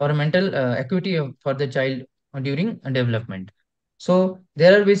capability or mental acuity for the child during development. So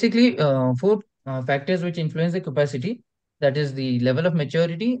there are basically four factors which influence the capacity. That is the level of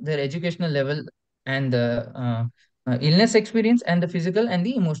maturity, their educational level, and the illness experience, and the physical and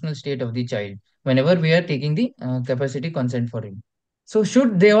the emotional state of the child whenever we are taking the capacity consent for him. So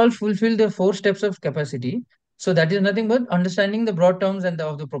should they all fulfill the four steps of capacity? So that is nothing but understanding the broad terms and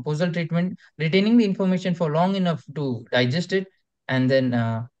of the proposal treatment, retaining the information for long enough to digest it, and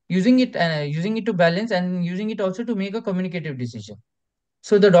then using it to balance and using it also to make a communicative decision.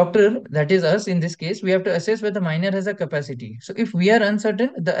 So the doctor, that is us in this case, we have to assess whether the minor has a capacity. So if we are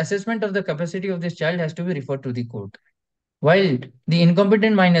uncertain, the assessment of the capacity of this child has to be referred to the court. While the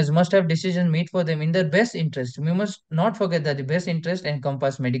incompetent minors must have decisions made for them in their best interest, we must not forget that the best interest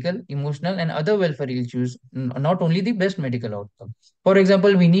encompass medical, emotional, and other welfare issues, not only the best medical outcome. For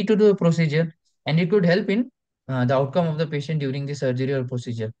example, we need to do a procedure, and it could help in the outcome of the patient during the surgery or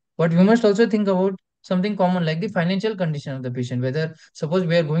procedure. But we must also think about something common like the financial condition of the patient, whether suppose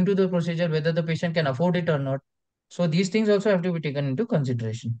we are going to the procedure, whether the patient can afford it or not. So these things also have to be taken into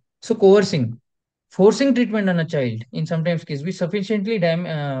consideration. So coercing. Forcing treatment on a child in sometimes case be sufficiently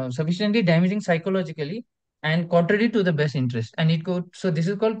damaging psychologically and contrary to the best interest. And it could so this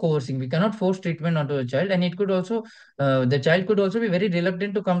is called coercing. We cannot force treatment onto a child, and it could also the child could also be very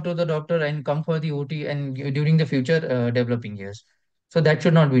reluctant to come to the doctor and come for the OT and during the future developing years. So that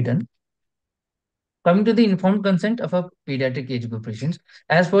should not be done. Coming to the informed consent of a pediatric age group patients,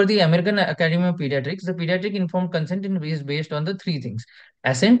 as per the American Academy of Pediatrics, the pediatric informed consent is based on the three things: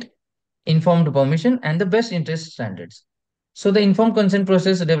 assent, informed permission, and the best interest standards. So the informed consent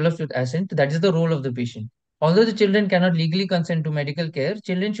process develops with assent, that is the role of the patient. Although the children cannot legally consent to medical care,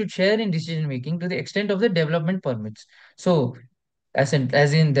 children should share in decision making to the extent of the development permits. So as in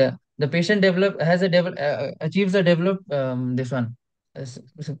the patient develop has a achieves a develop this one uh, s-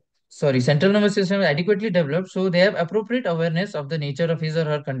 s- sorry central nervous system adequately developed, so they have appropriate awareness of the nature of his or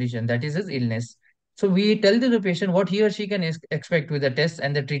her condition, that is his illness. So we tell to the patient what he or she can expect with the tests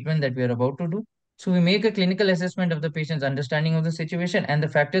and the treatment that we are about to do. So we make a clinical assessment of the patient's understanding of the situation and the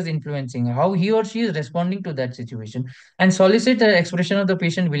factors influencing how he or she is responding to that situation, and solicit the expression of the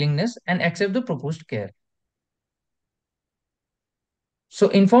patient willingness and accept the proposed care. So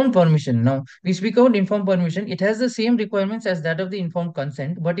informed permission. Now we speak about informed permission. It has the same requirements as that of the informed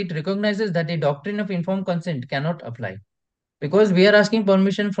consent, but it recognizes that a doctrine of informed consent cannot apply because we are asking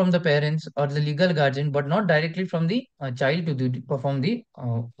permission from the parents or the legal guardian, but not directly from the child to perform the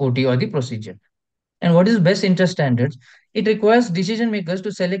OT or the procedure. And what is best interest standards? It requires decision makers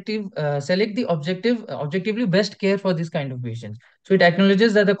to select the objectively best care for this kind of patients. So it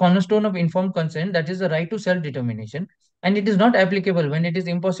acknowledges that the cornerstone of informed consent, that is the right to self-determination, and it is not applicable when it is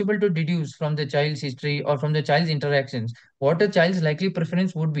impossible to deduce from the child's history or from the child's interactions what a child's likely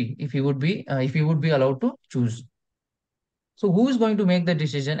preference would be if he would be allowed to choose. So who is going to make the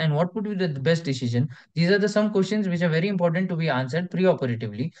decision and what would be the best decision? These are the some questions which are very important to be answered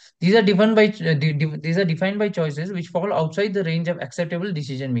preoperatively. These are defined by these are defined by choices which fall outside the range of acceptable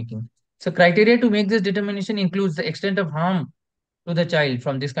decision making. So criteria to make this determination includes the extent of harm to the child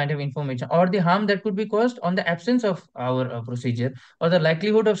from this kind of information, or the harm that could be caused on the absence of our procedure, or the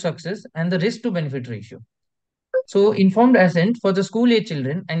likelihood of success and the risk to benefit ratio. So informed assent for the school age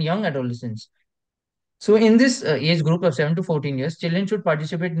children and young adolescents. So in this age group of 7 to 14 years, children should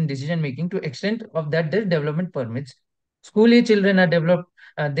participate in decision making to extent of that their development permits. School age children are developed,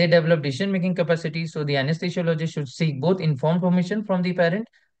 they develop decision making capacity. So the anesthesiologist should seek both informed permission from the parent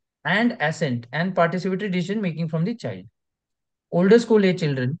and assent and participatory decision making from the child. Older school age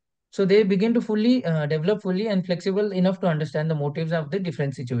children, so they begin to fully develop fully and flexible enough to understand the motives of the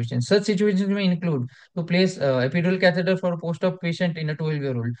different situations. Such situations may include to place epidural catheter for a post-op patient in a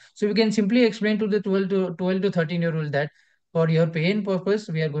 12-year-old. So we can simply explain to the 12 to 13-year-old that for your pain purpose,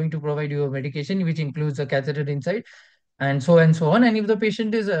 we are going to provide you a medication which includes a catheter inside, and so on. And if the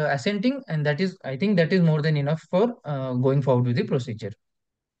patient is assenting, and that is, I think that is more than enough for going forward with the procedure.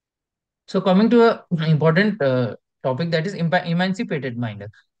 So coming to a important topic, that is emancipated minor.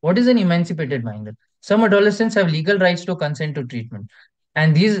 What is an emancipated minor? Some adolescents have legal rights to consent to treatment,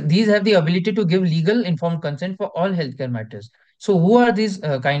 and these have the ability to give legal informed consent for all healthcare matters. So who are these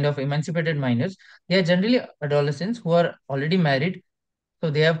kind of emancipated minors? They are generally adolescents who are already married,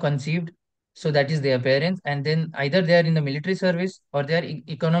 so they have conceived, so that is their parents, and then either they are in the military service or they are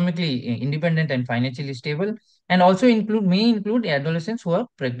economically independent and financially stable, and also may include adolescents who are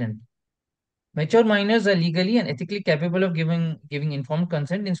pregnant. Mature minors are legally and ethically capable of giving informed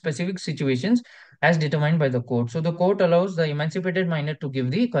consent in specific situations as determined by the court. So the court allows the emancipated minor to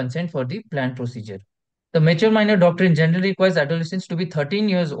give the consent for the planned procedure. The mature minor doctrine generally requires adolescents to be 13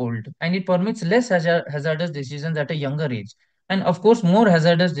 years old, and it permits less hazardous decisions at a younger age. And of course, more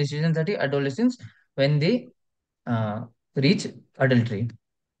hazardous decisions at the adolescents when they uh, reach adultery.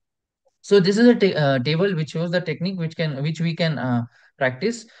 So this is a table which shows the technique which we can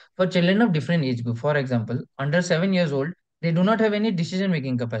practice for children of different age group. For example, under 7 years old, they do not have any decision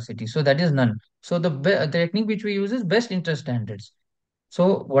making capacity, so that is none. So the technique which we use is best interest standards.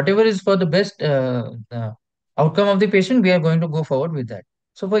 So whatever is for the best outcome of the patient, we are going to go forward with that.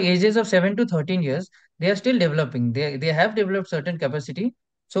 So for ages of 7 to 13 years, they are still developing. They have developed certain capacity.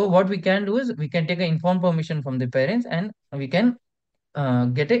 So what we can do is we can take an informed permission from the parents, and we can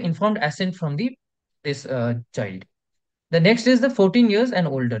get an informed assent from the this child. The next is the 14 years and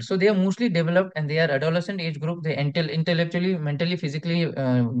older. So they are mostly developed and they are adolescent age group. They intellectually, mentally, physically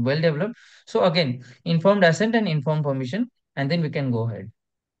well developed. So again, informed assent and informed permission, and then we can go ahead.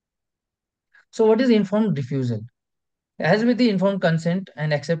 So what is informed refusal? As with the informed consent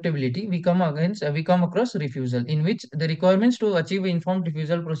and acceptability, we come across refusal, in which the requirements to achieve informed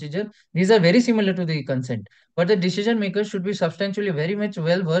refusal procedure, these are very similar to the consent, but the decision makers should be substantially very much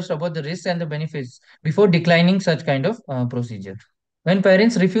well versed about the risks and the benefits before declining such kind of procedure. When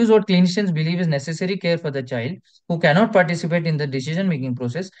parents refuse what clinicians believe is necessary care for the child who cannot participate in the decision making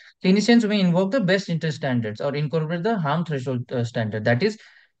process, clinicians may invoke the best interest standards or incorporate the harm threshold standard. That is,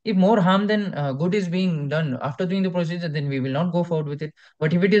 if more harm than good is being done after doing the procedure, then we will not go forward with it.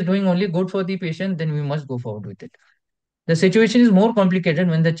 But if it is doing only good for the patient, then we must go forward with it. The situation is more complicated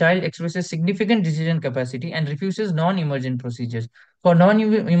when the child expresses significant decision capacity and refuses non-emergent procedures. For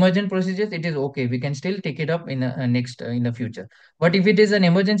non-emergent procedures, it is okay. We can still take it up in a next in the future. But if it is an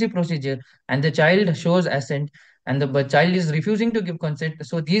emergency procedure and the child shows assent and the child is refusing to give consent,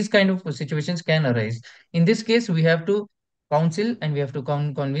 so these kind of situations can arise. In this case, we have to counsel and we have to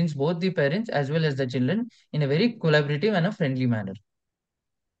convince both the parents as well as the children in a very collaborative and a friendly manner.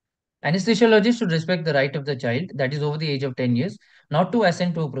 Anesthesiologists should respect the right of the child, that is over the age of 10 years, not to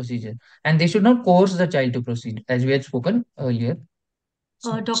assent to a procedure. And they should not coerce the child to proceed, as we had spoken earlier.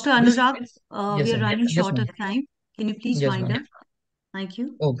 Dr. This, Anurag, yes, we are ma'am. running Yes, short ma'am. of time. Can you please Yes, wind ma'am. up? Thank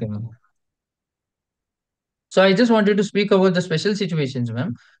you. Okay, ma'am. So I just wanted to speak about the special situations,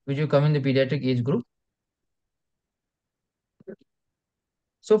 ma'am, which you come in the pediatric age group.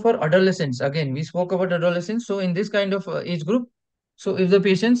 So for adolescents, again, we spoke about adolescents. So in this kind of age group, so if the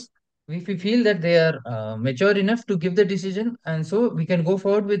patients, if we feel that they are mature enough to give the decision, and so we can go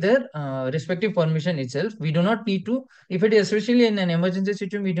forward with their respective permission itself. We do not need to, if it is especially in an emergency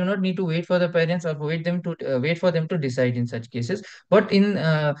situation, we do not need to wait for the parents or wait for them to decide in such cases. But in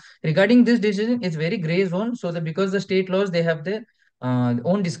regarding this decision, it's very gray zone. So that because the state laws, they have their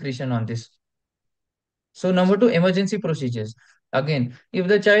own discretion on this. So number two, emergency procedures. Again, if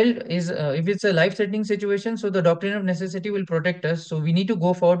the child is, if it's a life-threatening situation, so the doctrine of necessity will protect us. So we need to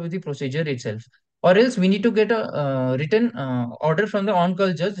go forward with the procedure itself, or else we need to get a written order from the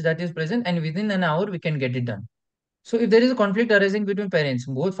on-call judge that is present, and within an hour we can get it done. So if there is a conflict arising between parents,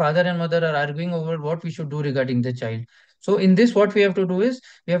 both father and mother are arguing over what we should do regarding the child. So in this, what we have to do is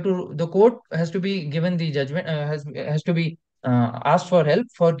the court has to be given the judgment, has to be asked for help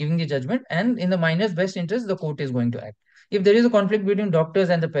for giving the judgment, and in the minor's best interest, the court is going to act. If there is a conflict between doctors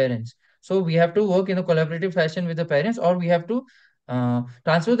and the parents, so we have to work in a collaborative fashion with the parents, or we have to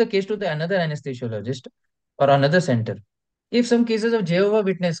transfer the case to the another anesthesiologist or another center. If some cases of Jehovah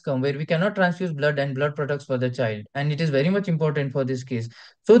Witness come where we cannot transfuse blood and blood products for the child, and it is very much important for this case,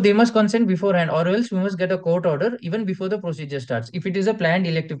 so they must consent beforehand, or else we must get a court order even before the procedure starts. If it is a planned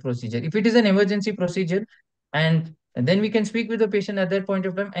elective procedure, if it is an emergency procedure, and then we can speak with the patient at that point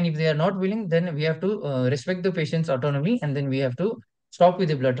of time. And if they are not willing, then we have to respect the patient's autonomy, and then we have to stop with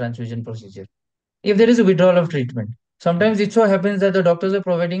the blood transfusion procedure. If there is a withdrawal of treatment, sometimes it so happens that the doctors are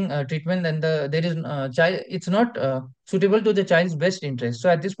providing treatment and there is child, it's not suitable to the child's best interest. So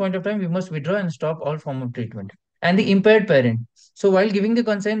at this point of time, we must withdraw and stop all form of treatment. And the impaired parent, so while giving the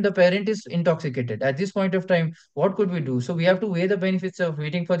consent, the parent is intoxicated. At this point of time, what could we do? So we have to weigh the benefits of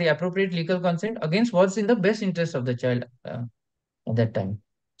waiting for the appropriate legal consent against what's in the best interest of the child at that time.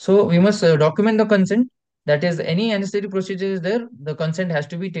 So we must document the consent. That is, any anesthetic procedure is there, the consent has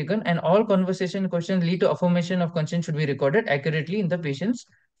to be taken, and all conversation questions lead to affirmation of consent should be recorded accurately in the patient's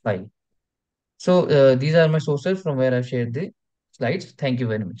file. So these are my sources from where I've shared the slides. Thank you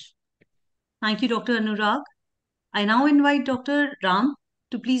very much. Thank you, Dr. Anurag. I now invite Dr. Ram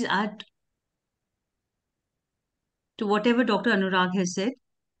to please add to whatever Dr. Anurag has said.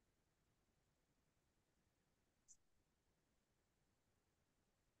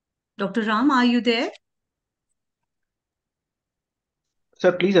 Dr. Ram, are you there?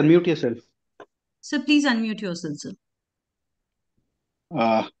 Sir, please unmute yourself. Sir, please unmute yourself, sir.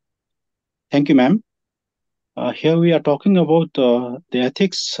 Thank you, ma'am. Here we are talking about the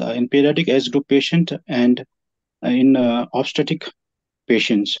ethics in pediatric age group patient and in obstetric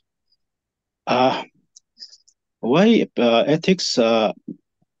patients. Why ethics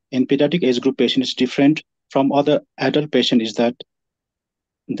in pediatric age group patient is different from other adult patient is that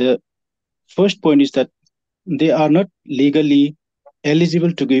the first point is that they are not legally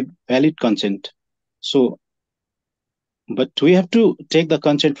eligible to give valid consent. So, but we have to take the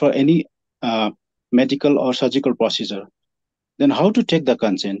consent for any medical or surgical procedure. Then how to take the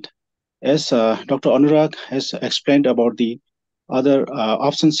consent? As Dr. Anurag has explained about the other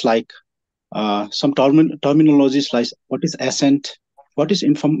options like some terminologies like what is assent, what is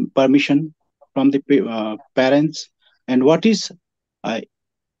informed permission from the parents, and what is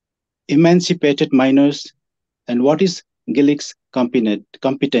emancipated minors, and what is Gillick's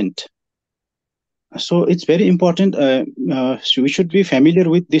competent. So it's very important. So we should be familiar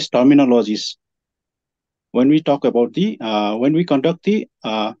with these terminologies when we talk about the when we conduct the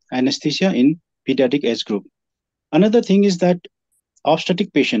anesthesia in pediatric age group. Another thing is that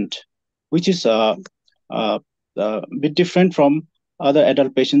obstetric patient, which is a bit different from other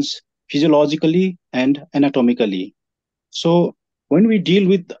adult patients physiologically and anatomically. So when we deal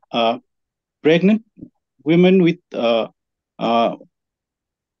with pregnant women with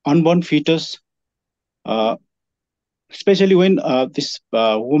unborn fetus, especially when this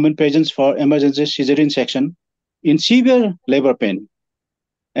woman presents for emergency cesarean section in severe labor pain,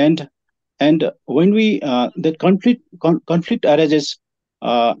 and when we the conflict arises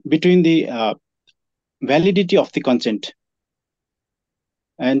between the validity of the consent,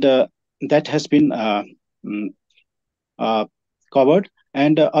 and that has been mm, covered.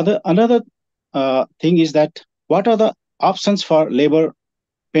 And another thing is that what are the options for labor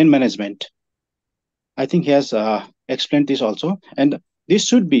pain management? I think he has explained this also, and this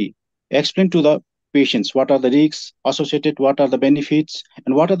should be explained to the patients. What are the risks associated? What are the benefits?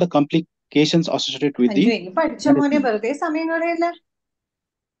 And what are the complications associated with the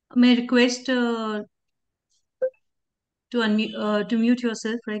May I request to mute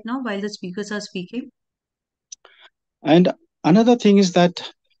yourself right now while the speakers are speaking? And another thing is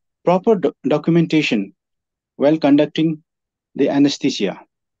that proper documentation while conducting the anesthesia.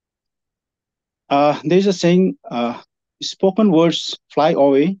 There is a saying, spoken words fly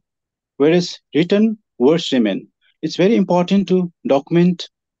away, whereas written words remain. It's very important to document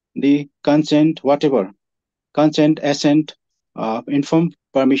the consent, whatever, consent, assent, informed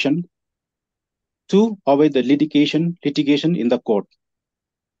permission, to avoid the litigation in the court.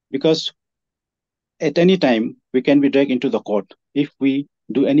 Because at any time, we can be dragged into the court if we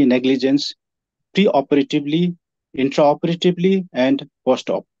do any negligence pre-operatively, intraoperatively, and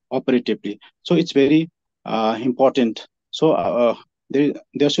post-operatively. So it's very important. So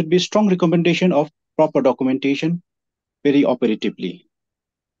there should be strong recommendation of proper documentation peri-operatively.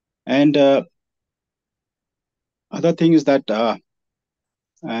 And other thing is that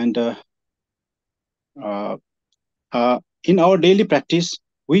in our daily practice,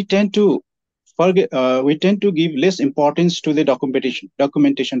 we tend to give less importance to the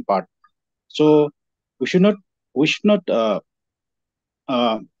documentation part. So we should not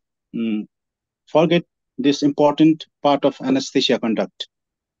forget this important part of anesthesia conduct.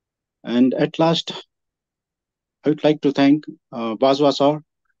 And at last, I would like to thank Bajwa sir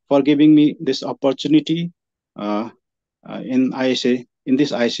for giving me this opportunity in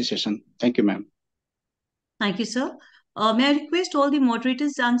this ISA session. Thank you, ma'am. Thank you, sir. May I request all the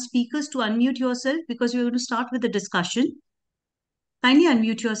moderators and speakers to unmute yourself because we're going to start with the discussion. Kindly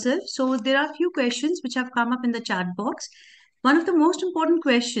unmute yourself. So there are a few questions which have come up in the chat box. One of the most important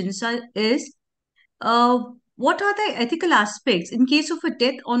questions is, what are the ethical aspects in case of a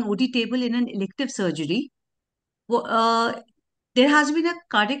death on OT table in an elective surgery? There has been a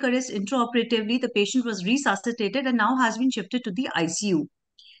cardiac arrest intraoperatively. The patient was resuscitated and now has been shifted to the ICU.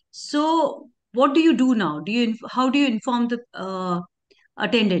 So what do you do now? How do you inform the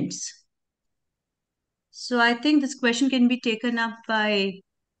attendants? So I think this question can be taken up by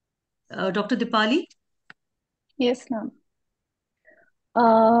Dr. Dipali. Yes, ma'am.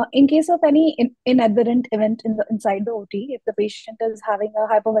 In case of any inadvertent event inside the OT, if the patient is having a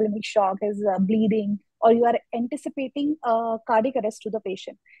hypovolemic shock, is bleeding, or you are anticipating a cardiac arrest to the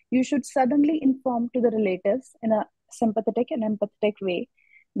patient, you should suddenly inform to the relatives in a sympathetic and empathetic way.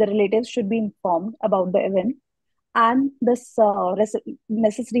 The relatives should be informed about the event and this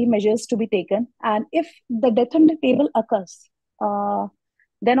necessary measures to be taken. And if the death on the table occurs,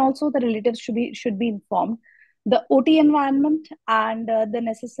 then also the relatives should be informed. The OT environment and the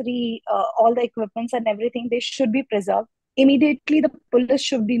necessary all the equipments and everything, they should be preserved. Immediately, the police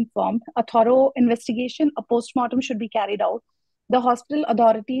should be informed. A thorough investigation, a postmortem should be carried out. The hospital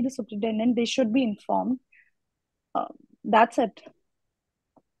authority, the superintendent, they should be informed. That's it.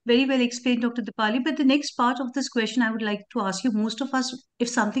 Very well explained, Dr. Dipali. But the next part of this question I would like to ask you, most of us, if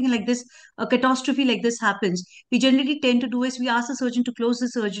something like this, a catastrophe like this happens, we generally tend to do is we ask the surgeon to close the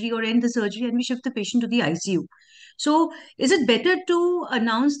surgery or end the surgery and we shift the patient to the ICU. So is it better to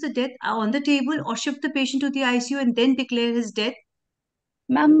announce the death on the table or shift the patient to the ICU and then declare his death?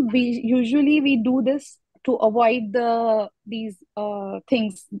 Ma'am, we do this to avoid these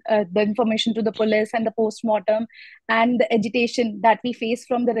things, the information to the police and the postmortem and the agitation that we face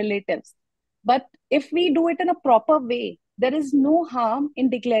from the relatives. But if we do it in a proper way, there is no harm in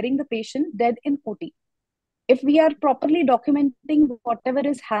declaring the patient dead in OT. If we are properly documenting whatever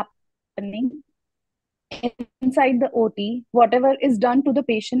is happening inside the OT, whatever is done to the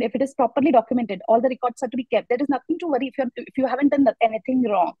patient, if it is properly documented, all the records are to be kept. There is nothing to worry if you haven't done anything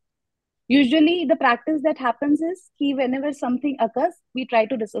wrong. Usually, the practice that happens is whenever something occurs, we try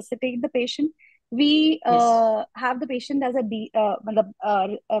to resuscitate the patient. We have the patient as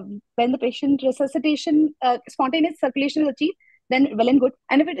when the patient resuscitation, spontaneous circulation is achieved, then well and good.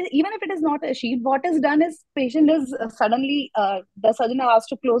 And even if it is not achieved, what is done is patient is suddenly the surgeon are asked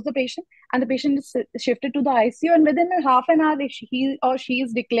to close the patient, and the patient is shifted to the ICU, and within a half an hour, he or she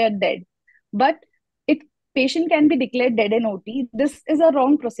is declared dead. But it patient can be declared dead in OT. This is a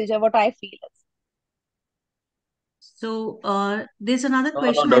wrong procedure, what I feel is. So there's another No,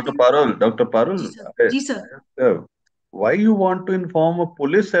 question. Dr. Parul, Dr. Parul, Ji, sir. why you want to inform a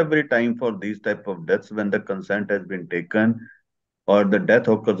police every time for these type of deaths when the consent has been taken or the death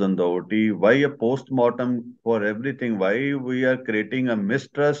occurs in the OT? Why a post-mortem for everything? Why we are creating a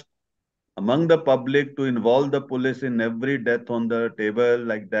mistrust among the public to involve the police in every death on the table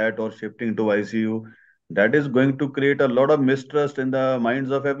like that or shifting to ICU? That is going to create a lot of mistrust in the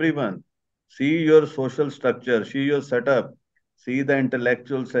minds of everyone. See your social structure, see your setup, see the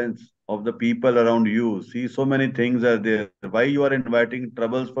intellectual sense of the people around you, see so many things are there. Why you are inviting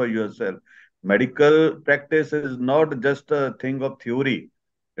troubles for yourself? Medical practice is not just a thing of theory.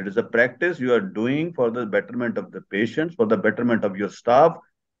 It is a practice you are doing for the betterment of the patients, for the betterment of your staff,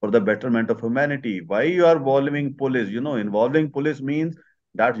 for the betterment of humanity. Why you are involving police? Involving police means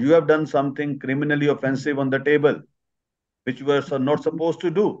that you have done something criminally offensive on the table, which you were not supposed to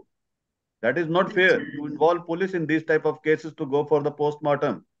do. That is not fair to involve police in these type of cases to go for the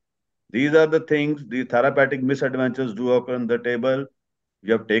post-mortem. These are the things, the therapeutic misadventures do occur on the table.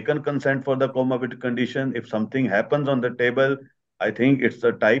 You have taken consent for the comorbid condition. If something happens on the table, I think it's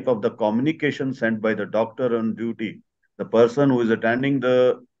the type of the communication sent by the doctor on duty, the person who is attending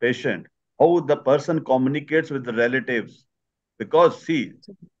the patient, how the person communicates with the relatives. Because, see,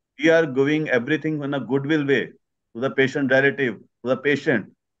 we are giving everything in a goodwill way to the patient relative, to the patient.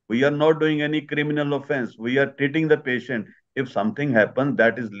 We are not doing any criminal offense. We are treating the patient. If something happens,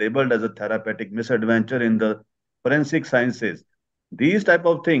 that is labeled as a therapeutic misadventure in the forensic sciences. These type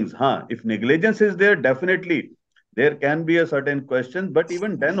of things, if negligence is there, definitely there can be a certain question. But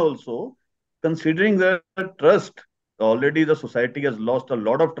even then also, considering the trust, already the society has lost a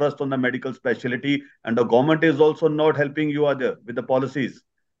lot of trust on the medical specialty, and the government is also not helping you other with the policies.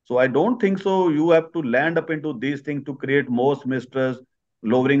 So I don't think so. You have to land up into these things to create more mistrust,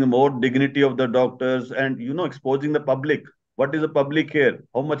 lowering more dignity of the doctors, and exposing the public. What is the public here?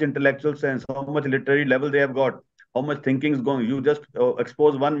 How much intellectual sense? How much literary level they have got? How much thinking is going? You just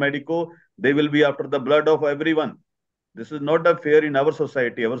expose one medico, they will be after the blood of everyone. This is not a fair in our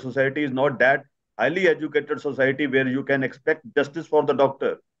society. Our society is not that highly educated society where you can expect justice for the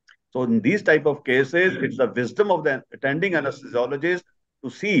doctor. So in these type of cases, it's the wisdom of the attending anesthesiologist to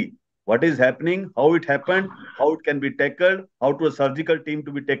see what is happening, how it happened, how it can be tackled, how to a surgical team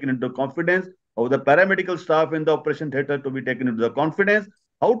to be taken into confidence, how the paramedical staff in the operation theater to be taken into the confidence,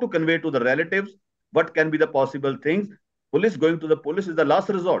 how to convey to the relatives, what can be the possible things. Police going to the police is the last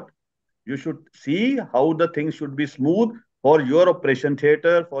resort. You should see how the things should be smooth for your operation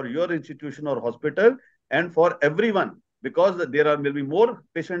theater, for your institution or hospital, and for everyone. Because will be more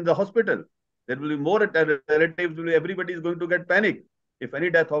patients in the hospital. There will be more relatives. Everybody is going to get panic. If any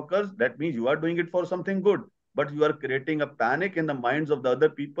death occurs, that means you are doing it for something good. But you are creating a panic in the minds of the other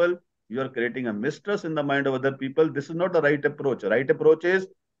people. You are creating a mistrust in the mind of other people. This is not the right approach. The right approach is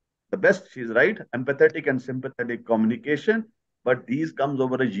the best, she's right, empathetic and sympathetic communication. But these comes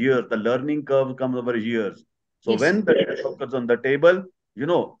over a year. The learning curve comes over years. So when the death occurs on the table,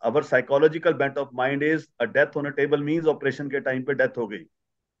 our psychological bent of mind is a death on a table means operation के time पे death हो गई.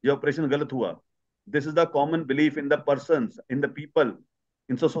 ये operation गलत हुआ. This is the common belief in the persons, in the people,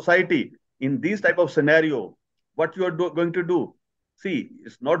 in society. In these type of scenario, what you are going to do? See,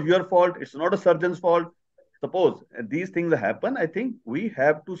 it's not your fault. It's not a surgeon's fault. Suppose these things happen, I think we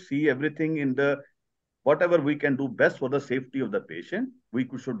have to see everything in the whatever we can do best for the safety of the patient. We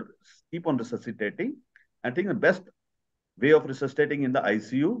should keep on resuscitating. I think the best way of resuscitating in the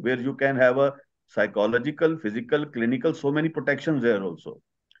ICU, where you can have a psychological, physical, clinical, so many protections there also.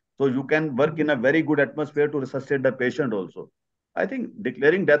 So you can work in a very good atmosphere to resuscitate the patient also. I think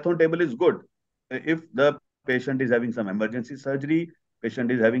declaring death on table is good. If the patient is having some emergency surgery,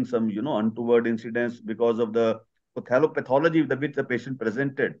 patient is having some, untoward incidents because of the pathology with which the patient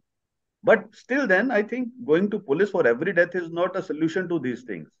presented. But still then, I think going to police for every death is not a solution to these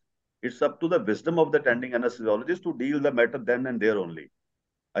things. It's up to the wisdom of the attending anesthesiologist to deal the matter then and there only.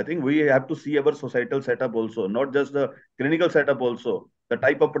 I think we have to see our societal setup also, not just the clinical setup also. The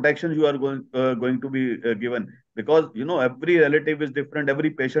type of protection you are going to be given, because every relative is different, every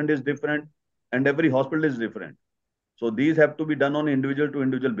patient is different, and every hospital is different. So these have to be done on individual to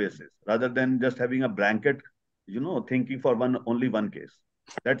individual basis rather than just having a blanket, thinking for only one case.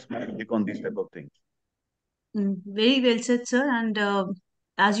 That's my take on these type of things. Very well said, sir. And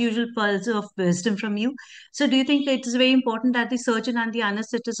as usual, pearls of wisdom from you. So, do you think it is very important that the surgeon and the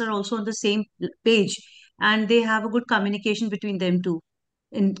anesthetist are also on the same page and they have a good communication between them too,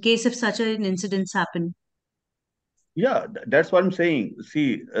 in case if such an incidents happen? Yeah, that's what I'm saying.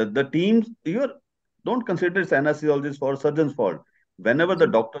 See, the teams, don't consider it's anesthesiologist for surgeon's fault. Whenever the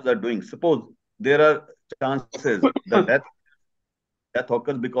doctors are doing, suppose there are chances the death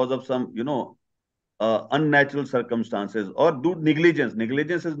occurs because of some, unnatural circumstances or due negligence.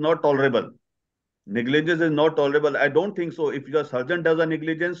 Negligence is not tolerable. Negligence is not tolerable. I don't think so. If your surgeon does a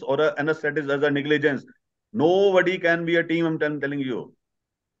negligence or an anesthetist does a negligence, nobody can be a team. I'm telling you.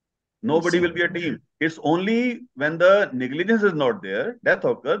 Nobody will be a team. It's only when the negligence is not there, death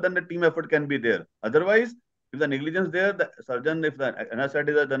occurs, then the team effort can be there. Otherwise, if the negligence there, the surgeon, if the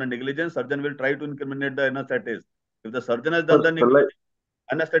anesthetist has done a negligence, surgeon will try to incriminate the anesthetist. If the surgeon has done the negligence,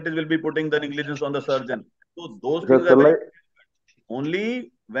 anesthetist will be putting the negligence on the surgeon. So those things are very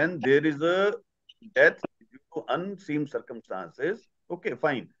only when there is a death due to unseen circumstances. Okay,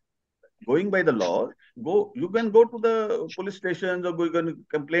 fine. Going by the law, you can go to the police stations or you can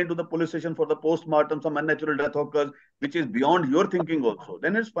complain to the police station for the post-mortem, some unnatural death occurs, which is beyond your thinking also.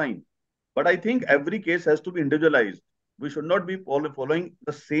 Then it's fine. But I think every case has to be individualized. We should not be following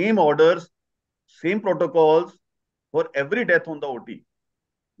the same orders, same protocols for every death on the OT.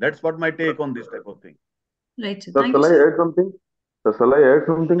 That's what my take on this type of thing. Right. Sir, shall I add something? Sir, shall I add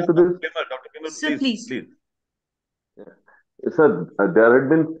something to this? Dr. Kimal, Sir, please. Sir, there had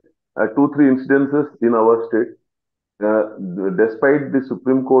been 2-3 incidences in our state. Despite the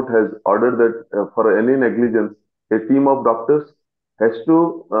Supreme Court has ordered that for any negligence, a team of doctors has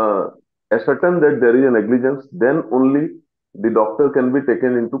to ascertain that there is a negligence, then only the doctor can be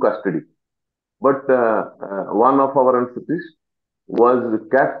taken into custody. But one of our anesthetists was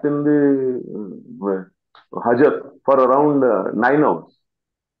kept in the Hajar for around 9 hours,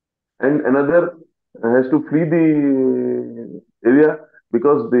 and another has to flee the area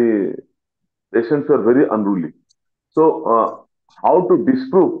because the patients were very unruly. So, how to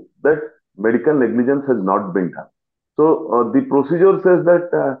disprove that medical negligence has not been done? So, the procedure says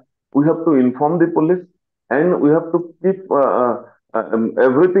that we have to inform the police and we have to keep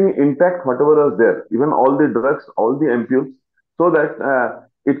everything intact, whatever is there, even all the drugs, all the ampules, so that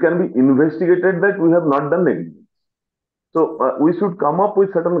it can be investigated that we have not done negligence. So, we should come up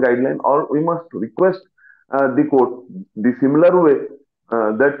with certain guideline, or we must request the court the similar way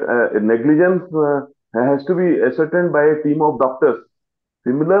that negligence has to be ascertained by a team of doctors.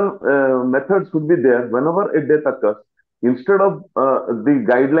 Similar methods should be there whenever a death occurs. Instead of the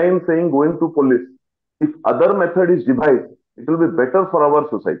guideline saying going to police, if other method is devised, it will be better for our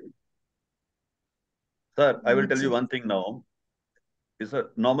society. Sir, I will tell you one thing now. It's a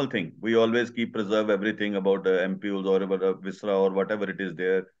normal thing. We always keep preserve everything about ampules or about viscera or whatever it is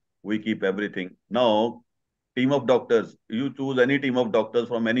there. We keep everything. Now, team of doctors, you choose any team of doctors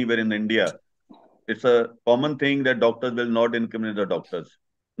from anywhere in India. It's a common thing that doctors will not incriminate the doctors.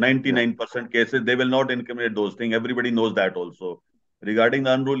 99% cases, they will not incriminate those things. Everybody knows that also. Regarding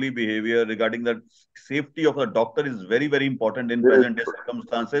the unruly behavior, regarding the safety of the doctor is very, very important in present day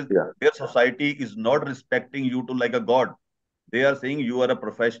circumstances. Their society is not respecting you to like a god. They are saying you are a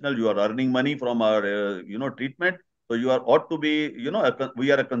professional, you are earning money from our, treatment. So you are ought to be,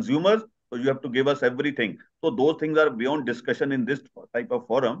 we are a consumers. So you have to give us everything. So those things are beyond discussion in this type of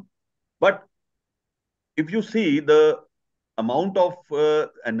forum. But if you see the amount of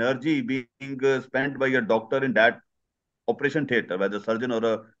energy being spent by a doctor in that operation theater, whether surgeon or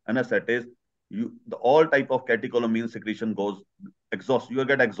a anesthetist, all type of catecholamine secretion goes exhaust. You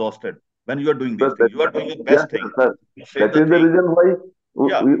get exhausted when you are doing these things. You are doing your best thing. Sir, that is the reason why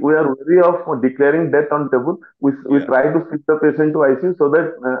we are wary of declaring death on table. We try to fit the patient to ICU so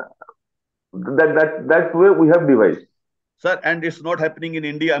that that way we have devised. Sir, and it's not happening in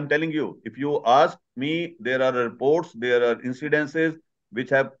India. I'm telling you, if you ask me, there are reports, there are incidences which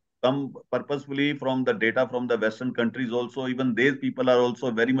have come purposefully from the data from the Western countries also. Even these people are also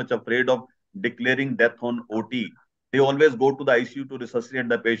very much afraid of declaring death on OT. They always go to the ICU to resuscitate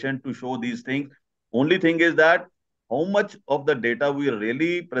the patient to show these things. Only thing is that how much of the data we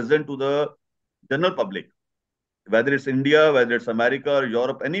really present to the general public. whether it's India, whether it's America or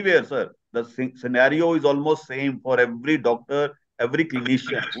Europe, anywhere, sir, the scenario is almost same for every doctor, every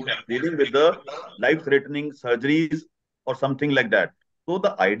clinician who is dealing with the life-threatening surgeries or something like that. So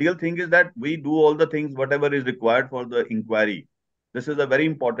the ideal thing is that we do all the things, whatever is required for the inquiry. This is a very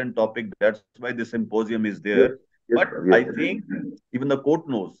important topic. That's why this symposium is there. Yes, But yes, I yes. think even the court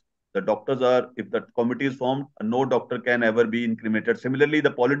knows the doctors are, if the committee is formed, no doctor can ever be incriminated. Similarly,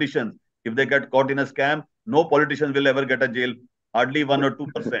 the politicians, if they get caught in a scam, no politicians will ever get a jail, hardly 1 or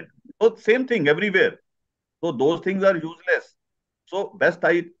 2%. So same thing everywhere. So those things are useless. So best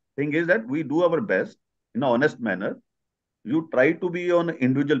I think is that we do our best in an honest manner. You try to be on an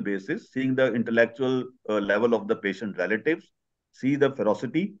individual basis, seeing the intellectual level of the patient relatives, see the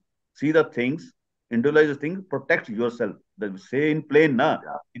ferocity, see the things, individualize the things, protect yourself. Say in plain, na,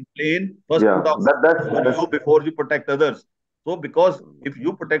 in plain, first Yeah, put out for that's you before you protect others. So because if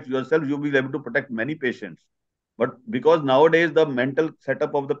you protect yourself, you'll be able to protect many patients. But because nowadays the mental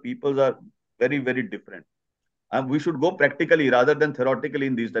setup of the peoples are very, very different. And we should go practically rather than theoretically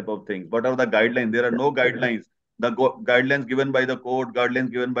in these type of things. What are the guidelines? There are no guidelines. The guidelines given by the court,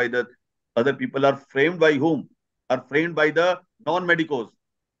 guidelines given by the other people are framed by whom? Are framed by the non-medicos.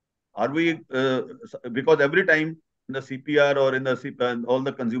 Are we, because every time in the CPR or in the all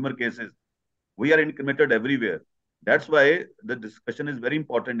the consumer cases, we are incriminated everywhere. That's why the discussion is very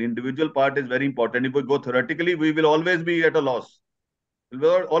important. Individual part is very important. If we go theoretically, we will always be at a loss. We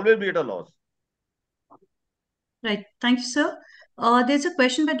will always be at a loss. Right. Thank you, sir. There's a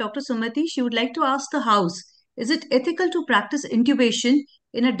question by Dr. Sumati. She would like to ask the House, is it ethical to practice intubation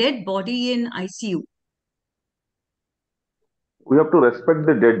in a dead body in ICU? We have to respect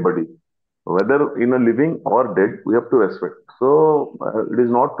the dead body, whether in a living or dead. We have to respect. So it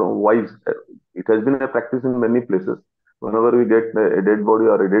is not wise. It has been a practice in many places. Whenever we get a dead body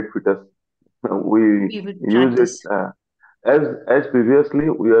or a dead fetus, we We would use it. practice. As previously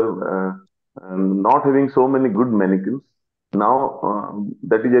we are not having so many good mannequins. Now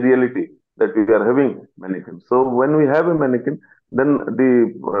that is a reality that we are having mannequins. So when we have a mannequin, then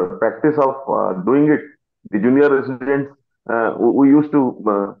the practice of doing it, the junior residents, we used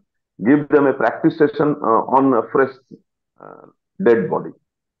to give them a practice session on a fresh uh, dead body.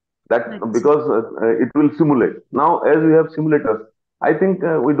 That Right, sir. because it will simulate. Now, as we have simulators, I think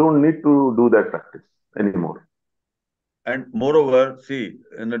we don't need to do that practice anymore. And moreover, see,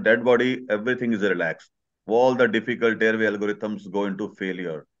 in a dead body, everything is relaxed. All the difficult airway algorithms go into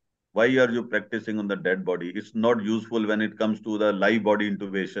failure. Why are you practicing on the dead body? It's not useful when it comes to the live body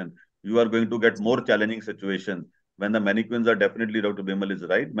intubation. You are going to get more challenging situations. When the mannequins are definitely, Dr. Bimal is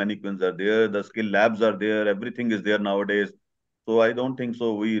right, mannequins are there, the skill labs are there, everything is there nowadays. So I don't think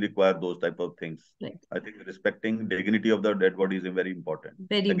so we require those type of things. Right. I think respecting dignity of the dead body is very important.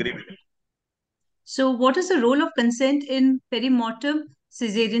 Very Agree with important. So, what is the role of consent in perimortem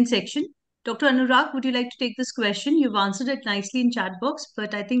cesarean section? Dr. Anurag, would you like to take this question? You've answered it nicely in chat box,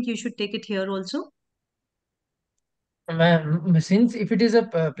 but I think you should take it here also. Ma'am, since if it is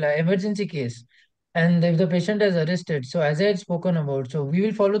a emergency case and if the patient is arrested, so as I had spoken about, so we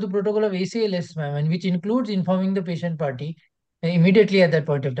will follow the protocol of ACLS, ma'am, and which includes informing the patient party immediately at that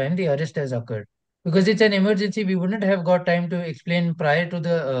point of time the arrest has occurred. Because it's an emergency, we wouldn't have got time to explain prior to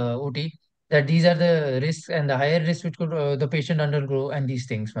the OT that these are the risks and the higher risks which could the patient undergo and these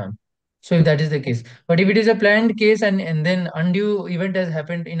things, ma'am. So if that is the case, but if it is a planned case and then undue event has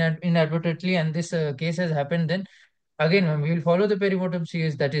happened inadvertently and this case has happened, then again, ma'am, we will follow the perimortem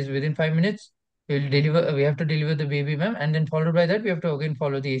series that is within 5 minutes. We will deliver. We have to deliver the baby, ma'am, and then followed by that, we have to again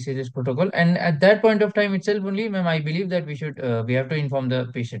follow the ACLS protocol. And at that point of time itself, only, ma'am, I believe that we have to inform the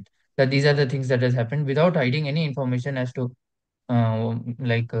patient that these are the things that has happened without hiding any information as to,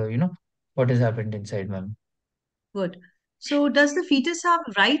 what has happened inside, ma'am. Good. So, does the fetus have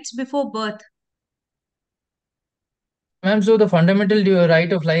rights before birth? Ma'am, so the fundamental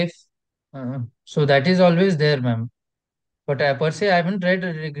right of life, so that is always there, ma'am. But per se, I haven't read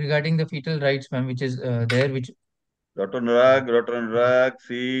regarding the fetal rights, ma'am, which is there, which Dr. Anurag,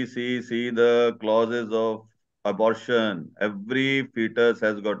 see the clauses of abortion. Every fetus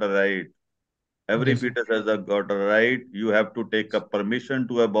has got a right. Every yes, fetus has got a right. You have to take a permission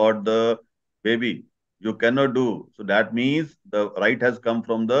to abort the baby. You cannot do. So that means the right has come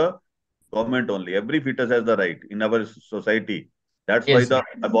from the government only. Every fetus has the right in our society. That's why yes, sir.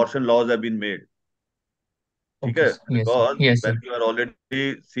 the abortion laws have been made. Okay, Okay, sir. Yes, sir. because Yes, when sir. you are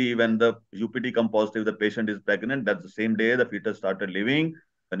already see when the UPT come positive, the patient is pregnant. That's the same day the fetus started living.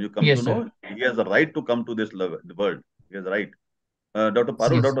 Then you come to Yes, sir. know he has the right to come to this the world. He has the right. Dr.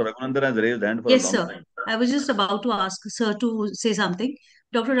 Parul, Yes. Dr. Raghunandan has raised hand for a Yes, long sir. time. I was just about to ask sir to say something.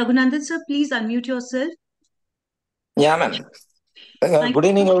 Dr. Raghunandan, sir, please unmute yourself. Yeah, man. Thank Good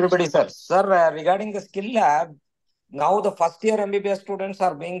evening, you. everybody, sir. Sir, regarding the skill lab, now the first year MBBS students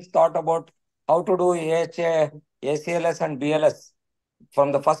are being taught about how to do AHA, ACLS, and BLS.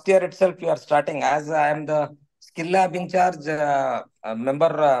 From the first year itself, we are starting. As I am the skill lab in charge,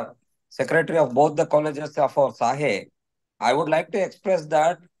 member, secretary of both the colleges of our SAHE, I would like to express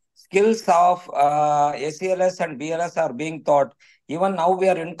that skills of ACLS and BLS are being taught. Even now, we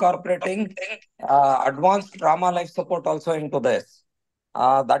are incorporating advanced trauma life support also into this.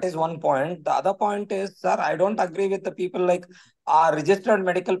 That is one point. The other point is, sir, I don't agree with the people like a registered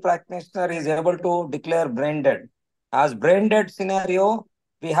medical practitioner is able to declare brain dead. As brain dead scenario,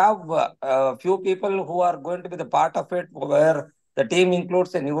 we have a few people who are going to be the part of it, where the team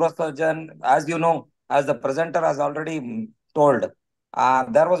includes a neurosurgeon, as you know, as the presenter has already told.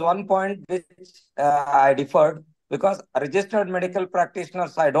 There was one point which I deferred because registered medical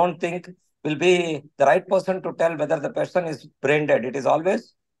practitioners, I don't think will be the right person to tell whether the person is brain dead. It is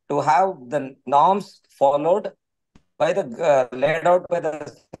always to have the norms followed by the laid out by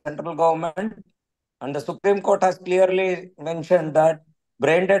the central government, and the Supreme Court has clearly mentioned that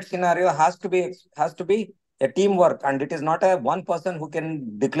brain dead scenario has to be a teamwork, and it is not a one person who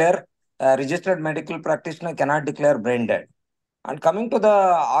can declare. A registered medical practitioner cannot declare brain dead. And coming to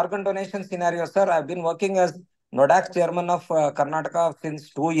the organ donation scenario, sir, I've been working as NODAC chairman of Karnataka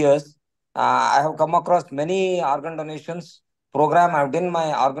since 2 years. I have come across many organ donations program. I've done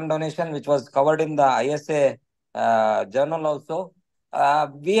my organ donation, which was covered in the ISA journal also.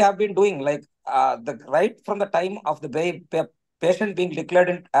 We have been doing like the right from the time of the patient being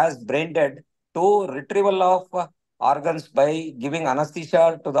declared as brain dead to retrieval of organs by giving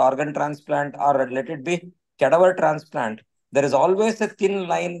anesthesia to the organ transplant, or let it be cadaver transplant. There is always a thin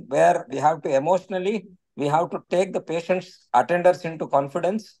line where we have to take the patient's attenders into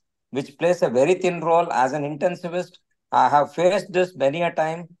confidence, which plays a very thin role as an intensivist. I have faced this many a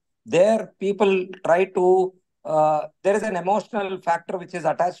time. There, people try to, there is an emotional factor which is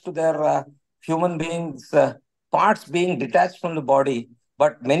attached to their human beings, parts being detached from the body.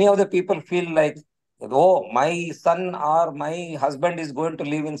 But many of the people feel like, oh, my son or my husband is going to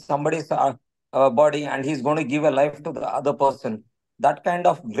live in somebody's body and he's going to give a life to the other person. That kind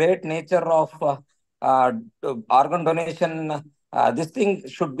of great nature of uh, organ donation, this thing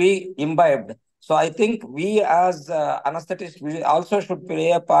should be imbibed. So I think we as anesthetists, we also should play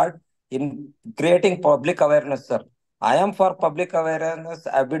a part in creating public awareness, sir. I am for public awareness.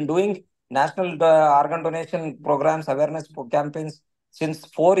 I've been doing national organ donation programs, awareness campaigns since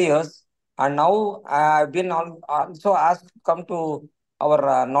 4 years. And now I've been also asked to come to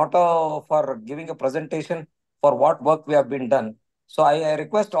our NOTO for giving a presentation for what work we have been done. So I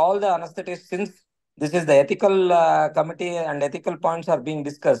request all the anesthetists, since this is the ethical committee and ethical points are being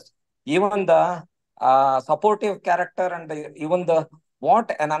discussed, even the supportive character and even the what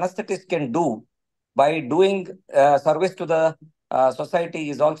an anesthetist can do by doing service to the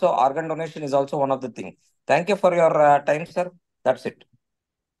society is also, organ donation is also one of the things. Thank you for your time, sir. That's it.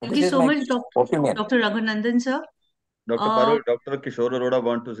 Thank This you is so my much, opinion. Dr. Raghunandan, sir. Dr. Parul, Dr. Kishore Arora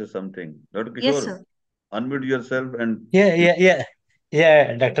want to say something. Dr. Yes, Kishore, sir. unmute yourself and Yeah,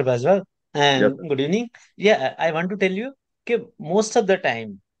 Dr. Bajwa, yes, and good evening. Yeah, I want to tell you that most of the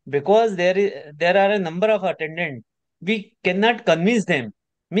time, because there are a number of attendants, we cannot convince them.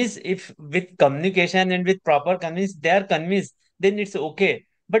 Means if with communication and with proper convince, they are convinced, then it's okay.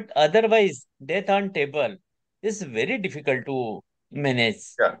 But otherwise, death on table is very difficult to manage,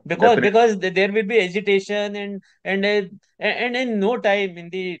 yeah, because definitely. there will be agitation and in no time in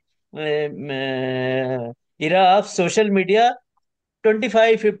the era of social media,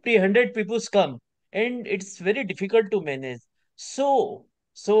 25, 50, 100 people come, and it's very difficult to manage. So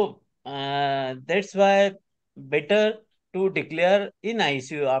that's why better to declare in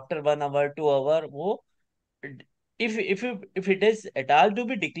ICU after 1 hour, 2 hour. If it is at all to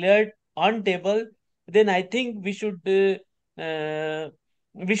be declared on table, then I think we should be ready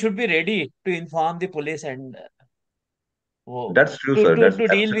to inform the police and That's true, sir. That's to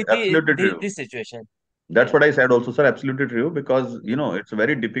deal with absolutely true. this situation. That's Yeah, what I said also, sir. Absolutely true. Because, yeah, it's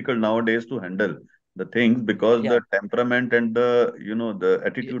very difficult nowadays to handle the things because yeah, the temperament and the yeah,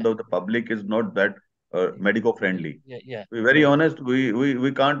 attitude of the public is not that medico-friendly. yeah, yeah, To be very yeah, honest,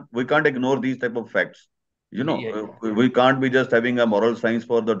 we can't ignore these type of facts. yeah, yeah, We can't be just having a moral science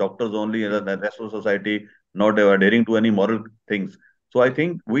for the doctors only, and the rest of society not adhering to any moral things. So I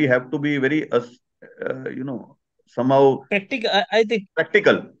think we have to be very, somehow practical. I think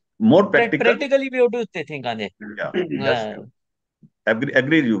practical, more practical. practically we have to think on it. Yeah, that's Uh, true.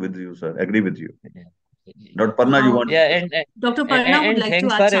 Agree with you, sir. Agree with you. yeah, Dr. Parna, you Uh, want to yeah, say and Dr. Parna would and like to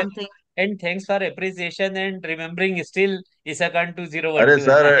thanks add for something. and thanks for appreciation and remembering still Isakan Arey 2012.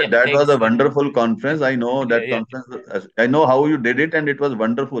 sir, Yeah, that was thanks. a wonderful conference. I know Yeah, that yeah, conference. I know how you did it, and it was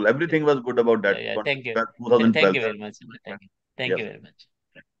wonderful. Everything was good about yeah, that yeah. conference, Thank you. that Thank 2012, you sir. very much. Thank you. Thank Yes. you very much.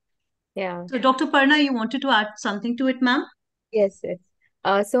 Yeah. So, Dr. Parna, you wanted to add something to it, ma'am? Yes, yes.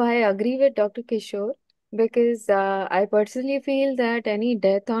 So I agree with Dr. Kishore because I personally feel that any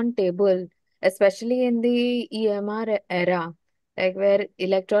death on table, especially in the EMR era, like where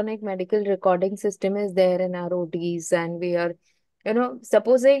electronic medical recording system is there in our OTs, and we are,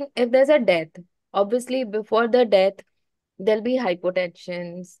 supposing if there's a death, obviously before the death, there'll be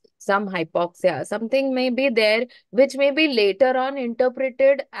hypotension, some hypoxia, something may be there which may be later on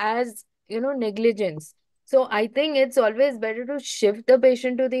interpreted as, negligence. So I think it's always better to shift the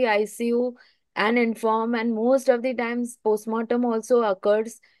patient to the ICU and inform. And most of the times, postmortem also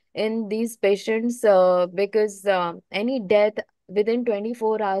occurs in these patients because any death within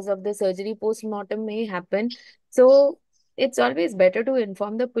 24 hours of the surgery, postmortem may happen. So it's always better to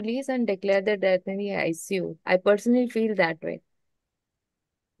inform the police and declare the death in the ICU. I personally feel that way.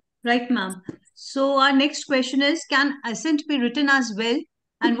 Right, ma'am. So, our next question is, can assent be written as well?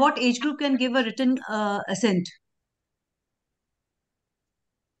 And what age group can give a written assent?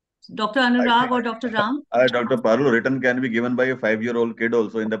 Dr. I Anurag think, or Dr. Ram? Dr. Parul, written can be given by a 5-year-old kid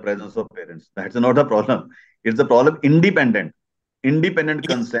also in the presence of parents. That's not a problem. It's a problem independent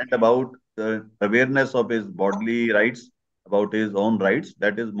consent about the awareness of his bodily rights, about his own rights.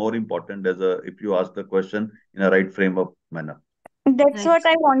 That is more important if you ask the question in a right frame of manner. That's Right. what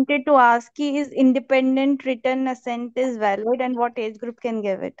I wanted to ask. Is independent written assent is valid and what age group can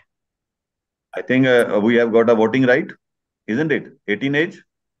give it? I think we have got a voting right, isn't it? 18 age,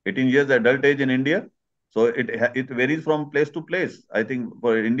 18 years adult age in India. So it varies from place to place. I think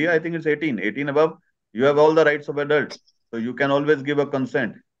for India, I think it's 18. 18 above, you have all the rights of adult. So you can always give a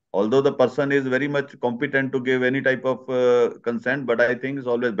consent. Although the person is very much competent to give any type of consent, but I think it's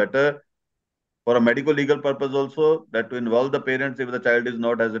always better for a medical legal purpose also that to involve the parents if the child is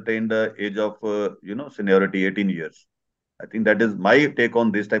not has attained the age of seniority 18 years. I think that is my take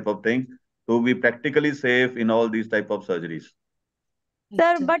on this type of things to be practically safe in all these type of surgeries.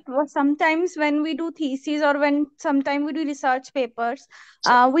 Sir, but sometimes when we do theses or when sometimes we do research papers,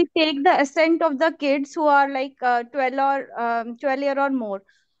 we take the assent of the kids who are like 12 or 12 year or more.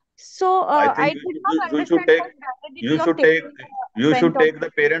 So I I think did you, not you should understand take the you validity of should take taking the you assent should of. take the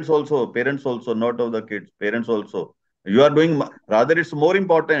parents also, not of the kids, parents also. You are doing rather it's more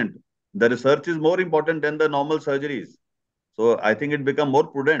important. The research is more important than the normal surgeries. So I think it become more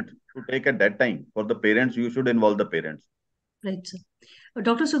prudent to take at that time. For the parents, you should involve the parents. Right, sir.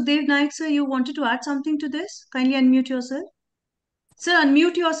 Dr. Sukhdev Naik, sir, you wanted to add something to this? Kindly unmute yourself. Sir,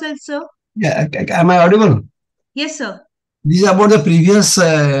 unmute yourself, sir. Yeah, am I audible? Yes, sir. This is about the previous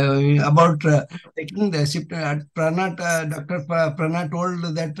about taking the shift. Dr. Prana told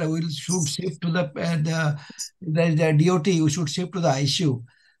that we should shift to the DOT. We should shift to the ICU.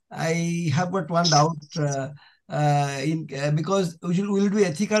 I have got one doubt because will it be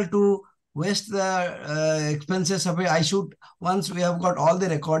ethical to waste the expenses of it? I should once we have got all the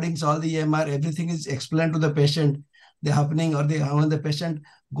recordings, all the EMR, everything is explained to the patient. The happening or when the patient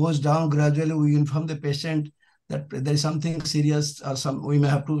goes down gradually, we inform the patient that there is something serious or we may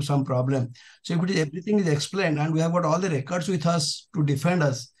have to some problem. So if everything is explained and we have got all the records with us to defend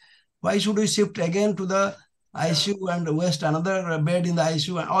us, why should we shift again to the ICU and waste another bed in the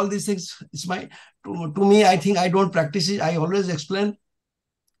ICU and all these things? It's to me, I think I don't practice it. I always explain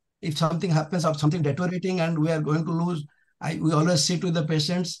if something happens or something deteriorating and we are going to lose, we always sit with the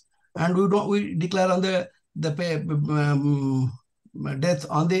patients and we declare on the death in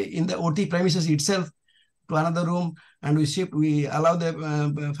the OT premises itself to another room, and we allow the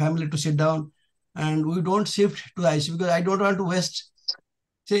family to sit down, and we don't shift to the ICU because I don't want to waste,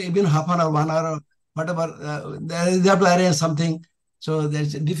 say, even half an hour, 1 hour, whatever. They have to arrange something, so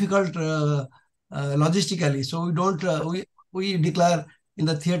there's difficult logistically. So we don't we declare in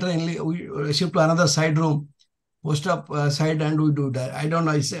the theater only. We shift to another side room, post up side, and we do that. I don't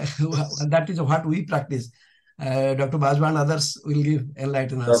know. That is what we practice. Dr. Bajwa and others will give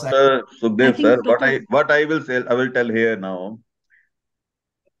enlighten us. Dr. I Sukhdev think sir, Dr. what I will say, I will tell here now.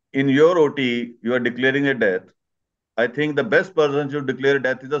 In your OT, you are declaring a death. I think the best person should declare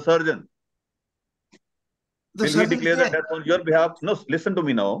death is a surgeon. The Will he surgeon is declare the there. death on your behalf? No, listen to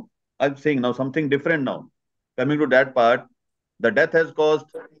me now. I'm saying now something different now. Coming to that part, the death has caused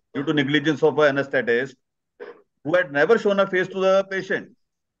due to negligence of an anesthetist who had never shown a face to the patient.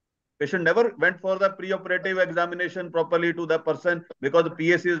 Patient never went for the pre-operative examination properly to the person because the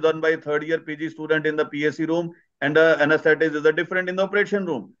PAC is done by third year PG student in the PAC room and the anesthetist is different in the operation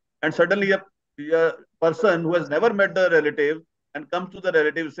room. And suddenly a person who has never met the relative and comes to the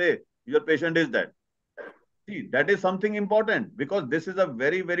relative say, your patient is dead. See, that is something important because this is a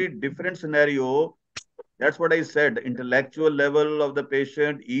very, very different scenario. That's what I said. Intellectual level of the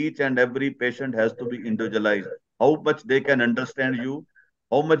patient, each and every patient has to be individualized. How much they can understand you,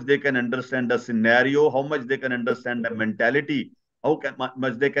 how much they can understand the scenario, how much they can understand the mentality,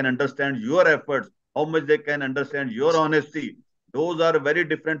 much they can understand your efforts, how much they can understand your honesty. Those are very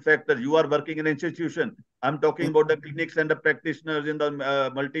different factors. You are working in an institution. I'm talking about the clinics and the practitioners in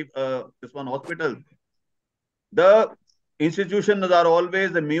the this one hospital. The institutions are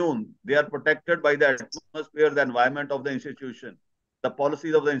always immune. They are protected by the atmosphere, the environment of the institution, the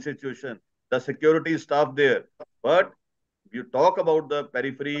policies of the institution, the security staff there. But you talk about the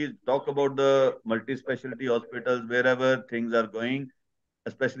peripheries, talk about the multi-specialty hospitals, wherever things are going,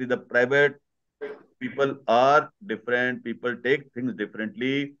 especially the private, people are different, people take things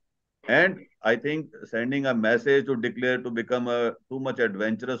differently. And I think sending a message to declare to become too much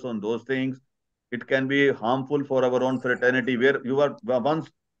adventurous on those things, it can be harmful for our own fraternity. Where you are once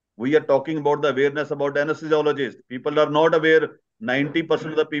we are talking about the awareness about anesthesiologists. People are not aware. 90%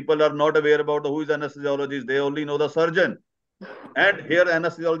 of the people are not aware about who is anesthesiologist. They only know the surgeon. And here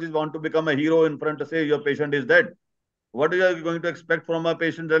anesthesiologists want to become a hero in front to say your patient is dead. What are you going to expect from a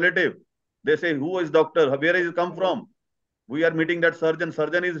patient relative? They say, who is doctor? Where is he come from? We are meeting that surgeon.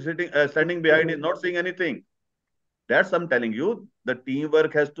 Surgeon is standing behind, is not saying anything. That's I'm telling you. The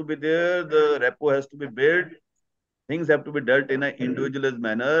teamwork has to be there. The rapport has to be built. Things have to be dealt in an individualist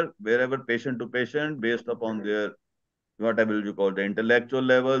manner, wherever patient to patient, based upon their whatever you call the intellectual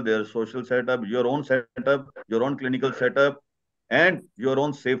level, their social setup, your own clinical setup, and your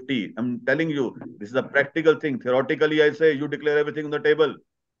own safety. I'm telling you, this is a practical thing. Theoretically, I say you declare everything on the table,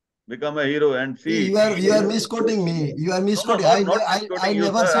 become a hero, and see. You are misquoting me. You are No, no, misquoting. not I misquoting you,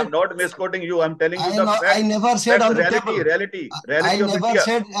 never sir. said. I'm not misquoting you. I'm telling you the I facts. never said Facts, on the reality, table. reality, I reality of never India.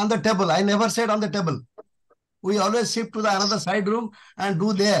 said on the table. I never said on the table. We always shift to the another side room and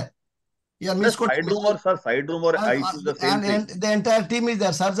do there. You are The misquoting. side room or ICU is the same thing. And the entire team is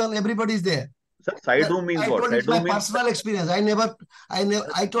there. Surgeon, everybody is there. Sir, side room means I what? told it's Side my room means personal experience. I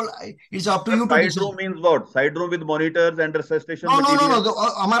told it's up to sir, you to side decide. room means what? Side room with monitors and resuscitation No, no, no, material. no.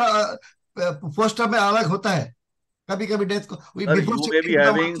 हमारा poster में अलग होता है. कभी कभी death को Sir, before you may be shifting to the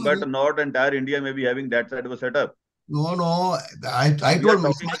having, but mortuary. not entire India may be having that side of a setup. No. I We are told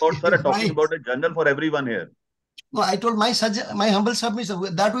talking about, sir, talking my about a general for everyone here. no. I told my humble submission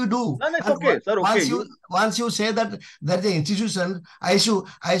that we do. No, no, it's And okay, sir. Okay, once you say that there is an institution, ICU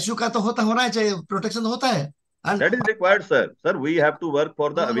का तो होना चाहिए, protection होता है. And that is required, sir. Sir, we have to work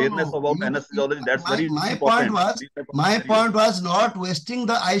for the awareness no. about anesthesiology. That's very My important. point was not wasting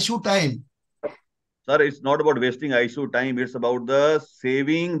the ICU time. Sir, it's not about wasting ICU time. It's about the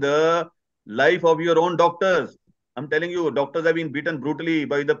saving the life of your own doctors. I'm telling you, doctors have been beaten brutally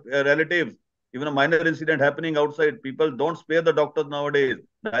by the relatives. Even a minor incident happening outside, people don't spare the doctors nowadays,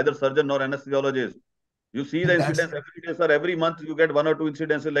 neither surgeon nor anesthesiologist. You see the incidents every day, sir. Every month you get one or two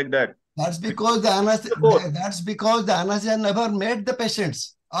incidences like that. That's because the anesthesia never met the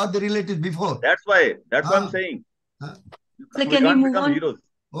patients or the relatives before. That's why I'm saying. So we can we can't move become on? heroes.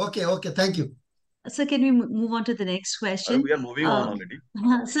 Okay, thank you. So can we move on to the next question? We are moving on already.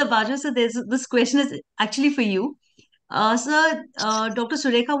 Sir Bajwa, so this question is actually for you. Sir, Dr.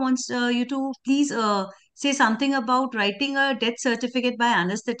 Surekha wants you to please say something about writing a death certificate by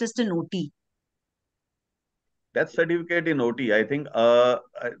anesthetist in OT. Death certificate in OT, I think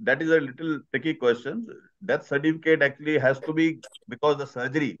that is a little tricky question. Death certificate actually has to be because the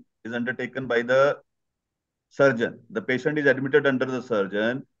surgery is undertaken by the surgeon. The patient is admitted under the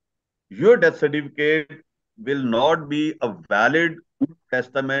surgeon. Your death certificate will not be a valid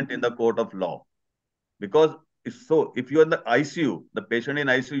testament in the court of law. Because if you're in the ICU, the patient in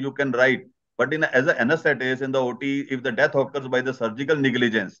ICU, you can write. But as an anesthetist in the OT, if the death occurs by the surgical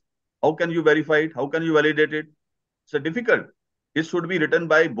negligence, how can you verify it? How can you validate it? It's difficult. It should be written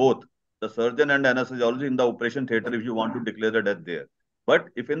by both the surgeon and anesthesiologist in the operation theater if you want to declare the death there. But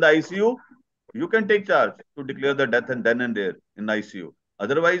if in the ICU, you can take charge to declare the death and then and there in ICU.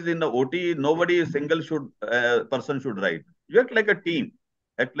 Otherwise, in the OT, nobody single person should write. You act like a team.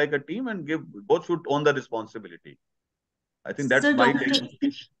 Act like a team and both should own the responsibility. I think that's my take.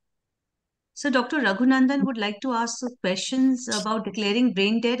 So Dr. Raghunandan would like to ask questions about declaring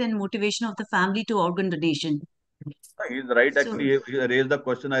brain dead and motivation of the family to organ donation. He's right. Actually, he raised the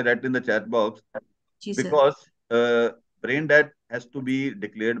question I read in the chat box. Because brain death has to be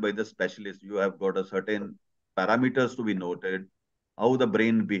declared by the specialist. You have got a certain parameters to be noted. how the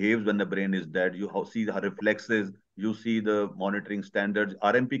brain behaves when the brain is dead. You see the reflexes, you see the monitoring standards.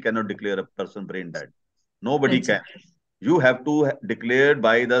 RMP cannot declare a person brain dead. Nobody Right, sir. can. You have to declare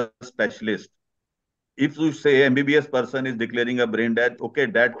by the specialist. If you say MBBS person is declaring a brain death, okay,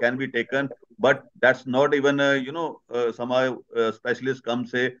 that can be taken, but that's not even somehow a specialist come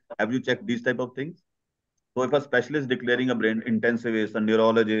say, have you checked these type of things? So if a specialist declaring a brain intensivist, a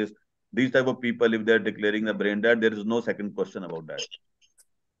neurologist, these type of people, if they're declaring a brain dead, there is no second question about that.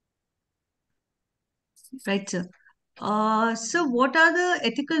 Right, sir. So what are the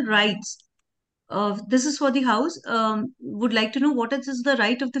ethical rights? This is for the house. Would like to know what is the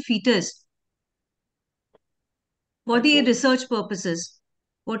right of the fetus for the research purposes.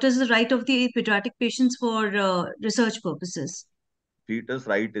 What is the right of the pediatric patients for research purposes? Fetus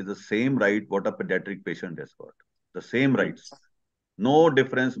right is the same right what a pediatric patient has got. The same rights. No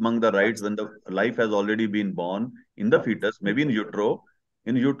difference among the rights when the life has already been born in the fetus, maybe in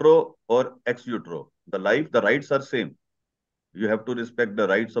utero or ex utero. The rights are same. You have to respect the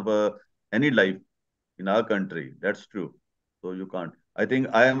rights of any life in our country. That's true. So you can't. I think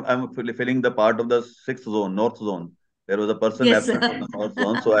I'm filling the part of the sixth zone, north zone. There was a person Yes, absent from sir. the north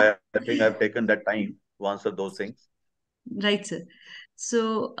zone, so I think I've taken that time to answer those things. Right, sir.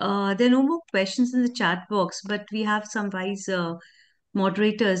 So there are no more questions in the chat box, but we have some wise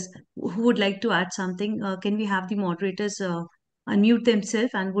moderators who would like to add something. Can we have the moderators unmute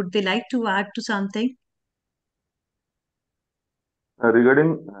themselves and would they like to add to something?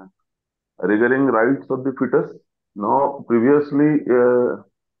 Regarding rights of the fetus, now previously the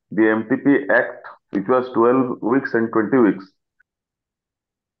MTP Act, which was 12 weeks and 20 weeks.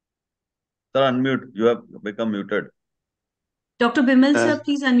 Sir, unmute. You have become muted. Dr. Bimal, sir,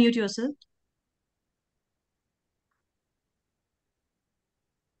 please unmute yourself.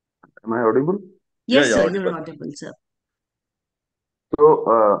 Am I audible? Yes, Yeah, sir, audible. you're audible, sir.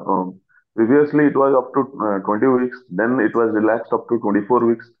 So previously it was up to 20 weeks, then it was relaxed up to 24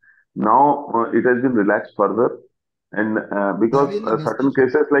 weeks. Now it has been relaxed further. And because certain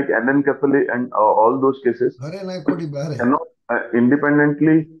cases like anencephaly and all those cases cannot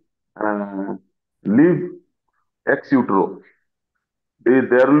independently leave ex utero.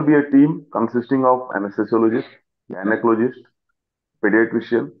 There will be a team consisting of anesthesiologist, gynecologist,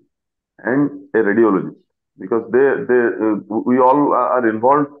 pediatrician, and a radiologist, because we all are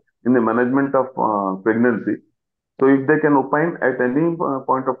involved in the management of pregnancy. So if they can opine at any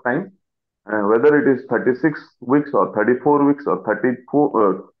point of time, whether it is 36 weeks or 34 weeks or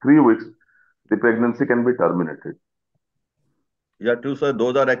 3 weeks, the pregnancy can be terminated. Yeah, true, sir.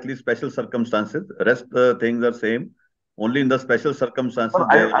 Those are actually special circumstances. Rest things are same. Only in the special circumstances So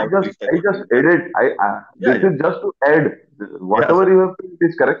they have allowed these type I of just things. added. Yeah, This yeah. is just to add whatever you have said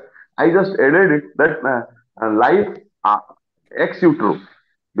is correct. I just added it that life ex utero,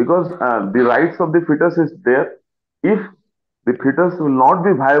 because the rights of the fetus is there. If the fetus will not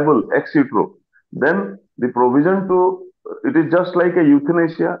be viable ex utero, then the provision to it is just like a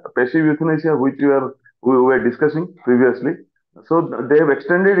euthanasia, a passive euthanasia, which we were discussing previously. So they have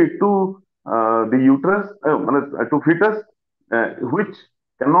extended it to the uterus, to fetus, which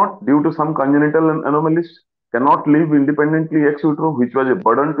cannot, due to some congenital anomalies, cannot live independently ex utero, which was a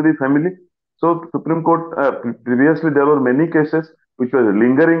burden to the family. So Supreme Court previously there were many cases which were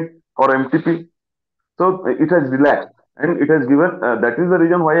lingering for MTP. So it has relaxed and it has given. That is the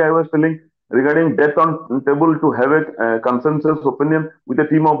reason why I was telling regarding death on table to have a consensus opinion with a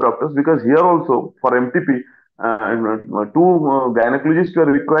team of doctors, because here also for MTP, two gynecologists were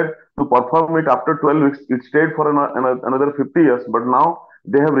required to perform it after 12 weeks. It stayed for another 50 years, but now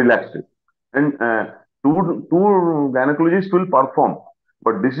they have relaxed it. And two gynecologists will perform,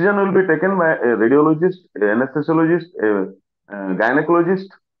 but decision will be taken by a radiologist, a anesthesiologist, a gynecologist,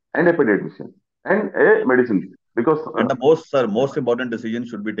 and a pediatrician and a medicine, because And the most important decision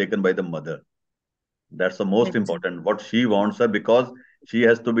should be taken by the mother. That's the most important. What she wants, sir, because she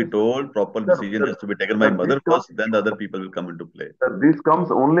has to be told proper decision has to be taken by mother first, then the other people will come into play. this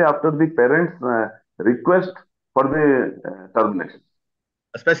comes only after the parents request for the termination.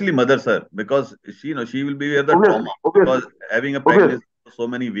 Especially mother, sir, because she will be the trauma because having a pregnancy for so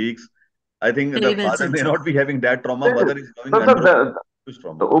many weeks. I think the father may not be having that trauma. Mother is going under huge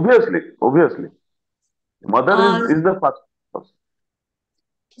trauma. Obviously, mother is the first.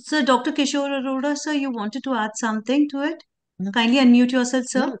 Sir, Dr. Kishore Arora, sir, you wanted to add something to it? Kindly unmute yourself,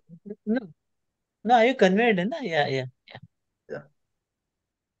 sir. No, you conveyed, na? Yeah.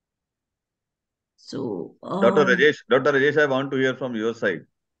 So, Dr. Rajesh, I want to hear from your side.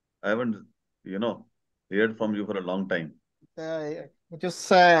 I haven't, heard from you for a long time. It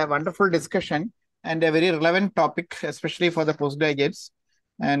was a wonderful discussion. and a very relevant topic, especially for the postgraduates.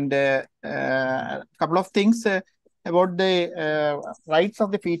 And a couple of things about the rights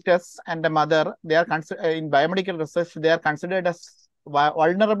of the fetus and the mother. They are in biomedical research, they are considered as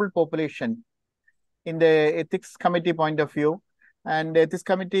vulnerable population in the ethics committee point of view. And the ethics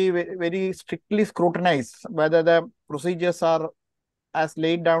committee very strictly scrutinize whether the procedures are as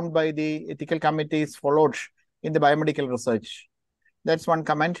laid down by the ethical committees followed in the biomedical research. That's one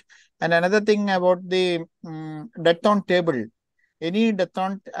comment. And another thing about the death on table. Any death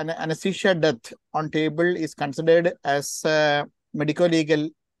on anesthesia death on table is considered as a medico-legal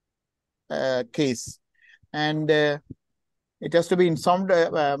case. And it has to be informed.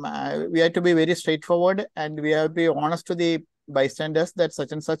 We have to be very straightforward, and we have to be honest to the bystanders that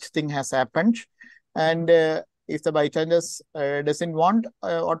such and such thing has happened. And if the bystanders doesn't want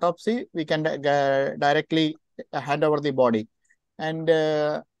autopsy, we can directly hand over the body. And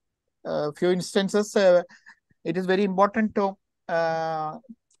a few instances, it is very important to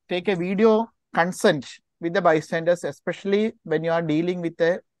take a video consent with the bystanders, especially when you are dealing with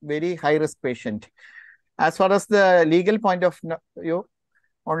a very high-risk patient. As far as the legal point of view,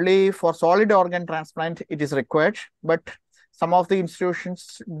 only for solid organ transplant it is required, but some of the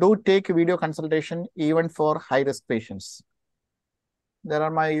institutions do take video consultation even for high-risk patients. There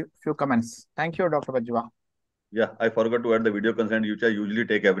are my few comments. Thank you, Dr. Bajwa. Yeah, I forgot to add the video consent, which I usually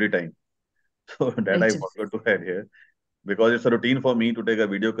take every time. So that I forgot to add here, because it's a routine for me to take a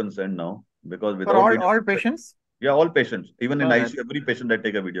video consent now. Because without for all patients? Yeah, all patients. Even in ICU, every patient I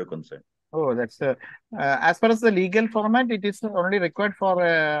take a video consent. Oh, that's as far as the legal format, it is only required for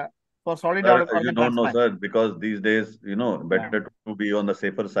solid organ you don't know, sir, because these days, better to be on the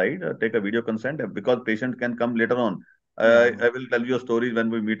safer side. Take a video consent because patient can come later on. I will tell you a story when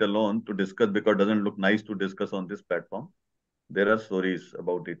we meet alone to discuss, because it doesn't look nice to discuss on this platform. There are stories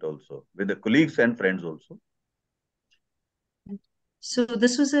about it also with the colleagues and friends also. So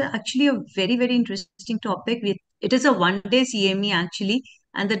this was actually a very, very interesting topic. It is a one-day CME actually,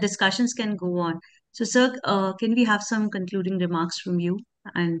 and the discussions can go on. So, sir, can we have some concluding remarks from you?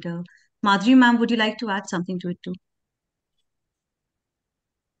 And Madhuri ma'am, would you like to add something to it too?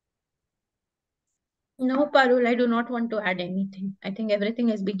 No, Parul, I do not want to add anything. I think everything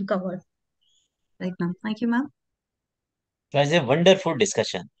has been covered. Right, ma'am. Thank you, ma'am. It was a wonderful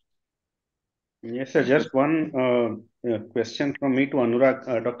discussion. Yes, sir. Just one question from me to Anurag.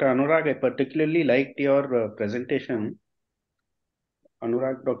 Dr. Anurag, I particularly liked your presentation.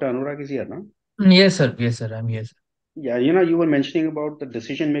 Anurag, Dr. Anurag is here, no? Yes, sir. Yes, sir. I'm here, sir. Yeah, you were mentioning about the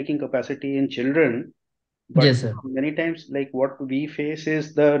decision-making capacity in children, but Yes, sir. many times, like what we face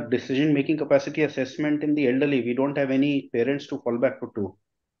is the decision-making capacity assessment in the elderly. We don't have any parents to fall back to.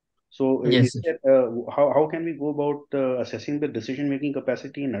 So, Yes, is there, how can we go about assessing the decision-making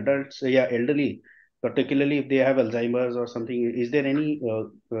capacity in adults, elderly, particularly if they have Alzheimer's or something? Is there any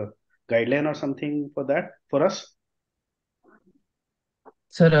guideline or something for that for us?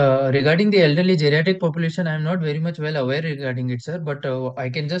 Sir, regarding the elderly geriatric population, I'm not very much well aware regarding it, sir. But I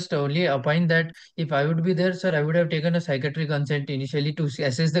can just only opine that if I would be there, sir, I would have taken a psychiatric consent initially to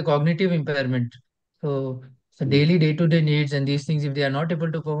assess the cognitive impairment. So daily day-to-day needs and these things, if they are not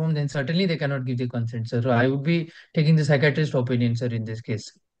able to perform, then certainly they cannot give the consent, sir. So I would be taking the psychiatrist opinion, sir, in this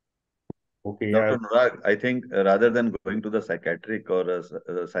case. Okay, Dr. Nurag, I think rather than going to the psychiatric or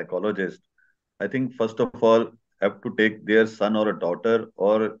a psychologist, I think first of all have to take their son or a daughter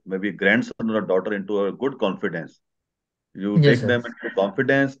or maybe grandson or a daughter into a good confidence. You Yes, take sir. them into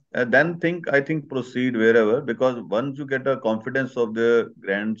confidence and then I think proceed wherever, because once you get a confidence of their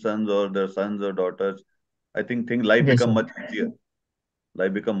grandsons or their sons or daughters, I think life Yes, become sir. much easier.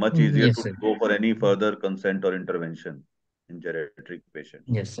 Life become much easier Yes, to sir. go for any further consent or intervention in geriatric patients.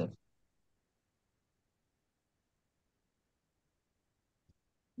 Yes, sir.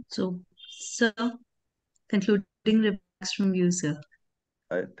 So, sir, concluding remarks from you, sir.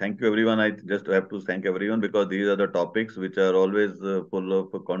 Thank you, everyone. I just have to thank everyone because these are the topics which are always full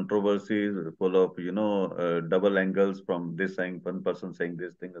of controversies, full of double angles from this saying one person saying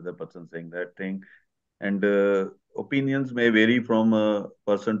this thing, other person saying that thing, and opinions may vary from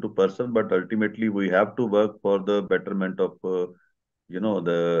person to person, but ultimately we have to work for the betterment of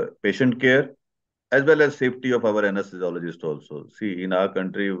the patient care as well as safety of our anesthesiologist also. See, in our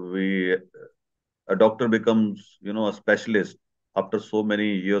country, a doctor becomes, a specialist after so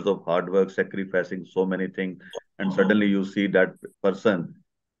many years of hard work, sacrificing so many things, and suddenly you see that person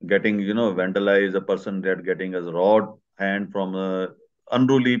getting, vandalized, a person that getting a raw hand from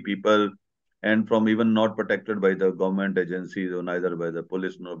unruly people, and from even not protected by the government agencies or neither by the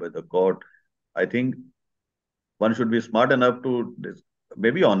police nor by the court. I think one should be smart enough to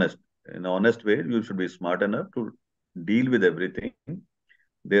maybe honest. in an honest way. You should be smart enough to deal with everything.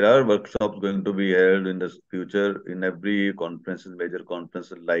 There are workshops going to be held in the future in every conferences, major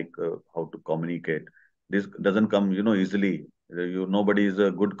conferences, like how to communicate. This doesn't come, easily. Nobody is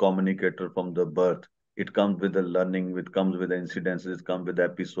a good communicator from the birth. It comes with the learning, it comes with the incidences, it comes with the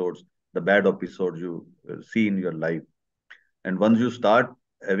episodes, the bad episodes you see in your life. And once you start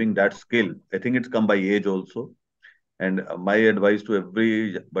having that skill, I think it's come by age also. And my advice to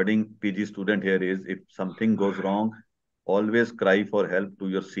every budding PG student here is, if something goes wrong, always cry for help to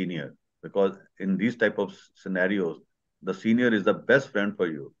your senior, because in these type of scenarios, the senior is the best friend for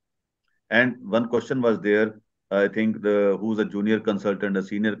you. And one question was there, I think the who's a junior consultant, a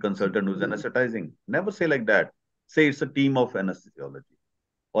senior consultant who's anesthetizing. Never say like that. Say it's a team of anesthesiology.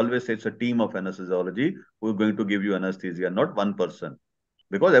 Always say it's a team of anesthesiology who is going to give you anesthesia, not one person,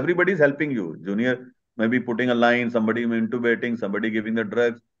 because everybody is helping you. Junior maybe putting a line, somebody intubating, somebody giving the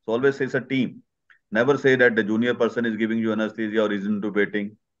drugs. So always say it's a team. Never say that the junior person is giving you anesthesia or is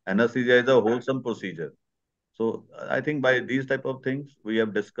intubating. Anesthesia is a wholesome procedure. So I think by these type of things we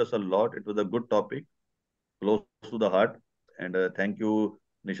have discussed a lot. It was a good topic, close to the heart. And thank you,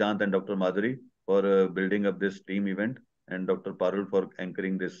 Nishant and Dr. Madhuri, for building up this team event, and Dr. Parul for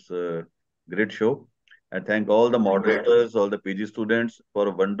anchoring this great show. I thank all the moderators, all the PG students for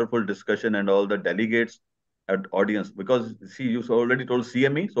a wonderful discussion, and all the delegates at audience. Because see, you already told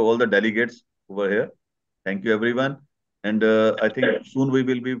CME, so all the delegates who were here. Thank you, everyone. And I think soon we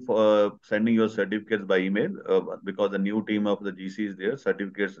will be sending your certificates by email, because the new team of the GC is there.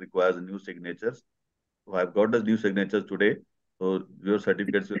 Certificates requires new signatures. So I've got the new signatures today. So your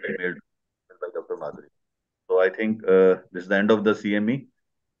certificates will be mailed by Dr. Madhuri. So I think this is the end of the CME.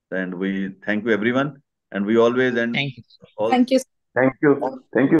 And we thank you, everyone. And we always end Thank you. all. Thank you. Thank you. Thank you.